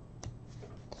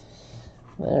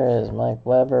 There is Mike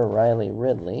Weber, Riley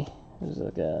Ridley. Who's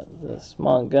got this?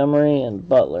 Montgomery and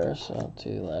Butler, so 2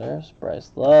 letters.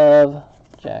 Bryce Love,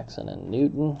 Jackson and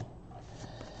Newton.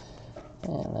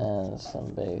 And then some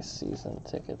base season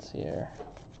tickets here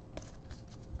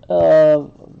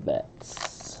of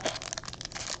Vets.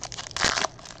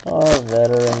 Our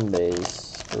veteran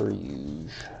base for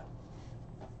Huge.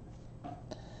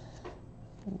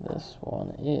 This one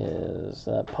is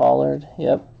Pollard.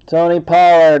 Yep. Tony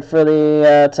Pollard for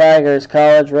the Tigers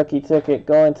college rookie ticket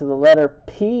going to the letter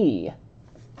P.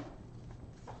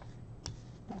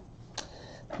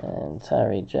 And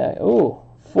Tyree Jack. Ooh,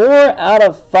 4 out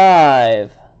of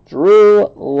 5.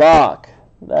 Drew Lock.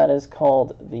 That is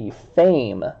called the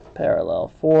Fame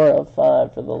parallel. 4 of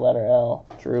 5 for the letter L.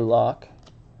 Drew Lock.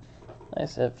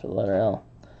 Nice hit for the letter L.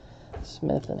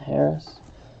 Smith and Harris.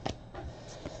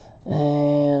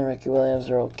 And Ricky Williams,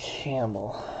 Earl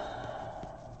Campbell.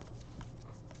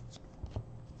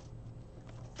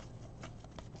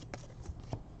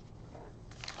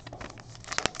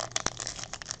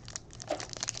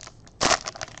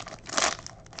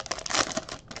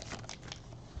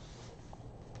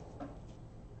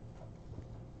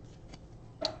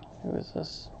 Who is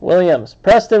this? Williams.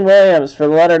 Preston Williams for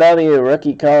the letter W.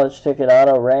 Rookie college ticket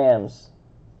auto Rams.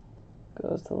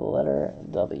 Goes to the letter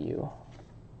W.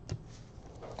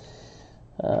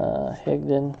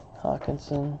 Higdon,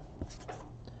 Hawkinson,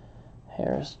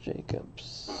 Harris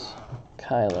Jacobs,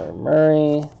 Kyler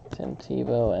Murray, Tim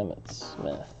Tebow, Emmett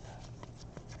Smith.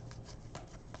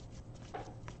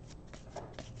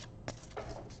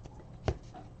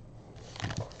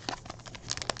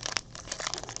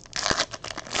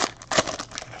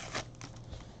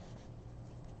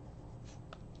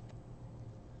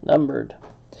 Numbered.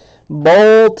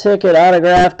 Bowl ticket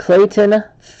autograph, Clayton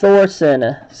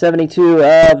Thorson, 72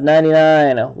 of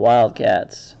 99,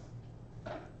 Wildcats.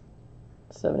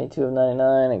 72 of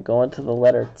 99, and going to the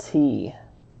letter T,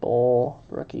 Bowl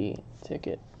rookie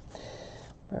ticket.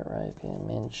 Brett Rypien,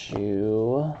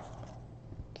 Minshew,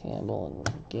 Campbell,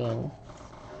 and McGinn.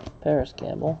 Paris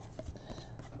Campbell.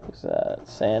 Who's that?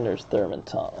 Sanders, Thurman,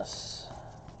 Thomas.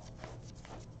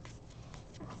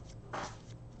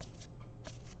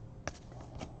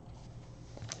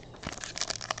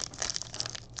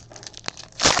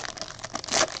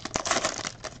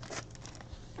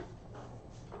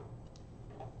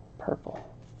 Purple.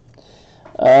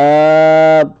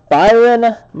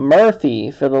 Byron Murphy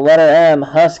for the letter M.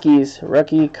 Huskies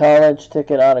rookie college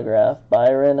ticket autograph.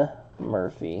 Byron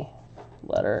Murphy,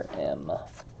 letter M.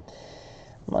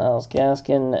 Miles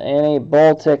Gaskin and a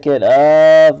bowl ticket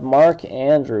of Mark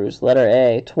Andrews, letter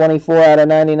A. 24 out of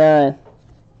 99.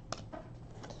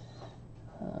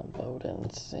 Bowden,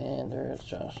 Sanders,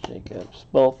 Josh Jacobs,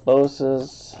 both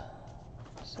Bosa's.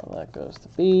 So that goes to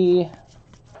B.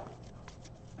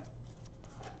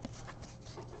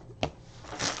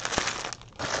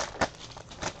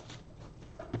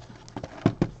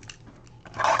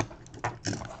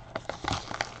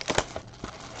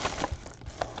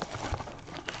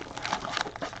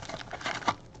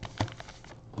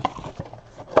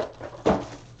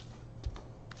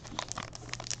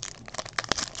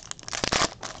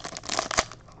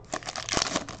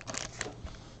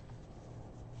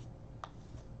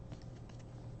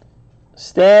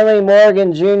 Stanley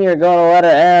Morgan Jr. going to letter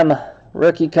M.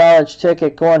 Rookie college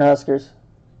ticket, Cornhuskers.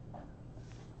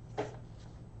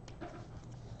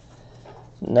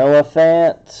 Noah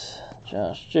Fant,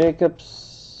 Josh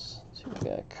Jacobs,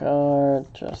 2-guy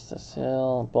card, Justice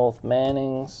Hill, both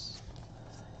Mannings.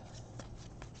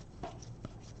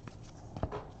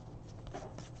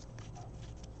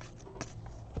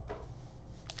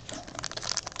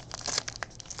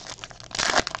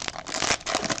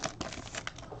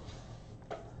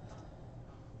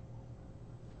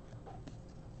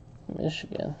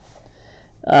 Michigan.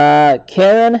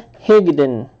 Karen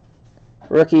Higdon,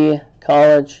 rookie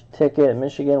college ticket,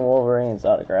 Michigan Wolverines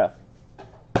autograph.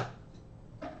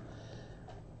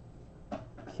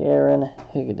 Karen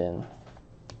Higdon.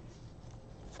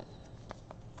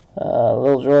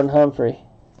 Little Jordan Humphrey,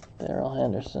 Darrell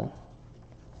Henderson.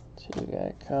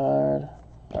 2-guy card,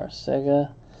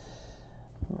 Arcega,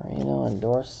 Marino, and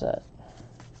Dorsett.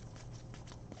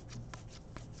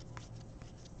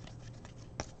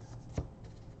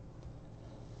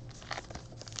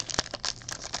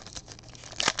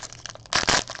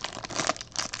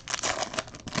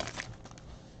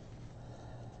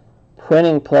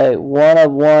 Printing plate,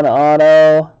 1/1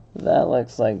 auto. That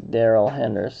looks like Darrell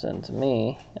Henderson to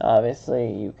me.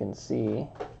 Obviously, you can see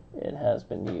it has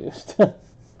been used.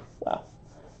 Wow,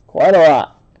 quite a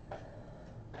lot.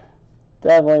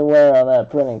 Definitely wear on that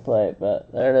printing plate,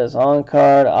 but there it is. On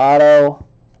card auto,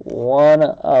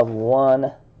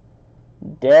 1/1.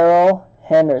 Darrell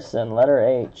Henderson, letter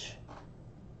H.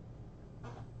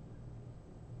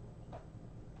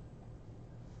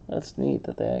 That's neat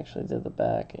that they actually did the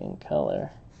back in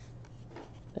color.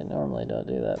 They normally don't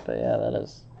do that, but yeah, that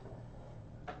has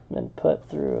been put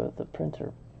through the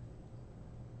printer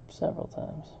several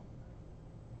times.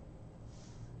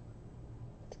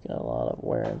 It's got a lot of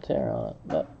wear and tear on it,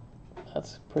 but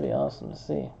that's pretty awesome to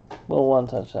see. Little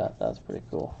one-touch that. That's pretty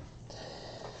cool.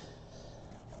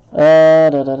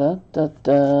 There's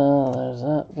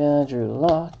that guy, Drew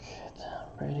Lock.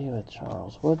 Brady with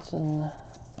Charles Woodson.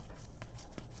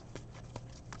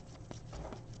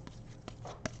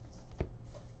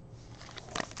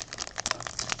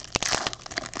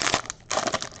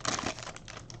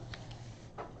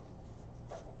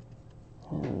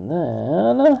 And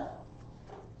then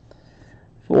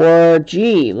for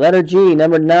G, letter G,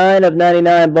 number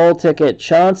 9/99 bowl ticket,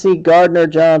 Chauncey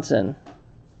Gardner-Johnson.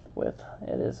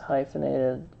 It is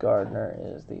hyphenated. Gardner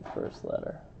is the first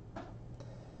letter.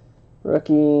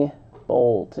 Rookie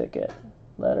bowl ticket,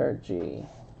 letter G.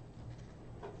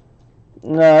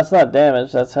 No, it's not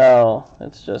damaged. That's how.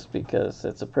 It's just because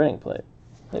it's a printing plate.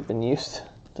 They've been used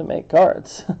to make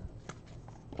cards.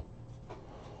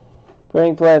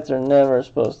 Printing plates are never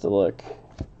supposed to look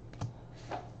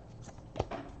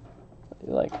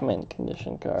like mint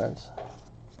condition cards.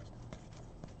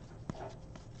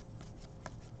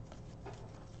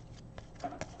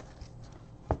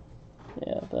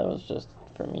 Yeah, that was just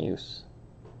from use.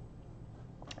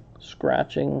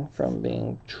 Scratching from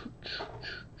being.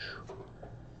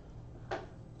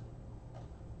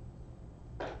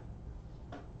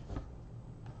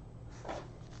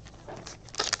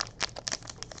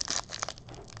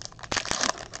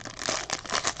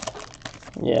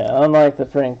 Yeah, unlike the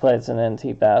printing plates in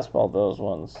NT basketball, those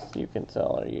ones you can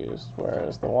tell are used,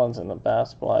 whereas the ones in the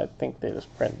basketball, I think they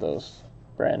just print those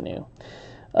brand new.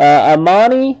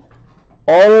 Amani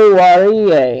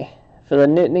Oluwariye for the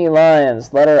Nittany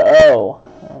Lions, letter O.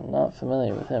 I'm not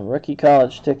familiar with him. Rookie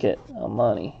college ticket,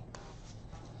 Amani.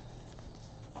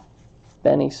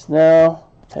 Benny Snell,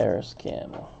 Paris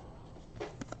Campbell.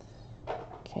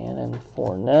 Cannon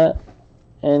Fournette,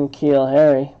 and Keel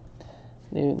Harry,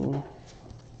 Newton,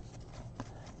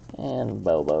 and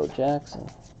Bobo Jackson.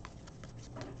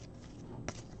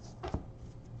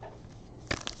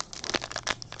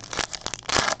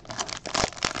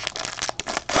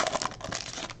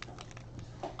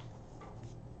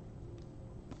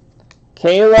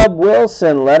 Caleb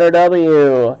Wilson, letter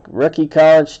W, rookie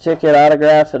college ticket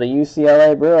autograph for the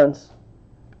UCLA Bruins.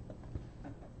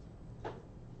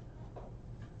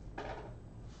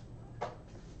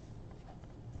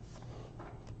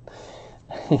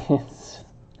 It's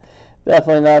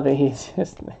definitely not the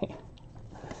easiest name.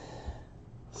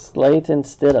 Slayton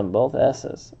Stidham, both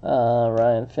S's.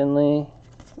 Ryan Finley,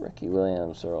 Ricky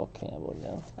Williams, Earl Campbell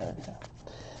again. Okay.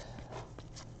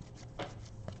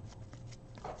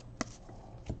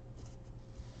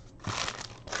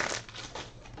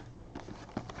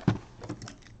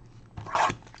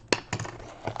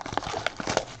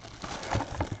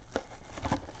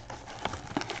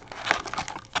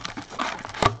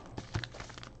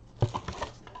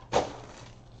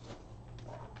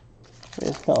 We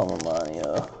just call him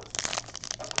Amanio.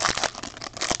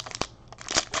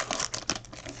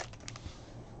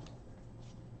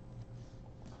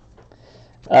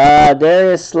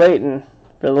 Darius Slayton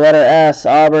for the letter S.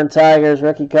 Auburn Tigers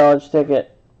rookie college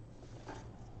ticket.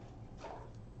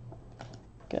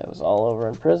 Guy was all over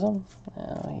in Prism.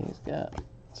 Now he's got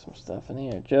some stuff in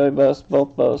here. Joey Bosa,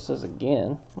 both Bosas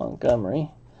again.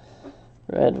 Montgomery,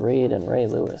 Red Reed, and Ray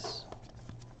Lewis.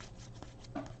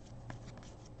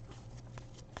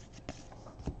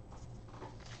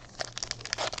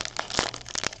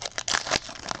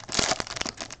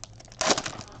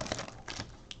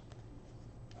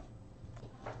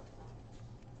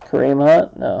 Kareem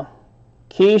Hunt? No.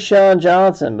 Keyshawn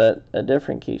Johnson, but a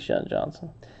different Keyshawn Johnson.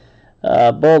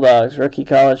 Bulldogs, rookie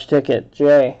college ticket.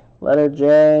 J. Letter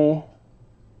J.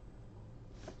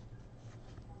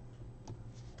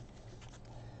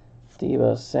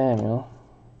 Deebo Samuel.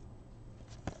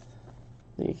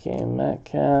 DK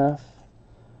Metcalf.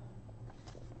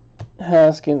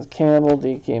 Haskins Campbell.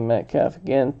 DK Metcalf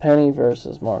again. Penny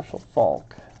versus Marshall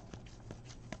Faulk.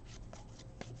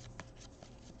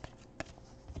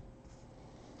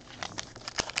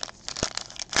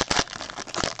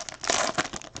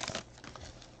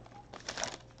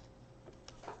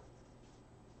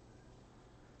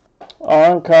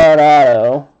 On-card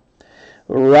auto,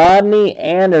 Rodney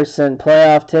Anderson,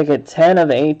 playoff ticket, 10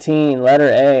 of 18, letter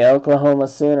A, Oklahoma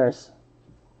Sooners.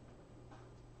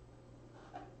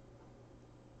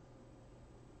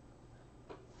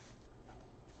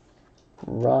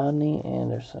 Rodney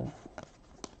Anderson.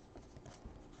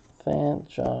 Fant,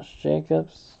 Josh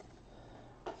Jacobs,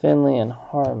 Finley and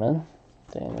Harmon.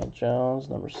 Daniel Jones,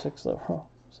 number 6 overall,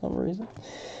 for some reason.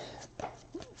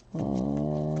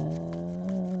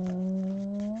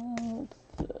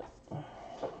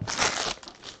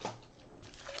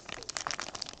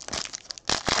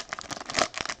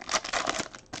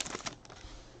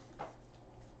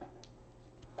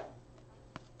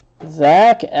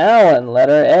 Zach Allen,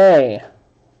 letter A.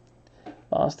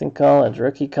 Boston College,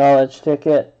 rookie college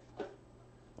ticket.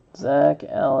 Zach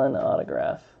Allen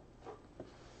autograph.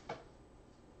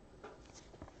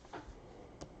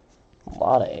 A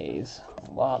lot of A's.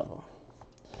 A lot of them.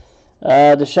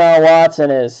 Deshaun Watson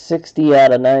is 60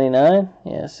 out of 99.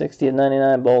 Yeah, 60 of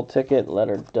 99 bold ticket,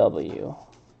 letter W.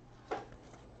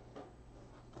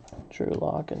 Drew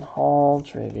Lock and Hall,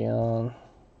 Travion,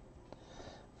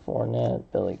 Fournette,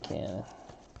 Billy Cannon.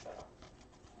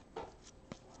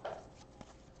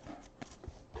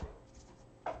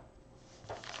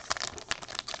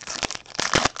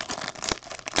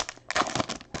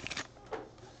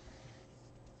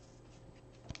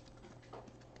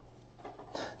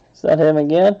 Is that him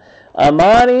again?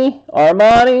 Armani,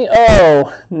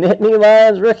 oh, Nittany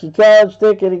Lions rookie college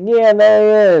ticket again. There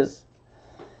he is.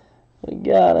 We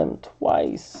got him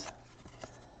twice.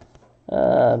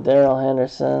 Darrell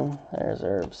Henderson. There's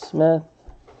Herb Smith.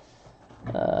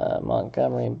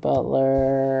 Montgomery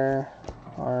Butler.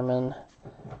 Harmon.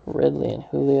 Ridley and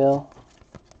Julio.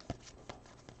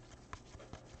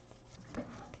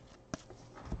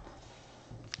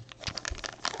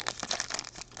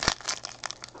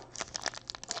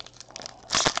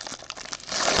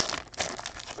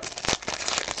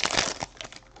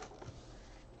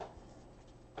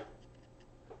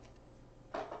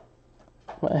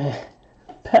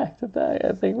 Back to back.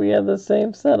 I think we have the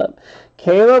same setup.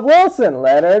 Caleb Wilson,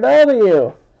 letter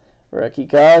W. Rookie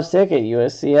college ticket,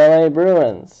 USC LA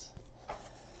Bruins.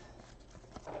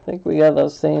 I think we got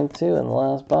those same two in the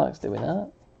last box, did we not?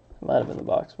 It might have been the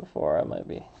box before. I might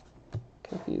be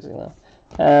confusing them.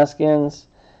 Haskins,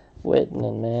 Witten,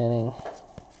 and Manning.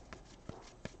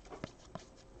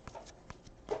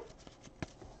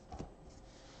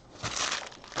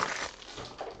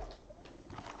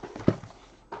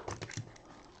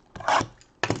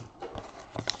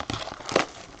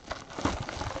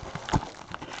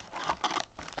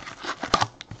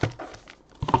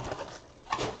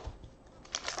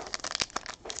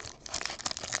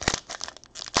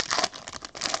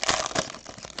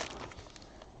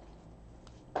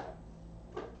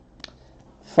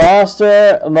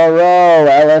 Foster Moreau,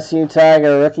 LSU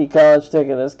Tiger, rookie college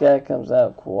ticket. This guy comes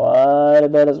out quite a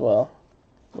bit as well.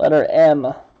 Letter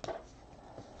M.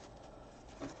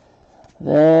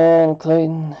 Then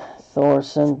Clayton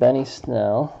Thorson, Benny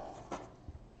Snell,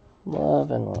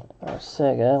 Love and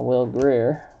Arcega, Will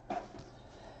Greer,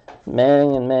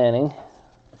 Manning and Manning.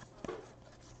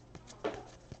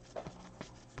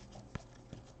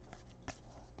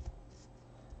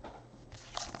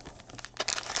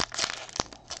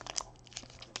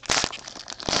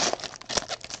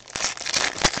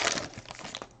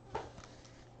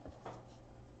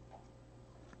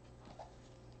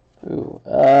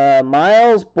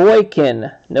 Miles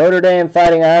Boykin, Notre Dame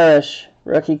Fighting Irish.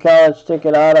 Rookie college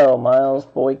ticket auto, Miles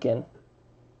Boykin.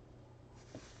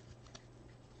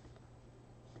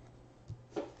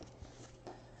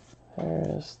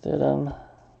 Harris, Stidham,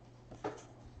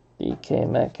 DK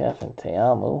Metcalf and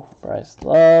Teamu, Bryce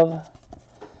Love,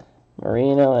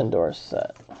 Marino and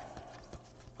Dorsett.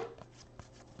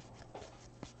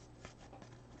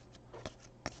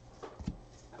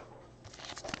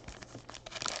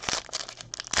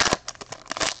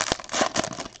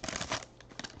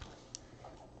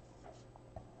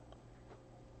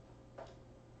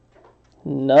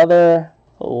 Another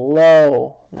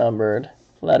low numbered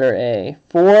letter A.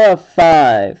 4 of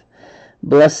 5.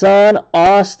 Blason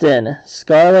Austin,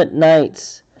 Scarlet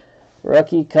Knights.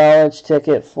 Rookie college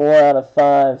ticket, 4 out of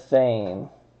 5 fame.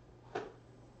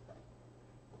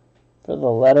 For the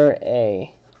letter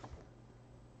A.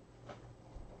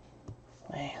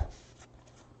 Man.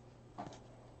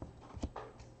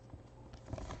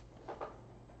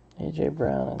 A.J.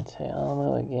 Brown and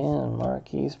Teamu again.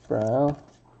 Marquise Brown.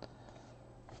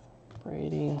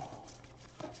 Brady.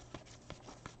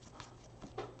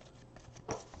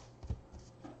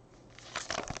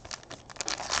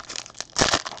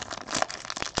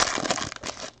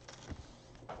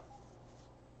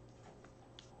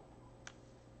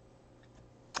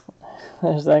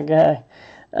 There's that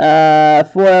guy.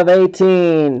 4 of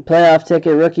 18. Playoff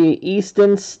ticket rookie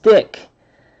Easton Stick.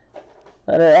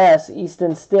 Letter S,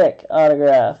 Easton Stick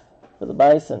autograph for the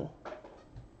Bison.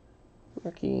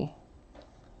 Rookie.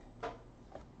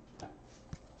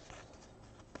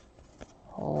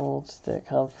 Old Stick,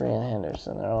 Humphrey and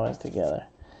Henderson. They're always together.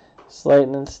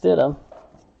 Slayton and Stidham.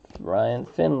 Ryan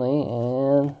Finley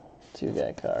and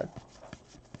 2-guy card.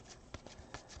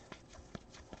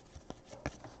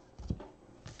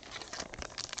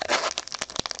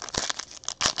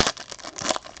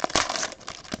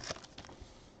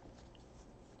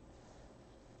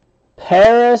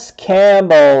 Paris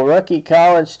Campbell, rookie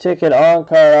college ticket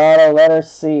on-card auto, letter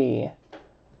C.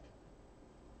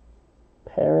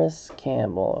 Paris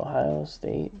Campbell, Ohio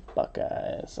State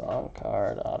Buckeyes,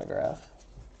 on-card autograph.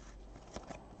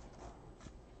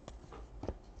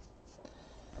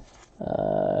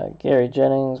 Gary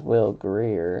Jennings, Will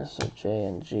Greer, so J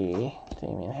and G.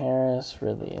 Damian Harris,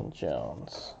 Ridley and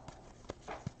Jones.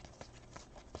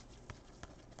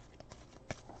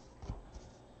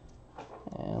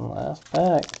 And last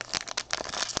pack.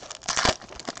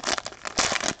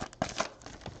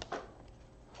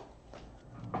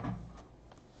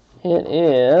 It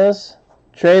is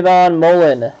Trayvon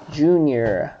Mullen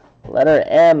Jr. Letter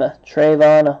M,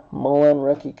 Trayvon Mullen,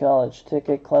 rookie college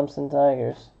ticket, Clemson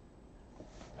Tigers.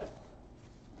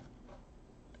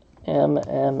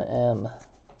 MMM.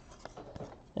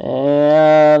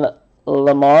 And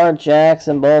Lamar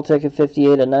Jackson, bowl ticket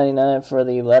 58 of 99 for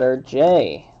the letter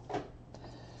J.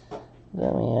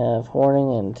 Then we have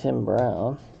Horning and Tim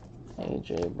Brown.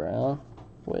 A.J. Brown,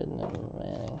 Whitten and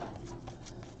Manning.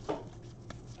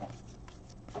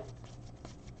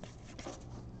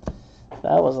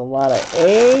 That was a lot of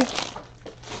A.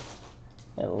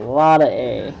 A lot of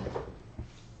A.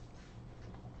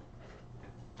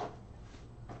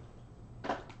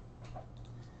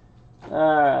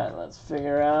 Alright, let's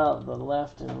figure out the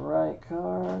left and right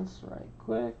cards right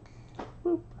quick.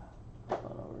 Boop.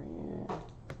 One over here.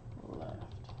 Left.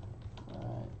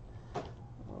 Alright.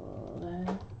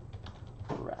 Left.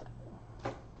 Right.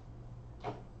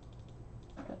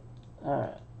 Okay.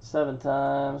 Alright. 7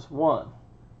 times. 1,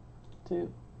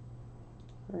 2,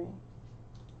 3,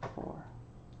 4,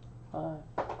 5,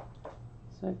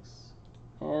 6,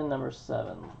 and number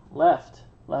 7. Left.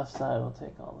 Left side will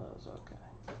take all those. Okay.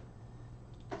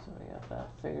 So we got that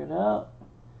figured out.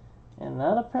 And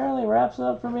that apparently wraps it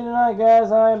up for me tonight,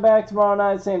 guys. I am back tomorrow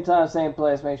night, same time, same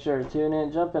place. Make sure to tune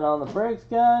in, jump in on the breaks,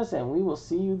 guys, and we will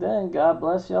see you then. God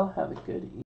bless y'all. Have a good evening.